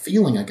the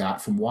feeling I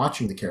got from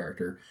watching the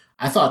character.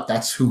 I thought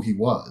that's who he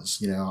was.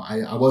 You know,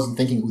 I wasn't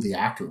thinking who the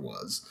actor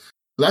was.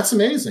 But that's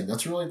amazing.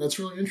 That's really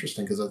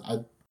interesting because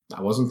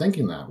I wasn't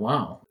thinking that.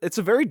 Wow. It's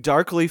a very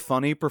darkly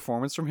funny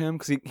performance from him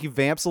because he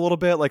vamps a little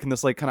bit like in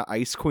this like kind of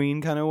Ice Queen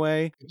kind of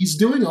way. He's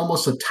doing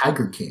almost a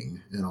Tiger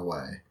King in a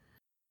way.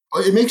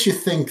 It makes you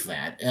think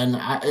that. And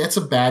it's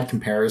a bad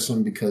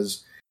comparison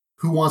because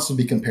who wants to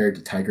be compared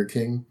to Tiger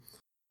King?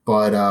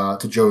 But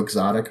to Joe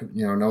Exotic,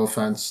 you know, no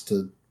offense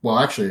to... Well,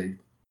 actually,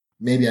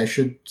 maybe I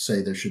should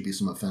say there should be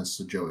some offense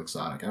to Joe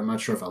Exotic. I'm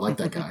not sure if I like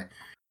that guy.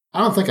 I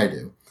don't think I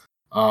do.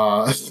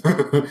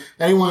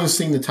 Anyone who's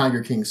seen the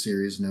Tiger King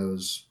series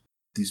knows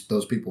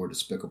those people are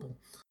despicable,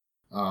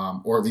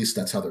 or at least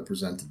that's how they're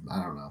presented.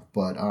 I don't know,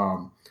 but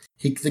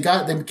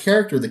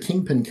the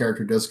Kingpin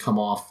character does come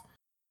off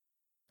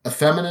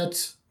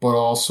effeminate, but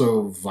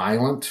also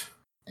violent,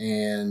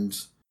 and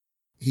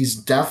he's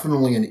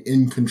definitely an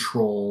in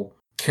control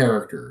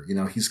character. You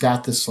know, he's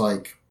got this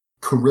like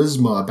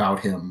charisma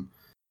about him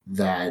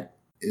that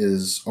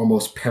is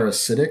almost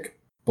parasitic,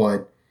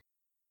 but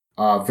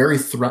very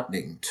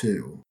threatening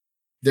too.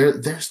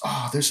 There's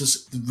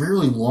this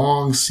really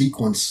long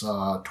sequence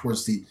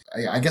towards the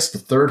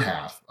third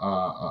half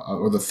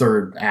or the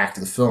third act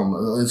of the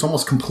film. It's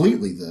almost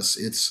completely this.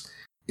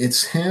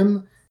 It's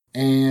him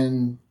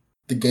and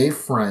the gay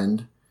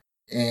friend,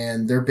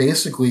 and they're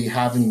basically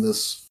having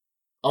this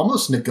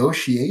almost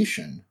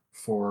negotiation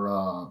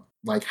for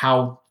like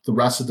how the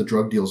rest of the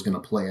drug deal is going to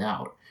play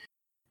out.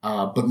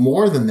 But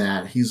more than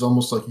that, he's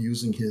almost like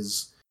using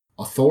his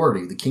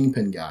authority, the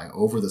Kingpin guy,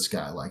 over this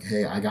guy. Like,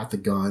 hey, I got the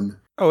gun.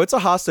 Oh, it's a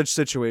hostage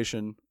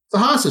situation. It's a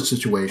hostage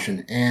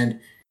situation, and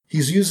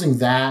he's using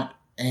that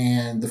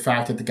and the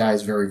fact that the guy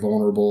is very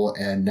vulnerable,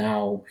 and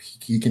now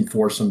he can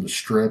force him to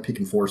strip, he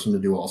can force him to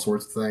do all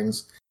sorts of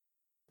things.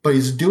 But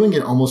he's doing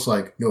it almost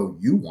like, no,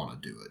 you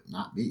want to do it,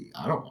 not me.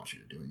 I don't want you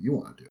to do it. You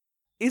want to do it.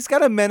 He's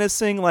got a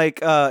menacing, like,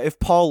 if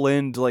Paul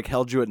Lynde, like,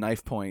 held you at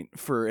knife point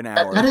for an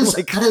hour. That is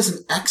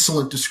an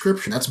excellent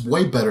description. That's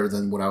way better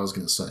than what I was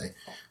going to say.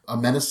 A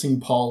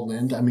menacing Paul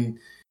Lynde. I mean,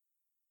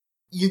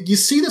 you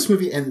see this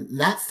movie, and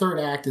that third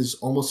act is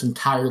almost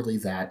entirely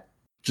that,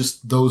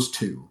 just those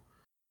two,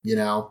 you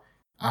know?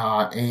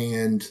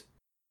 And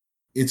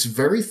it's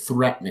very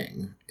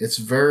threatening. It's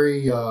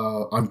very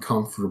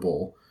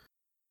uncomfortable.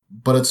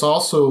 But it's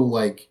also,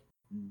 like,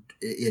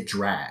 it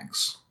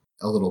drags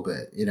a little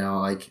bit, you know?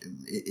 Like,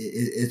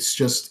 it's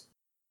just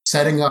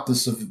setting up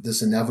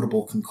this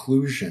inevitable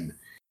conclusion.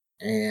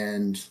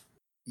 And,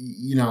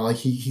 you know, like,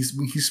 he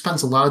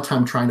spends a lot of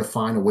time trying to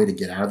find a way to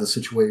get out of the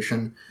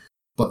situation.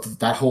 But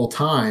that whole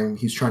time,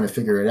 he's trying to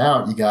figure it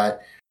out. You got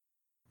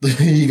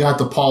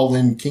the Paul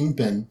Lynde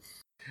Kingpin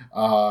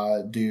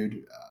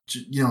dude,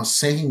 you know,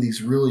 saying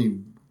these really,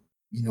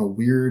 you know,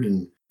 weird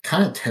and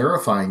kind of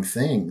terrifying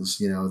things,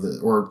 you know,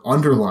 or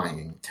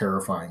underlying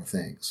terrifying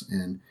things.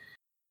 And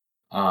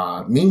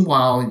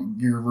meanwhile,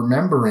 you're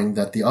remembering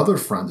that the other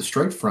friend, the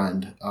straight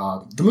friend,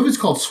 the movie's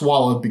called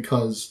Swallowed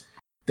because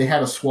they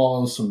had to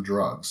swallow some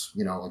drugs,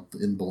 you know,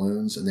 like in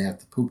balloons, and they have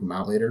to poop them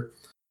out later.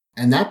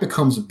 And that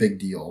becomes a big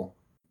deal.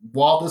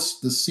 While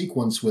this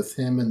sequence with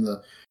him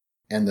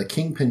and the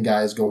Kingpin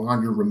guy is going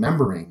on, you're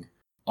remembering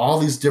all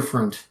these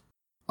different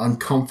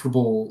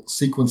uncomfortable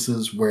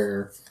sequences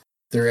where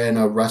they're in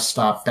a rest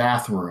stop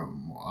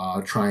bathroom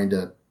trying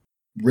to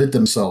rid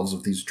themselves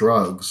of these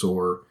drugs,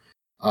 or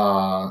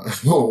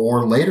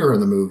later in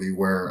the movie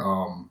where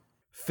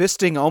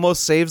fisting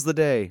almost saves the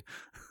day.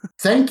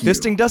 Thank you.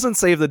 Fisting doesn't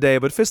save the day,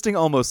 but fisting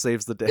almost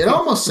saves the day. It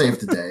almost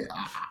saved the day.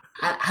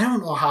 I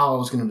don't know how I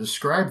was going to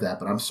describe that,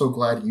 but I'm so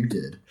glad you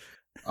did.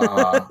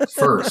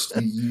 First,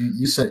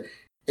 you said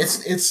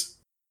it's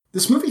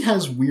this movie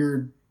has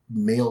weird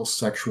male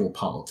sexual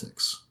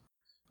politics.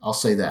 I'll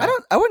say that.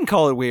 I wouldn't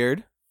call it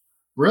weird.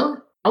 Really?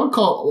 I would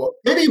call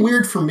it maybe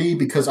weird for me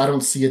because I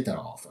don't see it that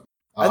often.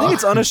 I think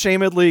it's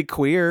unashamedly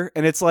queer,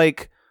 and it's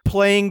like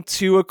playing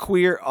to a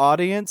queer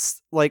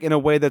audience, like in a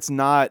way that's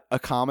not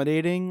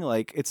accommodating.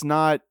 Like it's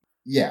not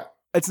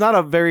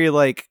a very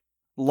like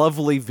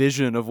lovely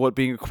vision of what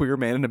being a queer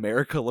man in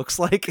America looks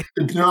like.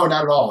 No,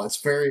 not at all.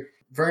 It's very,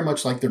 very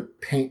much like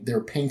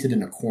they're painted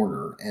in a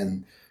corner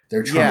and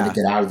they're trying to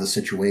get out of the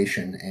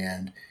situation,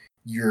 and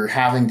you're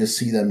having to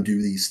see them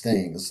do these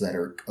things that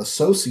are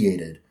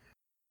associated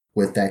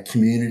with that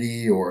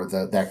community or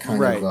that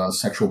kind of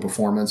sexual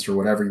performance or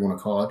whatever you want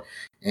to call it.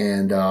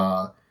 And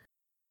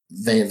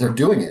they're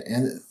doing it.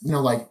 And, you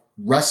know, like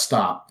rest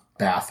stop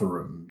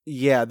bathroom.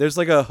 Yeah, there's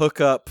like a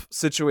hookup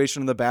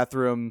situation in the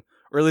bathroom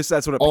Or at least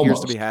that's what appears to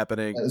Almost. be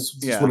happening. That's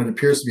what it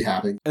appears to be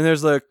happening. And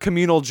there's a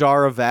communal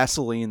jar of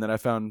Vaseline that I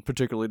found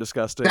particularly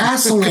disgusting.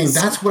 Vaseline,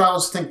 that's what I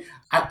was thinking.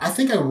 I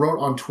think I wrote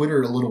on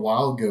Twitter a little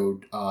while ago,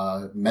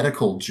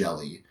 medical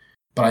jelly,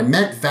 but I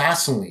meant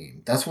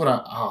Vaseline. That's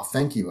what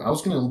thank you. I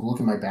was going to look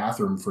in my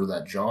bathroom for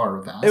that jar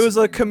of Vaseline. It was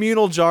a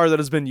communal jar that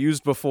has been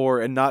used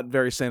before and not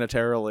very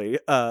sanitarily.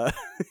 And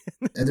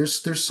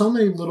there's so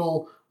many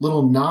little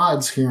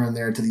nods here and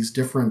there to these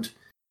different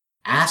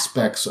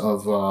aspects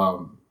of,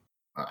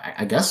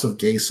 I guess, of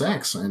gay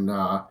sex, and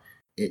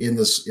in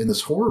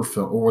this horror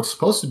film, or what's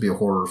supposed to be a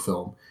horror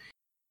film,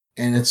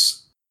 and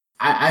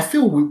I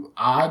feel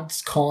odd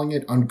calling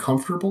it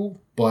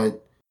uncomfortable,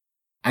 but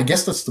I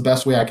guess that's the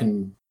best way I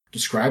can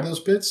describe those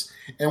bits.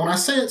 And when I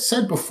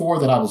said before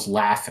that I was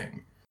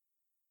laughing,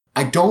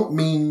 I don't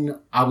mean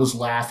I was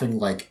laughing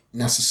like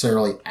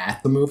necessarily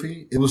at the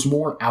movie. It was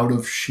more out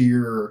of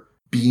sheer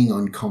being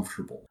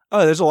uncomfortable.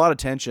 Oh, there's a lot of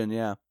tension,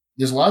 yeah.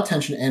 There's a lot of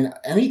tension, and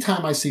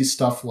anytime I see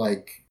stuff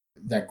like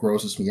that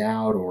grosses me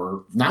out,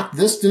 or not,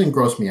 this didn't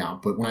gross me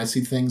out, but when I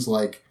see things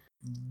like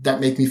that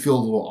make me feel a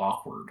little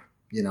awkward,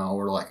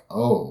 or like,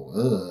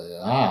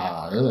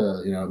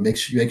 it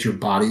makes your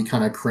body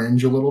kind of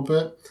cringe a little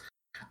bit.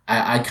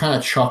 I kind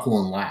of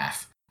chuckle and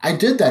laugh. I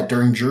did that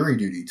during jury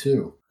duty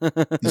too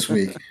this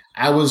week.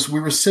 We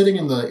were sitting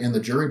in the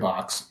jury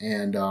box,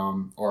 and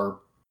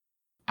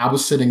I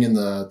was sitting in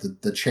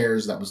the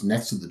chairs that was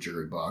next to the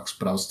jury box,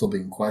 but I was still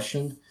being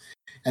questioned.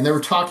 And they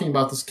were talking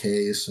about this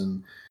case,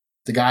 and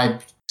the guy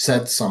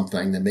said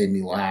something that made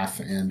me laugh,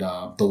 and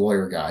the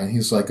lawyer guy, and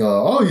he's like,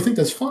 "Oh, you think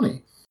that's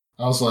funny?"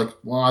 I was like,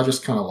 "Well, I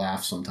just kind of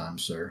laugh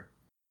sometimes, sir."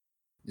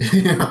 I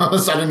didn't know how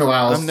else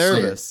I'm to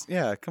say nervous. it.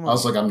 Yeah, come on. I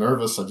was like, "I'm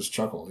nervous." I just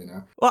chuckled,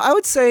 Well, I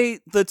would say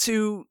the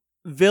two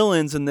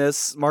villains in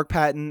this, Mark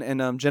Patton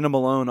and Jenna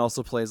Malone,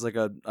 also plays like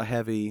a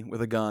heavy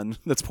with a gun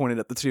that's pointed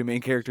at the two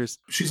main characters.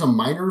 She's a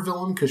minor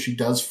villain because she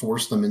does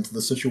force them into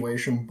the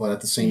situation, but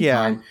at the same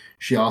time,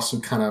 she also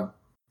kind of,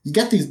 you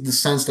get the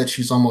sense that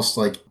she's almost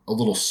like a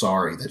little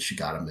sorry that she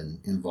got him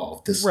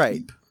involved this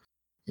deep,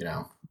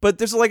 But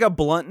there's like a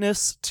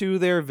bluntness to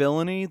their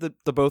villainy, the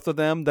both of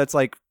them, that's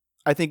like,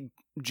 I think,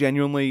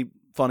 genuinely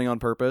funny on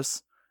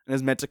purpose and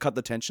is meant to cut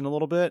the tension a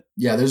little bit.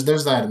 Yeah, there's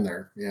that in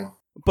there, yeah.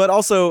 But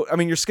also, I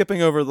mean, you're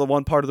skipping over the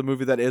one part of the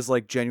movie that is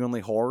like genuinely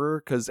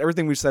horror, because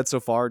everything we've said so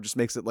far just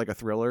makes it like a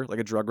thriller, like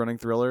a drug running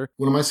thriller.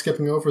 What am I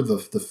skipping over? The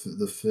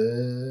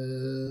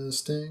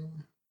fisting?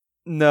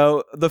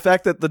 No, the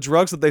fact that the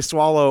drugs that they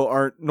swallow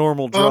aren't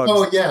normal drugs.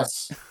 Oh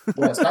yes.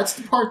 That's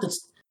the part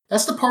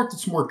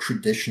that's more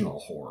traditional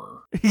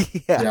horror.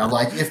 Yeah.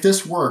 Like if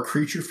this were a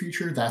creature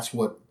feature, that's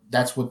what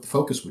the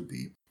focus would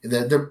be.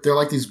 They're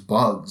like these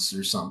bugs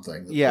or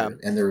something. Yeah.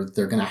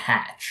 They're gonna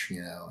hatch,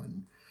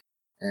 and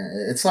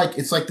it's like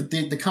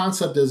the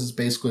concept is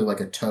basically like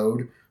a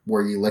toad,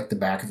 where you lick the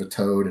back of a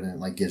toad and it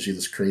like gives you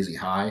this crazy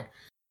high.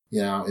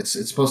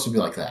 It's supposed to be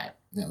like that.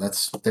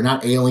 They're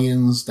not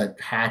aliens that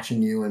hatch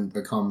in you and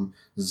become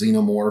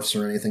xenomorphs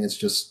or anything. It's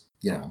just,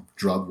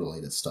 drug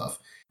related stuff.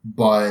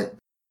 But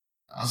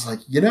I was like,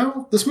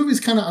 this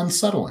movie's kind of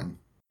unsettling.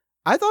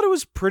 I thought it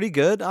was pretty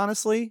good,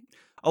 honestly.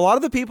 A lot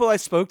of the people I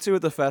spoke to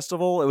at the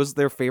festival, it was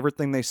their favorite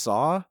thing they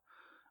saw,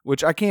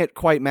 which I can't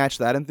quite match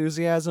that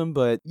enthusiasm,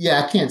 but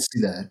yeah, I can't see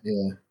that.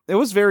 Yeah. It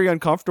was very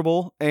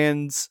uncomfortable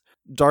and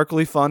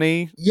darkly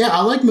funny. Yeah,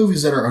 I like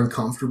movies that are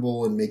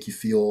uncomfortable and make you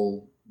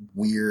feel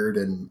weird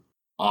and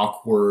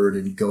awkward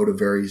and go to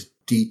very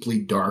deeply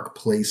dark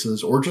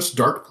places, or just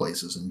dark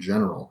places in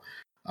general.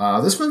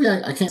 This movie,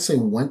 I can't say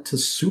went to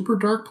super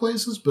dark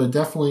places, but it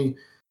definitely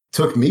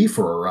took me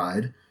for a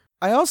ride.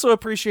 I also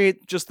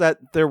appreciate just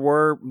that there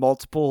were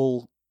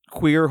multiple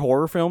queer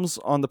horror films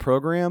on the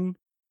program.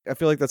 I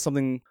feel like that's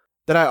something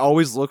that I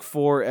always look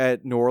for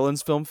at New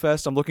Orleans Film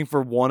Fest. I'm looking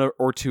for one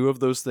or two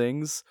of those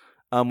things.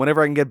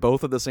 Whenever I can get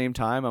both at the same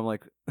time, I'm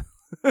like,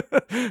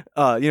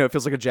 it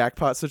feels like a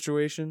jackpot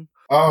situation.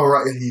 Oh,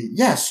 right.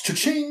 Yes,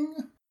 cha-ching.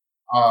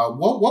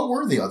 What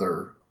were the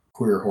other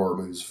queer horror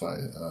movies,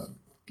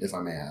 if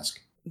I may ask?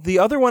 The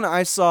other one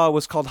I saw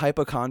was called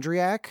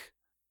Hypochondriac.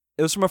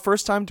 It was from a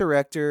first-time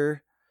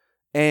director,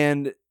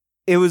 and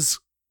it was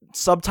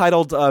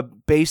subtitled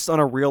based on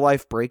a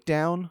real-life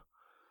breakdown.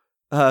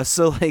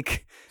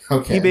 Okay.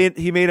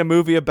 he made a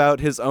movie about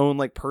his own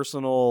like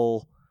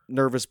personal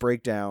nervous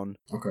breakdown.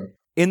 Okay.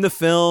 In the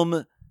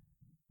film,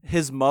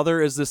 his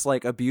mother is this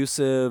like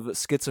abusive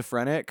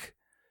schizophrenic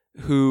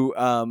who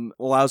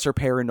allows her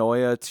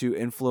paranoia to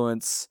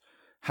influence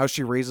how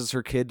she raises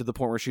her kid to the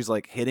point where she's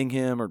like hitting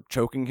him or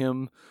choking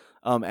him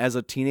as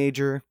a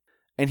teenager.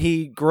 And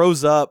he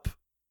grows up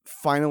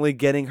finally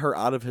getting her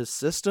out of his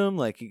system.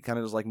 Like he kind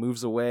of just like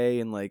moves away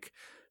and like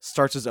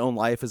starts his own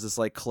life as this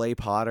like clay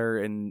potter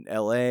in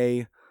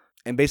LA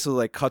and basically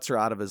like cuts her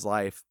out of his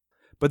life.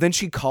 But then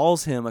she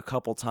calls him a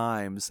couple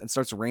times and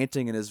starts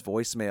ranting in his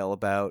voicemail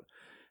about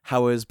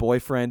how his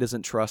boyfriend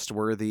isn't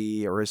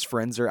trustworthy or his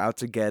friends are out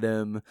to get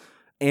him.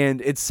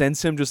 And it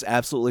sends him just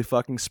absolutely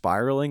fucking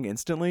spiraling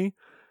instantly.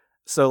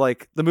 So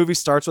like the movie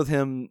starts with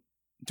him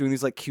doing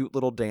these like cute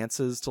little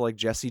dances to like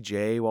Jesse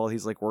J while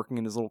he's like working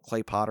in his little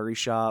clay pottery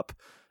shop.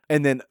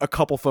 And then a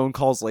couple phone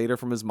calls later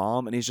from his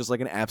mom, and he's just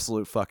like an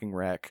absolute fucking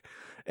wreck.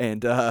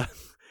 And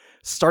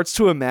starts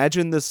to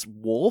imagine this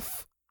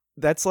wolf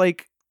that's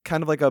like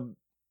kind of like a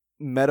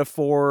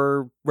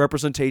metaphor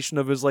representation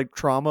of his like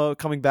trauma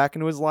coming back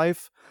into his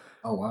life.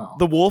 Oh, wow.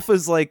 The wolf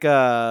is like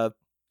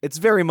it's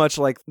very much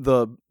like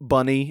the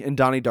bunny in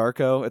Donnie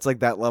Darko. It's like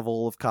that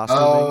level of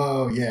costuming.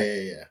 Oh,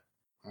 yeah.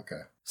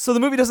 Okay. So the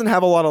movie doesn't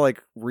have a lot of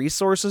like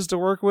resources to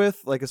work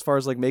with, like as far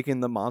as like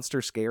making the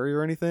monster scary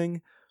or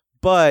anything,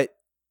 but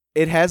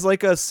it has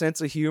like a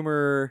sense of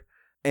humor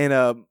and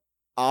a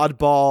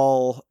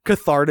oddball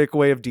cathartic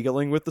way of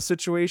dealing with the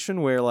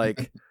situation where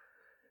like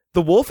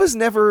the wolf is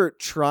never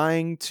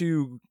trying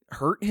to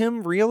hurt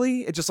him,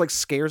 really. It just like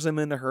scares him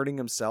into hurting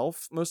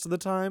himself most of the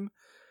time.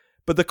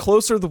 But the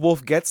closer the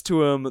wolf gets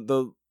to him,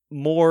 the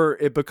more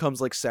it becomes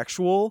like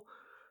sexual.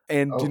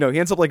 And, he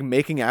ends up like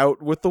making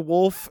out with the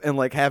wolf and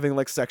like having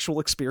like sexual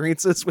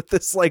experiences with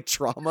this like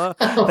trauma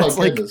that's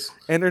like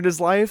entered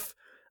his life.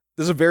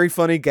 There's a very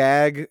funny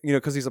gag,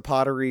 because he's a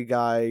pottery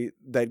guy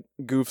that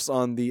goofs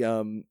on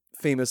the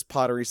famous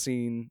pottery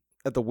scene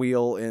at the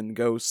wheel in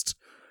Ghost.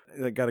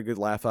 That got a good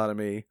laugh out of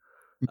me.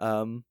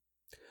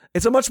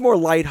 It's a much more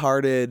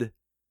lighthearted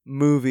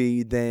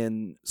movie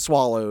than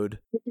Swallowed.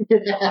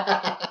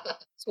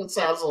 That's what it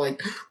sounds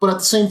like. But at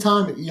the same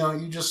time,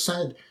 you just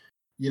said,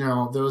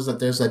 there's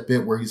that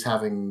bit where he's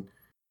having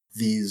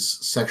these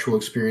sexual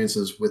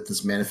experiences with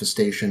this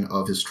manifestation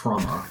of his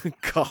trauma.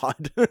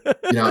 God.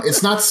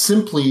 It's not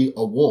simply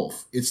a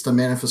wolf. It's the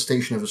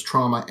manifestation of his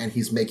trauma, and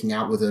he's making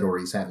out with it, or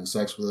he's having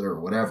sex with it, or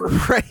whatever.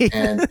 Right.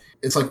 And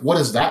it's like, what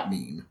does that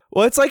mean?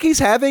 Well, it's like he's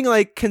having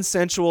like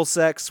consensual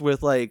sex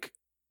with like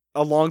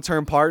a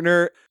long-term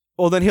partner.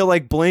 Well, then he'll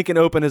like blink and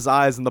open his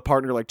eyes, and the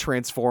partner like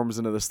transforms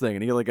into this thing,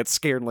 and he like gets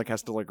scared and like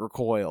has to like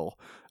recoil.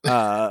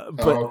 But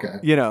okay.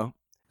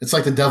 It's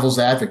like the devil's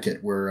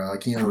advocate, where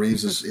Keanu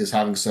Reeves is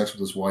having sex with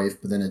his wife,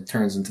 but then it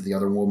turns into the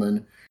other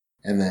woman,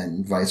 and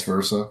then vice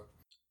versa.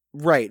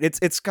 Right.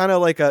 It's kind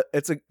of like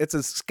it's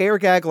a scare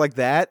gag like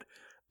that,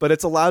 but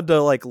it's allowed to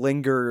like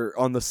linger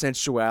on the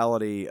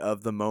sensuality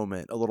of the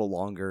moment a little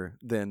longer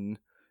than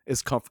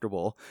is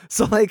comfortable.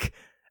 So like,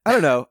 I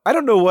don't know. I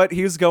don't know what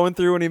he was going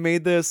through when he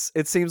made this.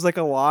 It seems like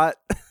a lot.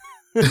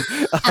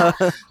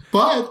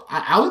 But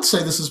I would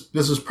say this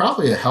is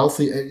probably a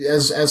healthy,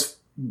 as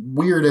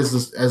weird as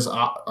this, as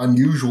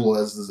unusual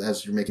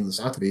as you're making this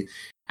out to be.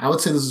 I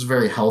would say this is a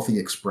very healthy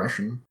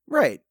expression.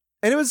 Right.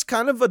 And it was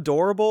kind of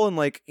adorable and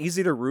like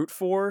easy to root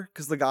for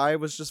because the guy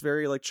was just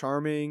very like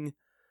charming,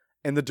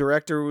 and the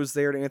director was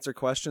there to answer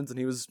questions, and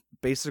he was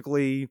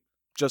basically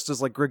just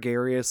as like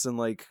gregarious and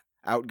like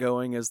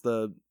outgoing as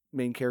the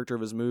main character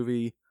of his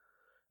movie.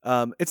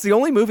 It's the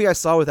only movie I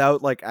saw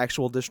without like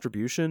actual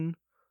distribution.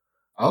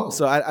 Oh,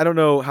 so I don't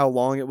know how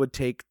long it would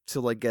take to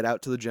like get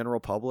out to the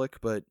general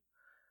public, but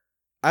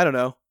I don't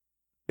know.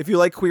 If you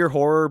like queer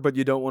horror, but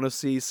you don't want to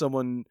see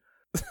someone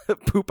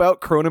poop out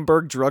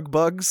Cronenberg drug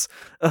bugs,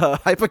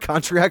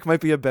 Hypochondriac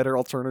might be a better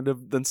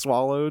alternative than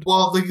Swallowed.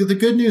 Well, the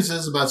good news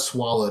is about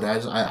Swallowed.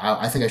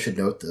 I think I should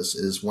note this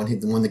is when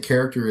the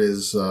character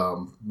is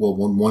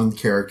when one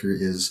character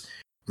is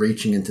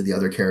reaching into the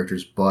other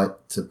character's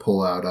butt to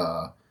pull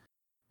out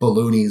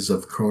balloonies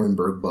of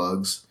Cronenberg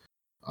bugs.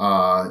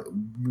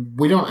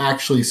 We don't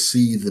actually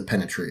see the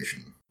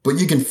penetration, but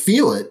you can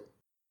feel it.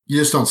 You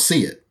just don't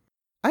see it.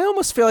 I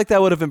almost feel like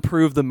that would have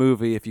improved the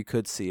movie if you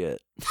could see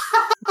it.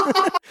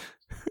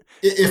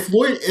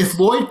 If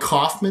Lloyd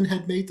Kaufman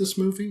had made this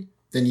movie,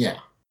 then yeah,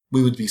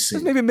 we would be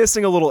seeing. Maybe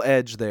missing a little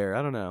edge there.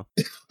 I don't know.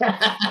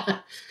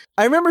 I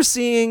remember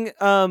seeing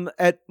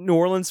at New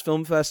Orleans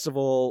Film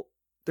Festival,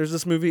 there's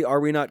this movie Are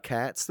We Not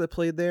Cats that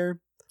played there.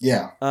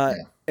 Yeah.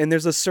 And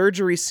there's a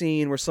surgery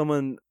scene where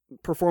someone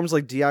performs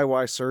like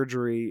DIY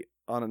surgery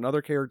on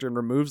another character and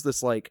removes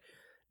this like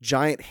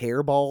giant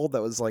hairball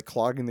that was like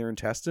clogging their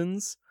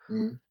intestines.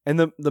 Mm. And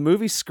the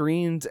movie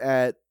screened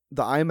at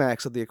the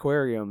IMAX at the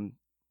aquarium.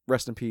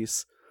 Rest in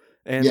peace.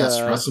 And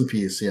yes, rest in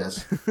peace.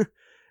 Yes.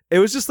 It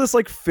was just this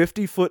like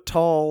 50-foot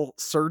tall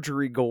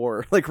surgery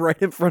gore, like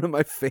right in front of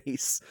my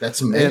face.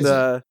 That's amazing.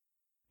 And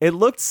it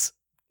looked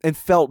and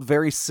felt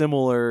very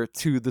similar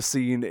to the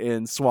scene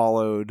in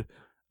Swallowed,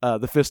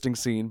 the fisting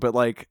scene, but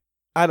like,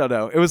 I don't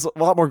know. It was a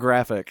lot more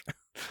graphic.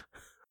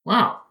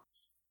 Wow.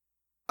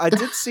 I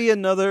did see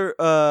another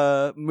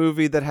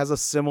movie that has a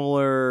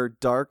similar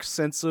dark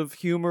sense of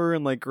humor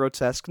and like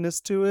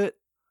grotesqueness to it.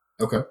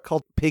 Okay.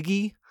 Called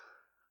Piggy,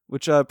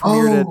 which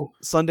premiered at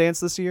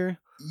Sundance this year.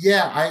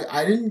 Yeah,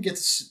 I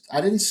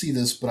didn't see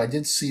this, but I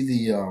did see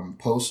the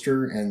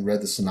poster and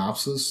read the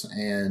synopsis,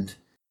 and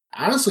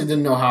honestly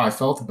didn't know how I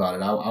felt about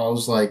it. I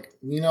was like,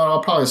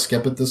 I'll probably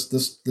skip it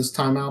this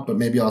time out, but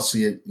maybe I'll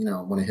see it,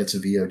 when it hits a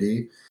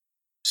VOD.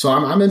 So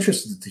I'm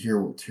interested to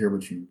hear what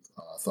you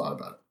thought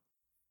about it.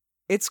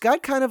 It's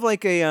got kind of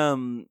like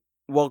a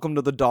Welcome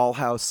to the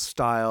Dollhouse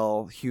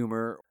style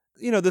humor.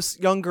 This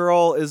young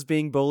girl is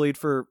being bullied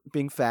for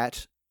being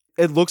fat.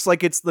 It looks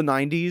like it's the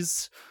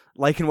 90s.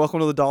 like in Welcome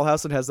to the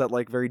Dollhouse, it has that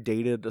like very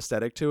dated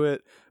aesthetic to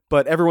it.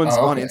 But everyone's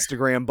on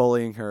Instagram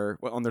bullying her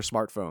on their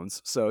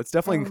smartphones, so it's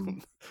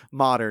definitely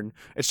modern.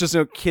 It's just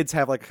kids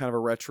have like kind of a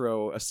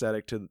retro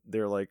aesthetic to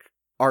their like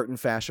art and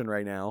fashion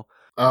right now.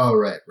 Oh,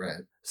 right.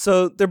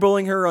 So they're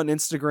bullying her on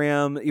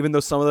Instagram, even though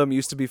some of them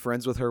used to be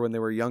friends with her when they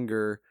were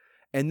younger.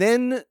 And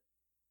then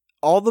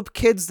all the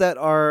kids that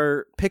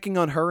are picking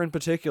on her in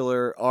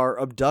particular are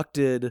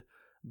abducted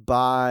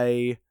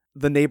by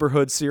the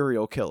neighborhood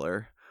serial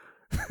killer.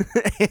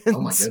 And,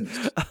 oh my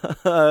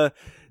goodness.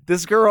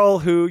 This girl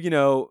who,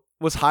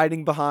 was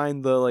hiding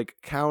behind the like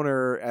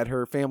counter at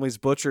her family's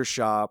butcher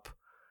shop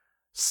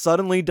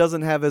suddenly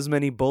doesn't have as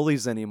many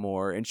bullies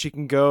anymore, and she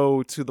can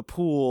go to the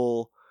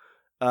pool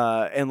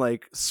and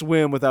like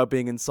swim without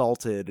being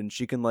insulted, and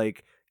she can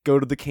like go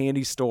to the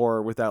candy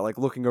store without like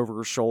looking over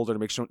her shoulder to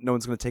make sure no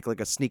one's going to take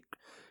like a sneak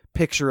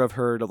picture of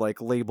her to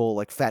like label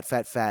like fat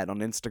on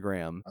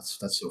Instagram.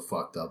 That's so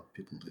fucked up.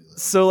 People do that.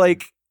 So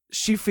like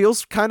she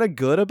feels kind of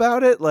good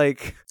about it.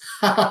 Like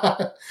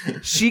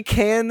she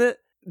can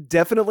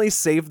definitely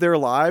save their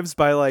lives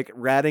by like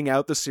ratting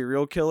out the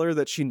serial killer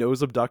that she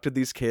knows abducted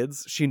these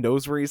kids. She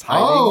knows where he's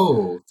hiding.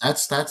 Oh,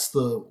 that's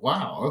the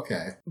wow.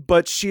 Okay.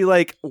 But she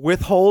like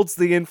withholds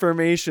the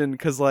information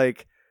because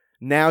like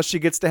now she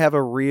gets to have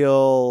a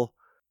real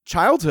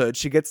childhood.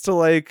 She gets to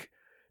like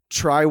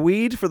try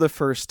weed for the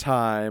first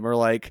time, or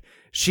like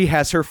she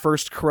has her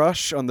first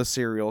crush on the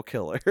serial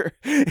killer,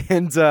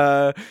 and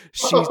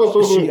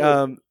she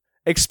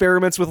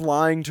experiments with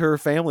lying to her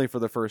family for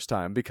the first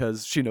time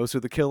because she knows who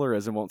the killer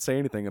is and won't say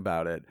anything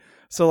about it.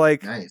 So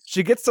like nice.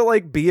 She gets to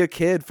like be a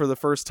kid for the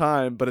first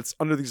time, but it's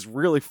under these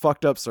really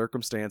fucked up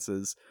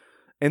circumstances.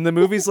 And the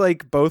movie's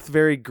like both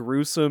very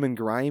gruesome and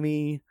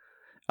grimy.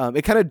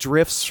 It kind of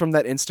drifts from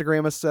that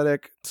Instagram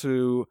aesthetic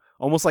to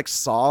almost like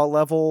Saw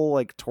level,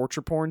 like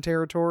torture porn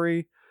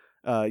territory.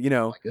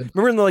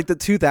 Remember in the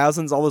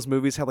 2000s, all those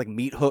movies had like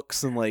meat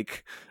hooks and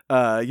like,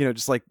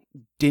 just like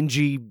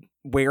dingy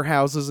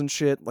warehouses and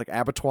shit, like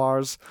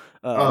abattoirs.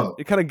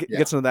 It kind of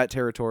gets into that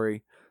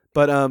territory.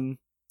 But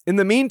in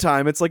the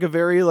meantime, it's like a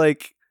very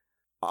like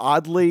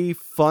oddly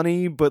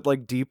funny but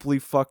like deeply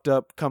fucked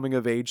up coming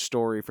of age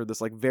story for this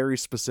like very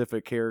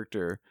specific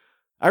character.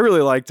 I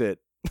really liked it.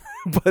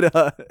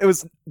 But it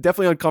was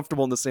definitely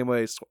uncomfortable in the same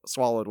way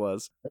Swallowed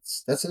was.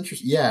 That's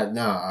interesting. Yeah,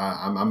 no,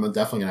 I'm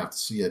definitely gonna have to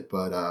see it.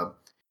 But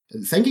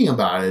thinking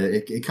about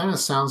it, it kind of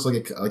sounds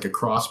like a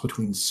cross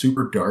between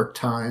Super Dark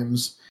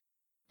Times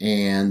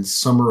and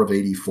Summer of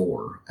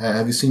 '84.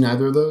 Have you seen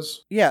either of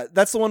those? Yeah,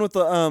 that's the one with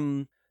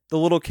the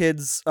little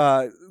kids,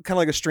 kind of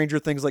like a Stranger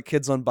Things, like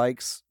kids on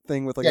bikes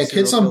thing with like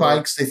kids on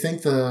bikes. They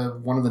think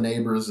one of the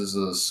neighbors is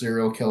a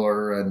serial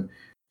killer, and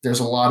there's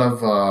a lot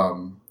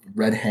of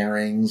red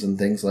herrings and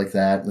things like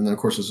that. And then, of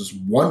course, there's this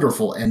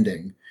wonderful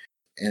ending,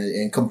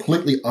 and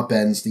completely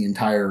upends the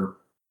entire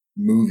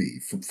movie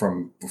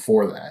from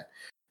before that.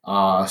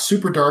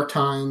 Super Dark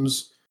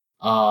Times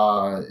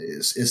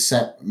is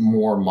set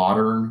more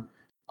modern.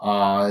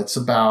 It's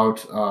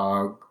about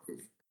a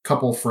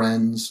couple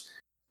friends.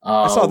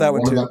 I saw that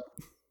one too.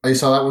 You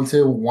saw that one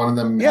too? One of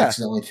them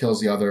accidentally kills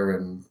the other,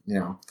 and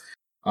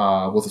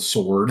with a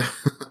sword.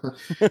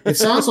 It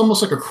sounds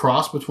almost like a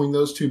cross between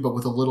those two, but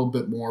with a little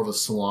bit more of a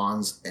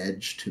Salon's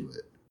edge to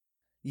it.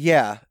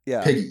 Yeah.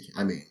 Piggy,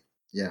 I mean,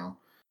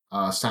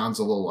 sounds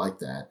a little like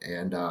that,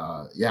 and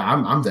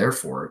I'm there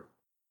for it.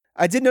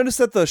 I did notice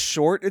that the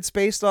short it's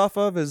based off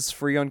of is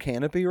free on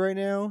Canopy right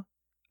now.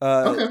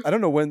 Okay. I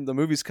don't know when the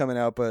movie's coming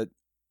out, but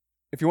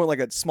if you want like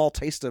a small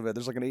taste of it,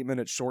 there's like an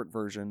 8-minute short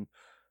version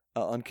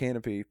on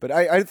Canopy. But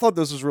I thought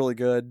this was really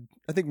good.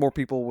 I think more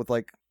people with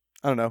like,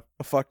 I don't know,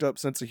 a fucked up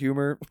sense of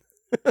humor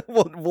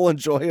will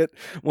enjoy it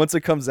once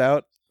it comes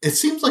out. It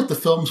seems like the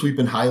films we've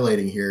been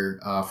highlighting here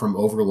from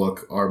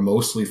Overlook are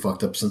mostly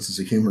fucked up senses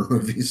of humor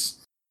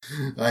movies,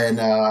 and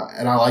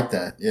I like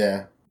that.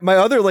 Yeah. My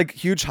other like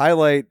huge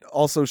highlight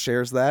also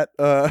shares that.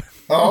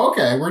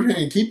 Okay, we're going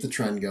to keep the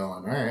trend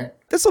going. All right.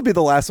 This will be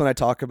the last one I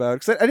talk about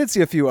because I did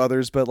see a few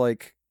others, but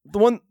like the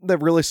one that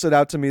really stood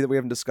out to me that we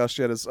haven't discussed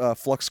yet is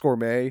Flux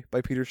Gourmet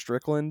by Peter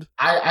Strickland.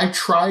 I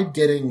tried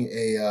getting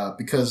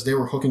because they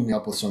were hooking me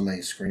up with so many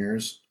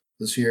screeners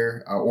this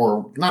year,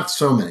 or not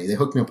so many. They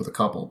hooked me up with a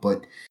couple,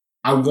 but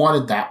I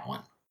wanted that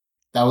one.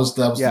 That was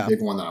the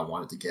big one that I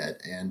wanted to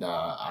get, and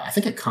I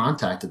think I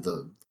contacted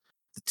the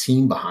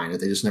team behind it.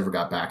 They just never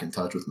got back in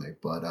touch with me,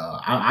 but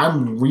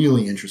I'm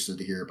really interested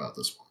to hear about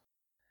this one.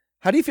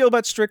 How do you feel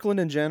about Strickland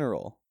in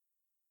general?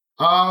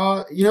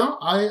 I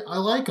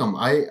like him.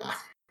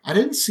 I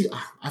didn't see.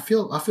 I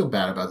feel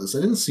bad about this.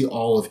 I didn't see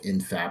all of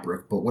In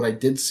Fabric, but what I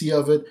did see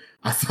of it,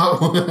 I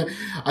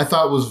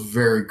thought was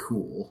very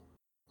cool.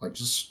 Like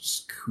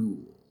just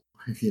cool.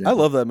 I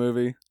love that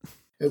movie.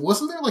 It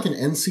wasn't there like an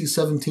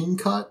NC-17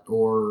 cut,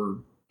 or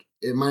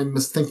am I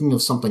thinking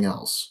of something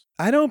else?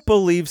 I don't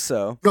believe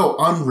so. No,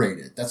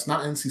 unrated. That's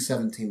not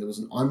NC-17. There was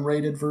an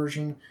unrated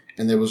version,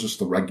 and there was just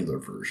the regular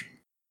version,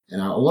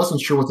 and I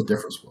wasn't sure what the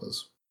difference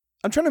was.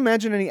 I'm trying to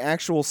imagine any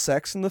actual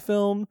sex in the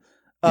film.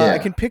 I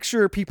can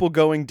picture people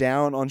going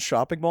down on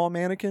shopping mall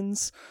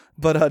mannequins,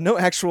 but no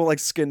actual like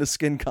skin to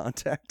skin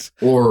contact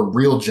or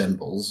real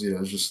genitals.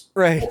 Just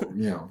right.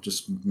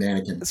 Just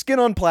mannequin skin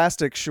on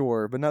plastic,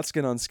 sure, but not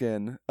skin on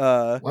skin.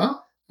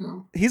 Well,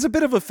 he's a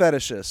bit of a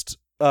fetishist,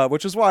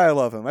 which is why I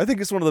love him. I think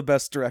he's one of the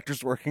best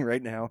directors working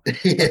right now.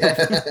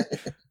 Yeah.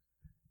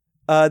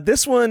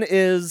 This one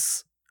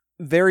is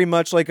very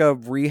much like a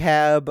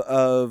rehab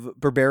of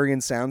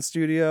Barbarian Sound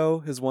Studio,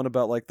 his one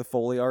about like the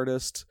Foley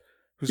artist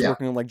who's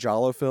working on like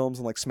Giallo films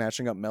and like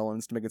smashing up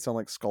melons to make it sound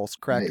like skulls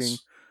cracking.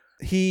 Nice.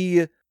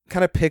 He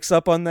kind of picks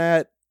up on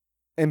that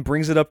and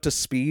brings it up to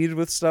speed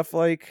with stuff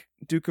like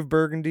Duke of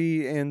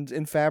Burgundy and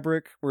In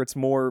Fabric, where it's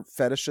more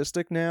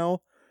fetishistic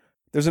now.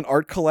 There's an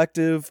art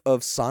collective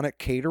of sonic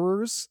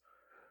caterers,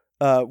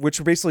 which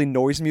are basically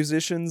noise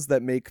musicians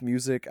that make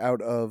music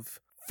out of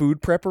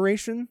food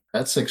preparation.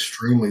 That's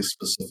extremely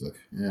specific.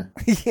 Yeah.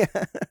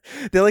 Yeah.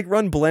 They like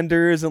run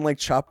blenders and like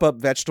chop up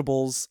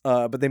vegetables,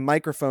 but they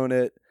microphone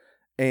it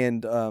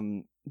and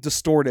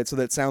distort it so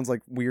that it sounds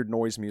like weird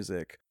noise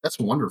music. That's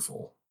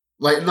wonderful.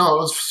 Like,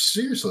 no,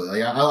 seriously,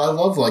 like I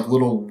love like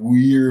little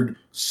weird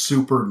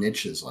super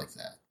niches like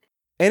that.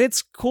 And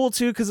it's cool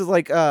too because it's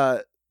like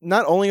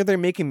not only are they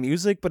making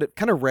music, but it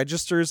kind of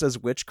registers as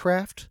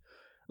witchcraft.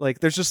 Like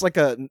there's just like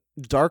a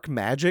dark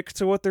magic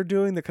to what they're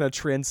doing that kind of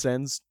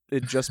transcends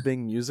it just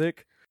being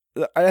music.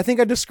 I think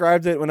I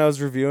described it when I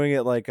was reviewing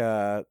it like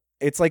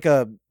it's like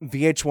a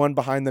VH1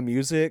 Behind the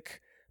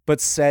Music,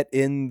 but set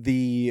in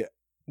the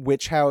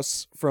witch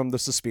house from the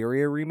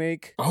Suspiria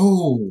remake.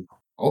 Oh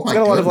my it's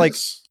got goodness. A lot of like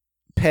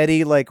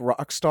petty like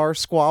rock star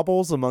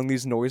squabbles among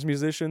these noise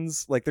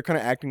musicians. Like they're kind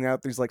of acting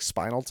out these like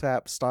Spinal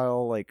Tap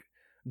style like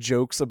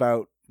jokes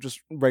about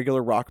just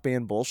regular rock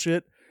band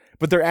bullshit.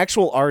 But their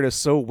actual art is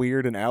so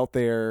weird and out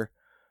there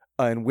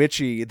and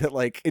witchy that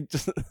like it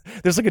just,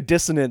 there's like a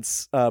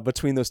dissonance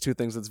between those two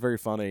things that's very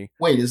funny.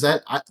 Wait, is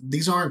that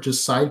these aren't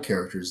just side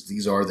characters?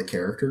 These are the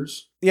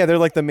characters? Yeah, they're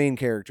like the main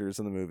characters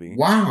in the movie.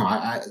 Wow,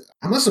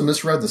 I must have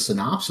misread the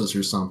synopsis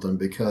or something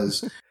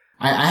because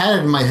I had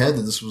it in my head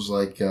that this was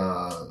like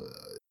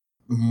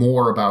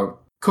more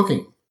about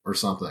cooking or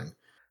something,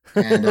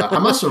 and I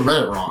must have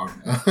read it wrong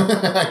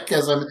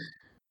because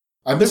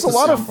there's a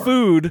lot of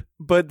food,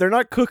 but they're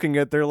not cooking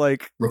it. They're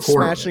like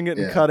recording smashing it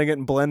and cutting it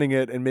and blending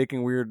it and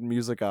making weird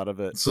music out of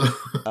it. So,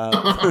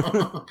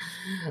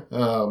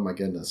 oh my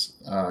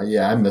goodness.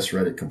 Yeah, I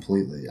misread it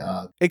completely.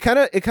 It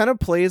kind of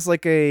plays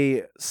like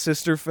a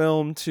sister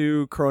film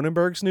to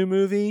Cronenberg's new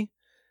movie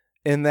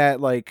in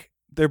that like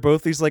they're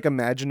both these like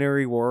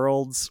imaginary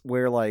worlds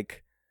where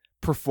like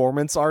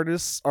performance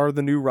artists are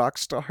the new rock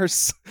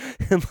stars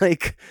and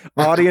like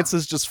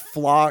audiences just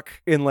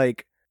flock in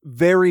like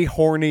very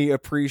horny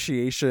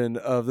appreciation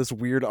of this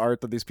weird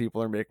art that these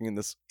people are making in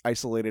this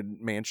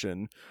isolated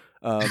mansion.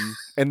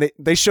 And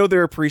they show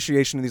their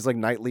appreciation in these like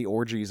nightly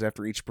orgies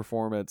after each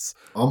performance.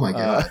 Oh my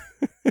God.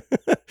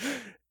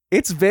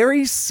 It's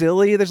very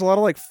silly. There's a lot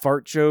of like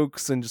fart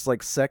jokes and just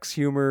like sex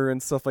humor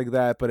and stuff like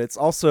that. But it's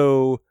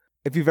also,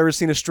 if you've ever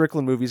seen a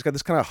Strickland movie, it's got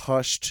this kind of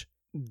hushed,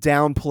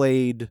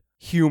 downplayed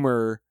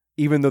humor,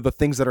 even though the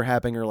things that are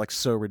happening are like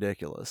so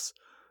ridiculous.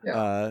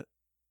 Yeah.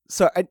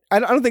 So I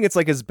don't think it's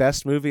like his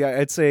best movie.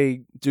 I'd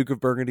say Duke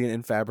of Burgundy and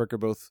In Fabric are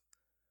both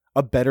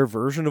a better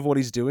version of what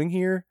he's doing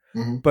here.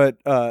 Mm-hmm. But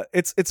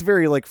it's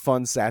very like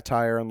fun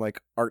satire and like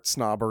art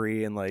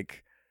snobbery and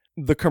like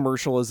the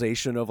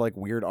commercialization of like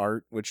weird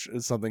art, which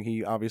is something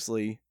he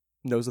obviously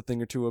knows a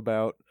thing or two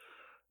about.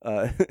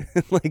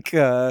 Like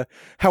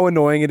how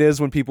annoying it is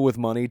when people with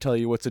money tell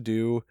you what to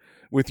do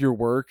with your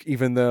work,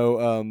 even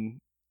though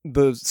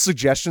the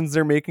suggestions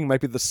they're making might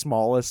be the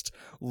smallest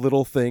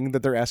little thing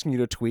that they're asking you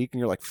to tweak, and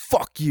you're like,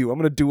 fuck you, I'm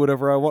gonna do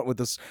whatever I want with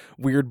this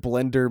weird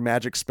blender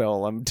magic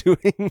spell I'm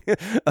doing.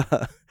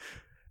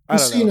 Have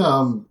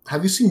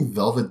you seen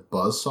Velvet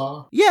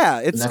Buzzsaw?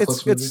 Yeah,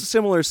 it's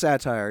similar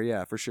satire,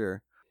 yeah, for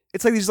sure.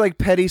 It's like these like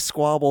petty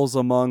squabbles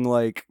among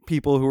like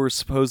people who are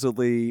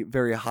supposedly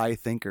very high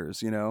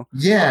thinkers, you know?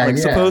 Yeah, like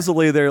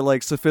supposedly they're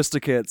like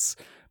sophisticates,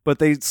 but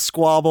they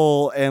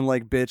squabble and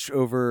like bitch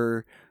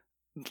over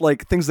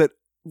like things that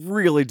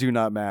really do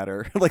not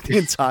matter like the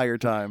entire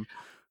time.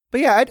 But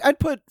yeah, I'd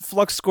put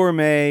Flux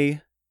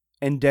Gourmet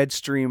and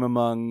Deadstream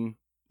among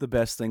the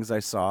best things I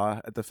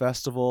saw at the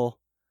festival.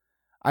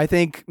 I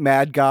think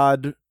Mad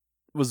God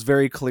was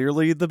very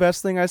clearly the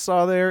best thing I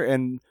saw there,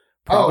 and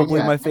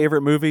probably my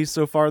favorite movie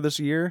so far this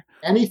year.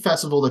 Any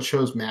festival that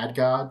shows Mad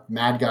God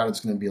is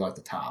going to be like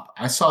the top.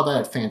 I saw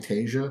that at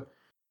Fantasia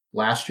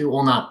last year.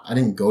 Well, I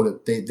didn't go to,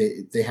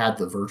 they had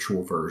the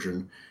virtual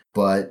version,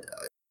 but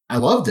I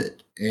loved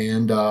it.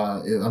 And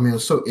it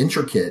was so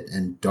intricate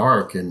and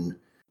dark and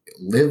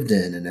lived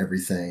in and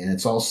everything. And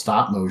it's all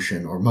stop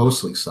motion or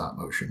mostly stop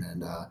motion.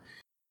 And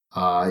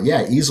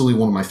easily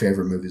one of my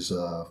favorite movies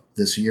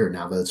this year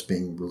now that it's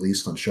being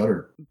released on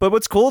Shudder. But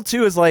what's cool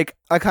too is like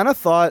I kind of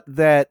thought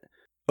that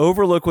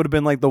Overlook would have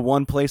been like the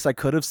one place I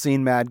could have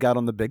seen Mad God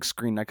on the big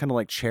screen. I kind of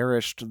like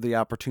cherished the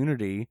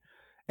opportunity.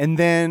 And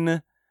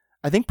then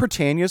I think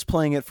Britannia's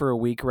playing it for a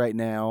week right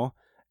now.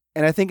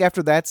 And I think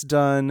after that's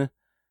done,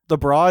 The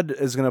Broad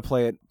is going to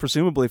play it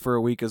presumably for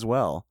a week as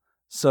well.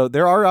 So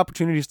there are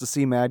opportunities to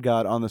see Mad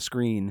God on the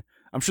screen.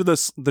 I'm sure the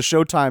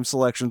Showtime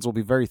selections will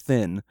be very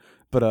thin,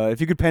 but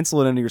if you could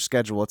pencil it into your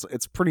schedule,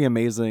 it's pretty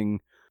amazing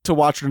to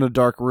watch it in a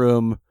dark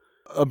room,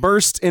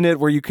 immersed in it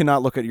where you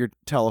cannot look at your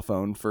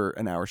telephone for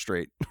an hour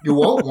straight. You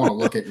won't want to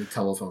look at your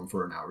telephone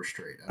for an hour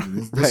straight. I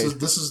mean,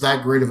 this is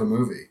that great of a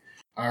movie,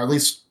 or at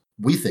least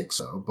we think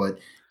so. But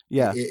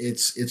yeah,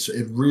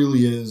 it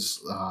really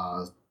is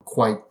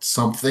quite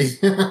something.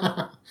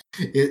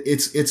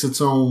 It's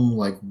its own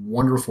like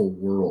wonderful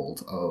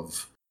world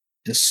of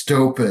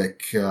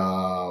dystopic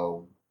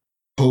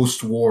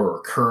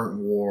post-war, current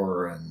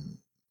war, and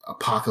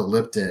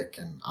apocalyptic,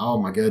 and oh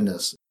my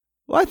goodness.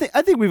 Well,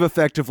 I think we've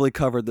effectively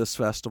covered this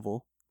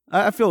festival.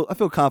 I feel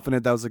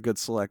confident that was a good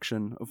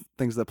selection of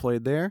things that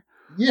played there.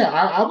 Yeah,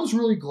 I was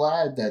really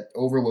glad that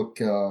Overlook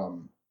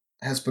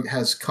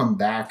has come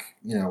back,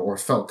 or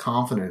felt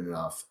confident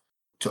enough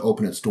to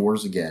open its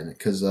doors again,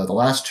 because the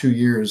last 2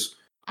 years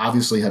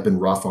obviously have been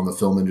rough on the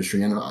film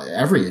industry and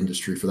every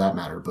industry for that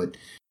matter, but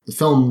the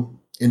film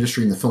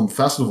industry and the film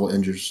festival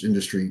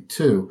industry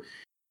too.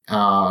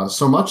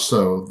 So much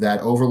so that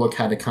Overlook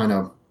had to kind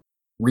of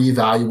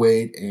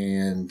reevaluate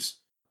and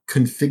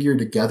configure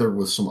together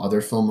with some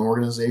other film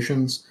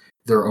organizations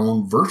their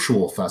own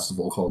virtual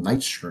festival called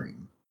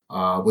Nightstream,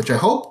 which I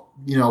hope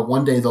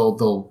one day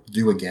they'll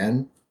do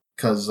again,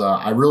 because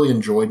I really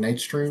enjoyed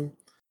Nightstream.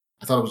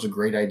 I thought it was a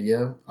great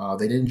idea.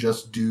 They didn't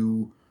just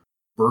do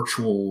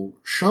virtual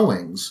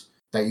showings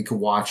that you could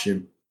watch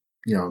in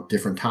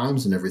different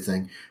times and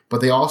everything, but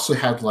they also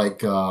had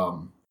like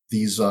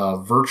these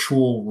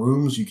virtual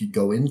rooms you could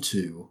go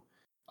into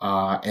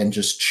and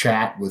just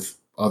chat with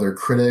other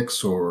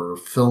critics or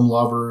film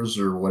lovers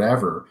or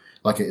whatever.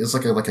 It's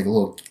like a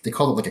little, they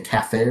call it like a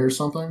cafe or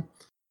something,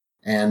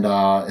 and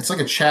it's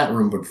like a chat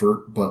room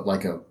but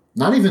like a,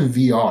 not even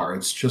VR.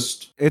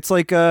 It's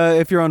like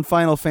if you're on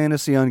Final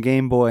Fantasy on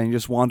Game Boy and you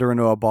just wander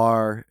into a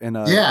bar and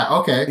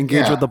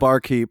engage with the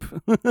barkeep.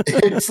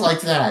 It's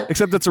like that,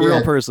 except it's a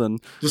real person.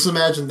 Just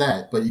imagine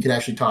that, but you can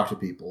actually talk to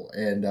people,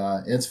 and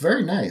it's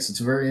very nice. It's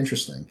very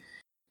interesting,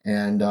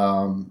 and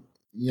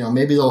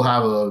maybe they'll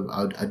have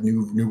a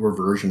newer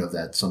version of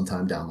that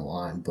sometime down the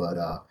line. But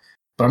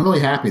I'm really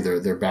happy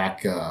they're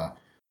back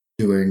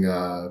doing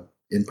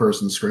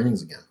in-person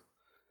screenings again.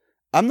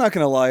 I'm not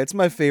going to lie, it's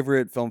my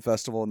favorite film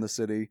festival in the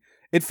city.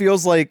 It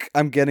feels like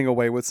I'm getting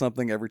away with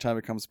something every time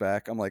it comes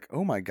back. I'm like,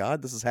 oh my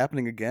God, this is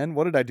happening again?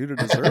 What did I do to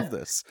deserve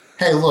this?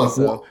 Hey, look,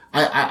 well,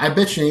 I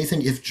bet you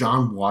anything, if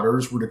John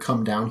Waters were to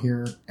come down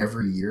here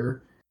every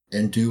year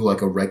and do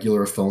like a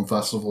regular film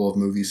festival of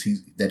movies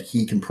that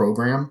he can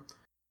program,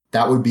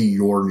 that would be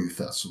your new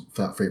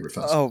favorite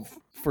festival. Oh,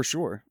 for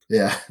sure.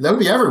 Yeah, that would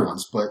be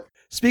everyone's. But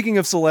speaking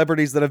of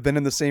celebrities that I've been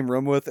in the same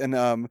room with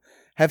and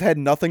have had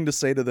nothing to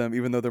say to them,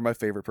 even though they're my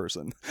favorite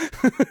person.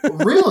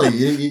 Really?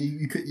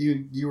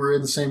 You were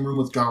in the same room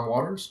with John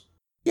Waters?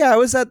 Yeah, I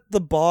was at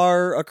the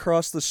bar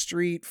across the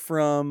street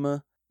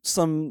from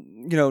some,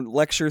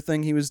 lecture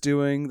thing he was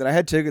doing that I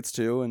had tickets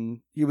to,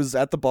 and he was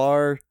at the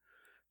bar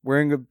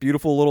wearing a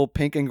beautiful little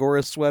pink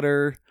Angora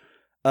sweater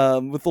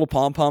with little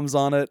pom-poms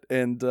on it,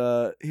 and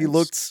he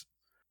looked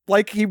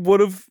like he would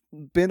have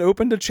been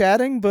open to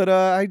chatting, but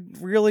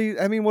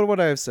what would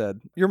I have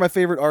said? You're my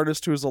favorite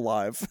artist who is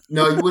alive.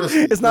 No, you would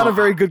have. It's not a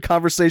very good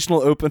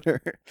conversational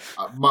opener.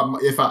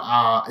 If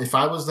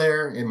I was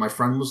there and my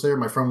friend was there,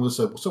 my friend would have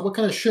said, "So what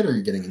kind of shit are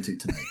you getting into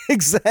tonight?"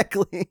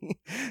 Exactly.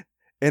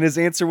 And his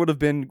answer would have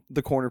been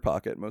the corner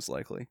pocket, most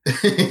likely.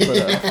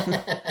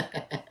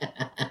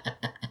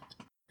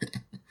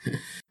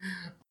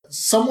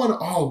 Someone,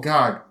 oh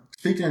God.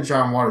 Speaking of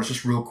John Waters,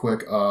 just real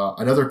quick,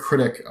 another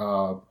critic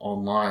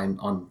online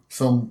on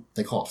film,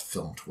 they call it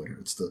film Twitter.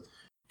 It's the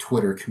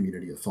Twitter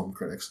community of film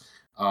critics.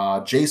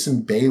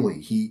 Jason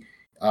Bailey, he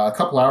a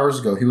couple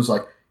hours ago, he was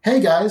like, "Hey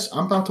guys,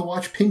 I'm about to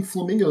watch Pink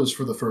Flamingos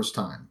for the first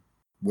time.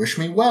 Wish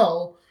me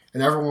well."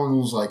 And everyone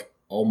was like,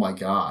 "Oh my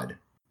God,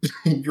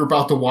 you're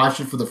about to watch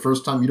it for the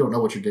first time? You don't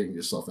know what you're getting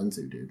yourself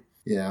into, dude."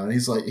 Yeah, and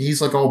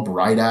he's like all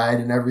bright-eyed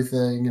and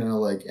everything,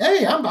 like,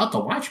 "Hey, I'm about to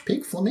watch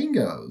Pink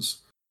Flamingos."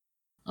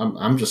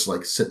 I'm just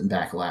like sitting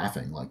back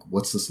laughing, like,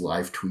 what's this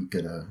live tweet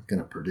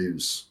gonna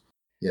produce?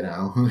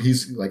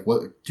 He's like,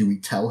 what do we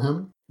tell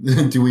him?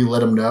 Do we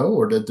let him know,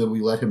 or do we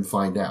let him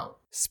find out?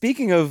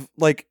 Speaking of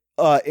like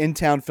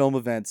in-town film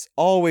events,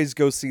 always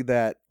go see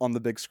that on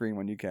the big screen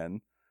when you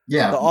can.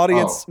 Yeah, the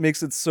audience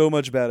makes it so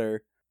much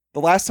better.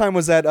 The last time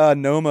was at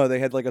NOMA. They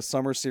had like a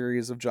summer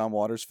series of John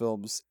Waters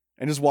films,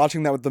 and just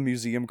watching that with the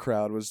museum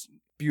crowd was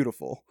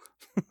beautiful.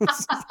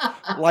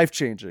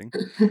 Life-changing.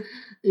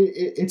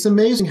 It's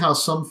amazing how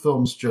some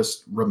films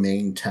just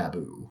remain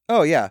taboo.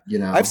 Oh yeah.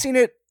 I've seen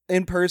it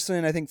in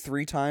person I think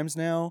 3 times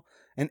now,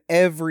 and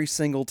every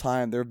single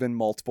time there have been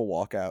multiple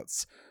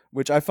walkouts,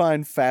 which I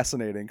find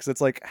fascinating because it's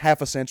like half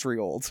a century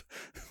old.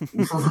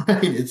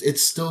 Right. It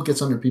still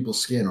gets under people's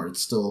skin, or it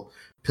still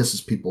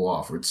pisses people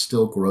off, or it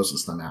still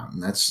grosses them out,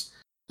 and that's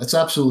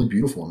absolutely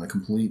beautiful and a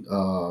complete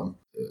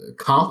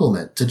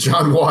compliment to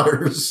John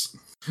Waters.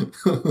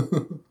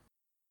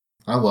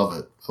 I love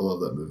it. I love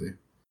that movie.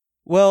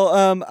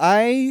 Well,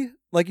 I,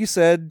 like you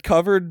said,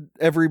 covered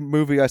every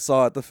movie I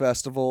saw at the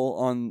festival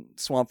on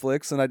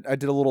Swampflix, and I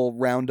did a little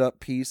roundup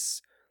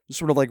piece, just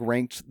sort of like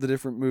ranked the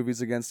different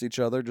movies against each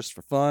other just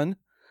for fun.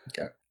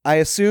 Okay. I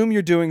assume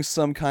you're doing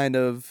some kind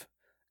of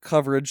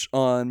coverage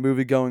on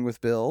Movie Going with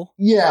Bill.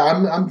 Yeah,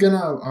 I'm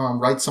gonna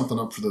write something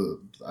up for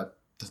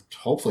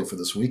hopefully for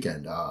this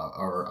weekend,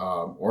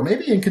 or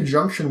maybe in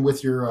conjunction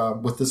with your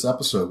with this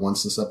episode.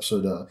 Once this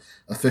episode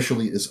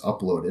officially is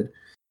uploaded,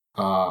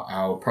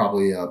 I'll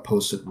probably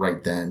post it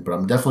right then. But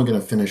I'm definitely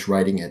gonna finish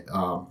writing it,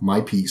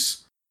 my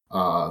piece,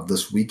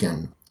 this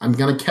weekend. I'm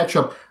gonna catch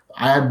up.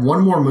 I had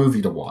one more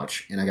movie to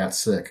watch, and I got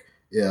sick.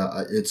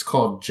 Yeah, it's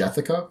called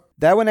Jethica.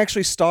 That one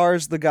actually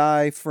stars the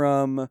guy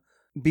from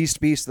Beast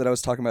that I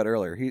was talking about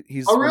earlier.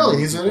 He's oh really?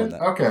 He's in it?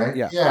 Okay.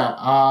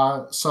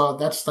 Yeah. So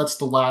that's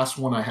the last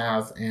one I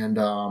have, and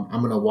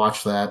I'm gonna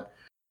watch that,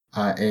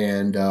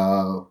 and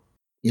I'll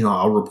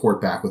report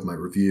back with my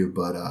review.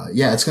 But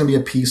it's gonna be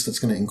a piece that's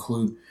gonna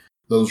include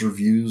those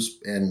reviews,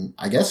 and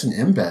I guess an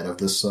embed of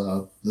this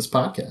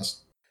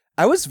podcast.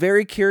 I was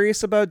very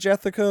curious about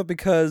Jethica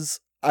because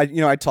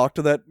I talked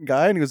to that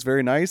guy and he was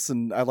very nice,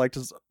 and I liked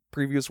his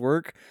previous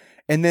work,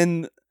 and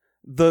then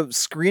the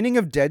screening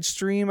of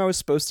Deadstream I was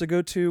supposed to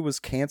go to was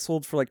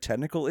canceled for like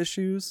technical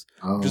issues,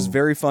 which is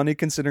very funny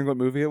considering what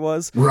movie it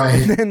was.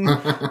 Right. And then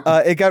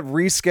it got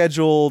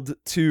rescheduled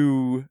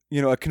to,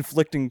 a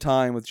conflicting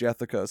time with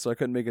Jethica, so I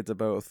couldn't make it to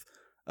both.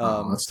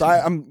 So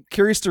I'm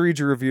curious to read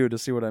your review to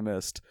see what I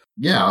missed.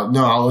 Yeah,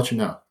 no, I'll let you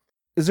know.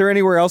 Is there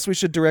anywhere else we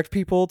should direct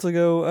people to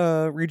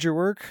go read your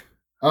work?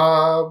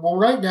 Well,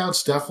 right now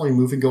it's definitely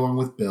Movie Going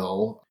with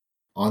Bill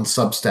on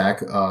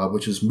Substack,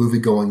 which is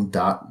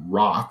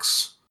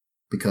moviegoing.rocks.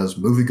 Because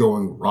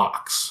moviegoing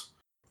rocks.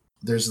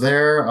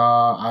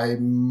 I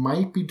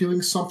might be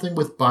doing something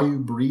with Bayou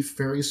Brief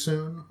very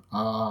soon.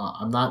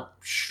 I'm not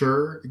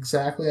sure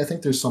exactly. I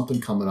think there's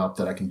something coming up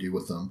that I can do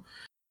with them.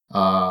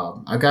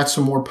 I've got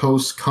some more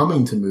posts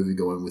coming to Movie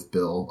Going with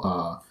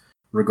Bill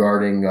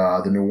regarding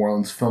the New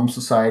Orleans Film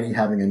Society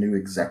having a new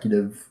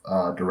executive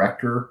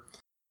director.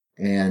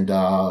 And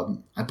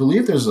I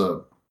believe there's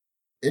a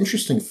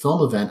interesting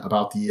film event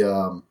about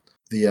the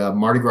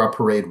Mardi Gras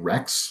Parade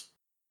Rex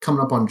coming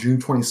up on June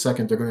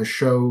 22nd. They're going to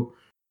show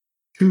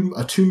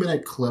a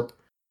 2-minute clip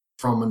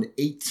from an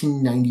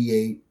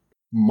 1898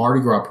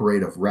 Mardi Gras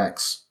Parade of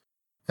Rex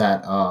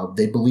that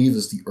they believe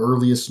is the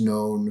earliest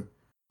known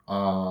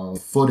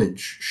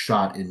footage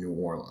shot in New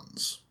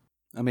Orleans.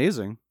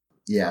 Amazing.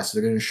 Yeah, so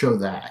they're going to show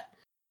that.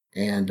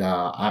 And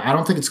I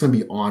don't think it's going to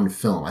be on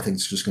film. I think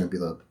it's just going to be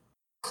the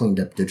cleaned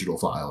up digital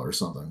file or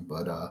something.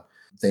 But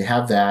they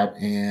have that,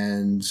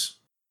 and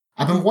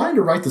I've been wanting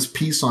to write this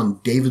piece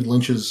on David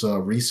Lynch's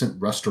recent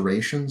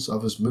restorations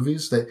of his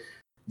movies. They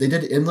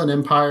did Inland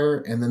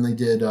Empire, and then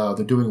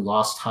they're doing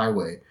Lost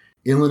Highway.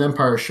 Inland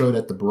Empire showed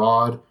at the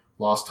Broad.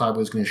 Lost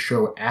Highway is going to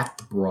show at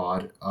the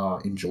Broad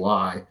in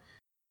July.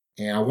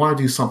 And I want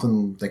to do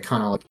something that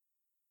kind of like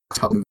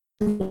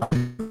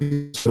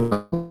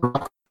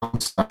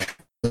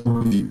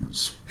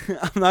reviews.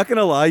 I'm not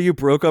gonna lie, you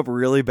broke up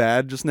really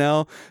bad just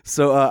now,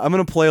 so I'm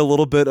gonna play a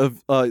little bit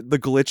of the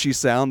glitchy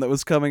sound that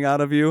was coming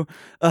out of you,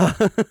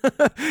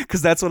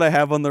 because that's what I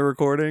have on the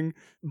recording.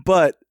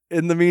 But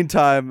in the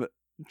meantime,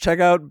 check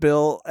out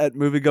Bill at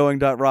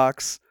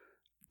moviegoing.rocks.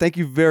 Thank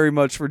you very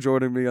much for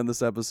joining me on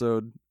this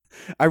episode.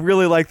 I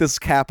really like this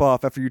cap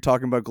off after you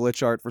talking about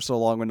glitch art for so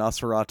long with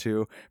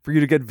Nosferatu, for you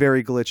to get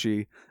very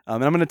glitchy,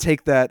 and I'm gonna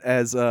take that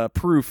as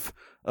proof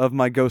of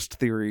my ghost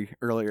theory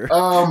earlier.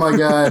 Oh my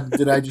god,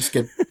 did I just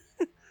get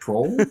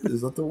trolled?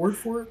 Is that the word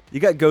for it? You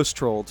got ghost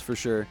trolled for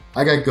sure.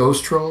 I got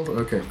ghost trolled?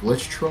 Okay,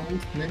 glitch trolled,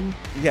 maybe?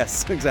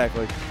 Yes,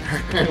 exactly.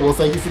 Alright, well,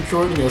 thank you for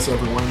joining us,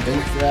 everyone.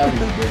 Thanks for having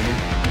me, Brandon.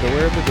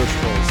 Beware of the ghost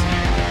trolls.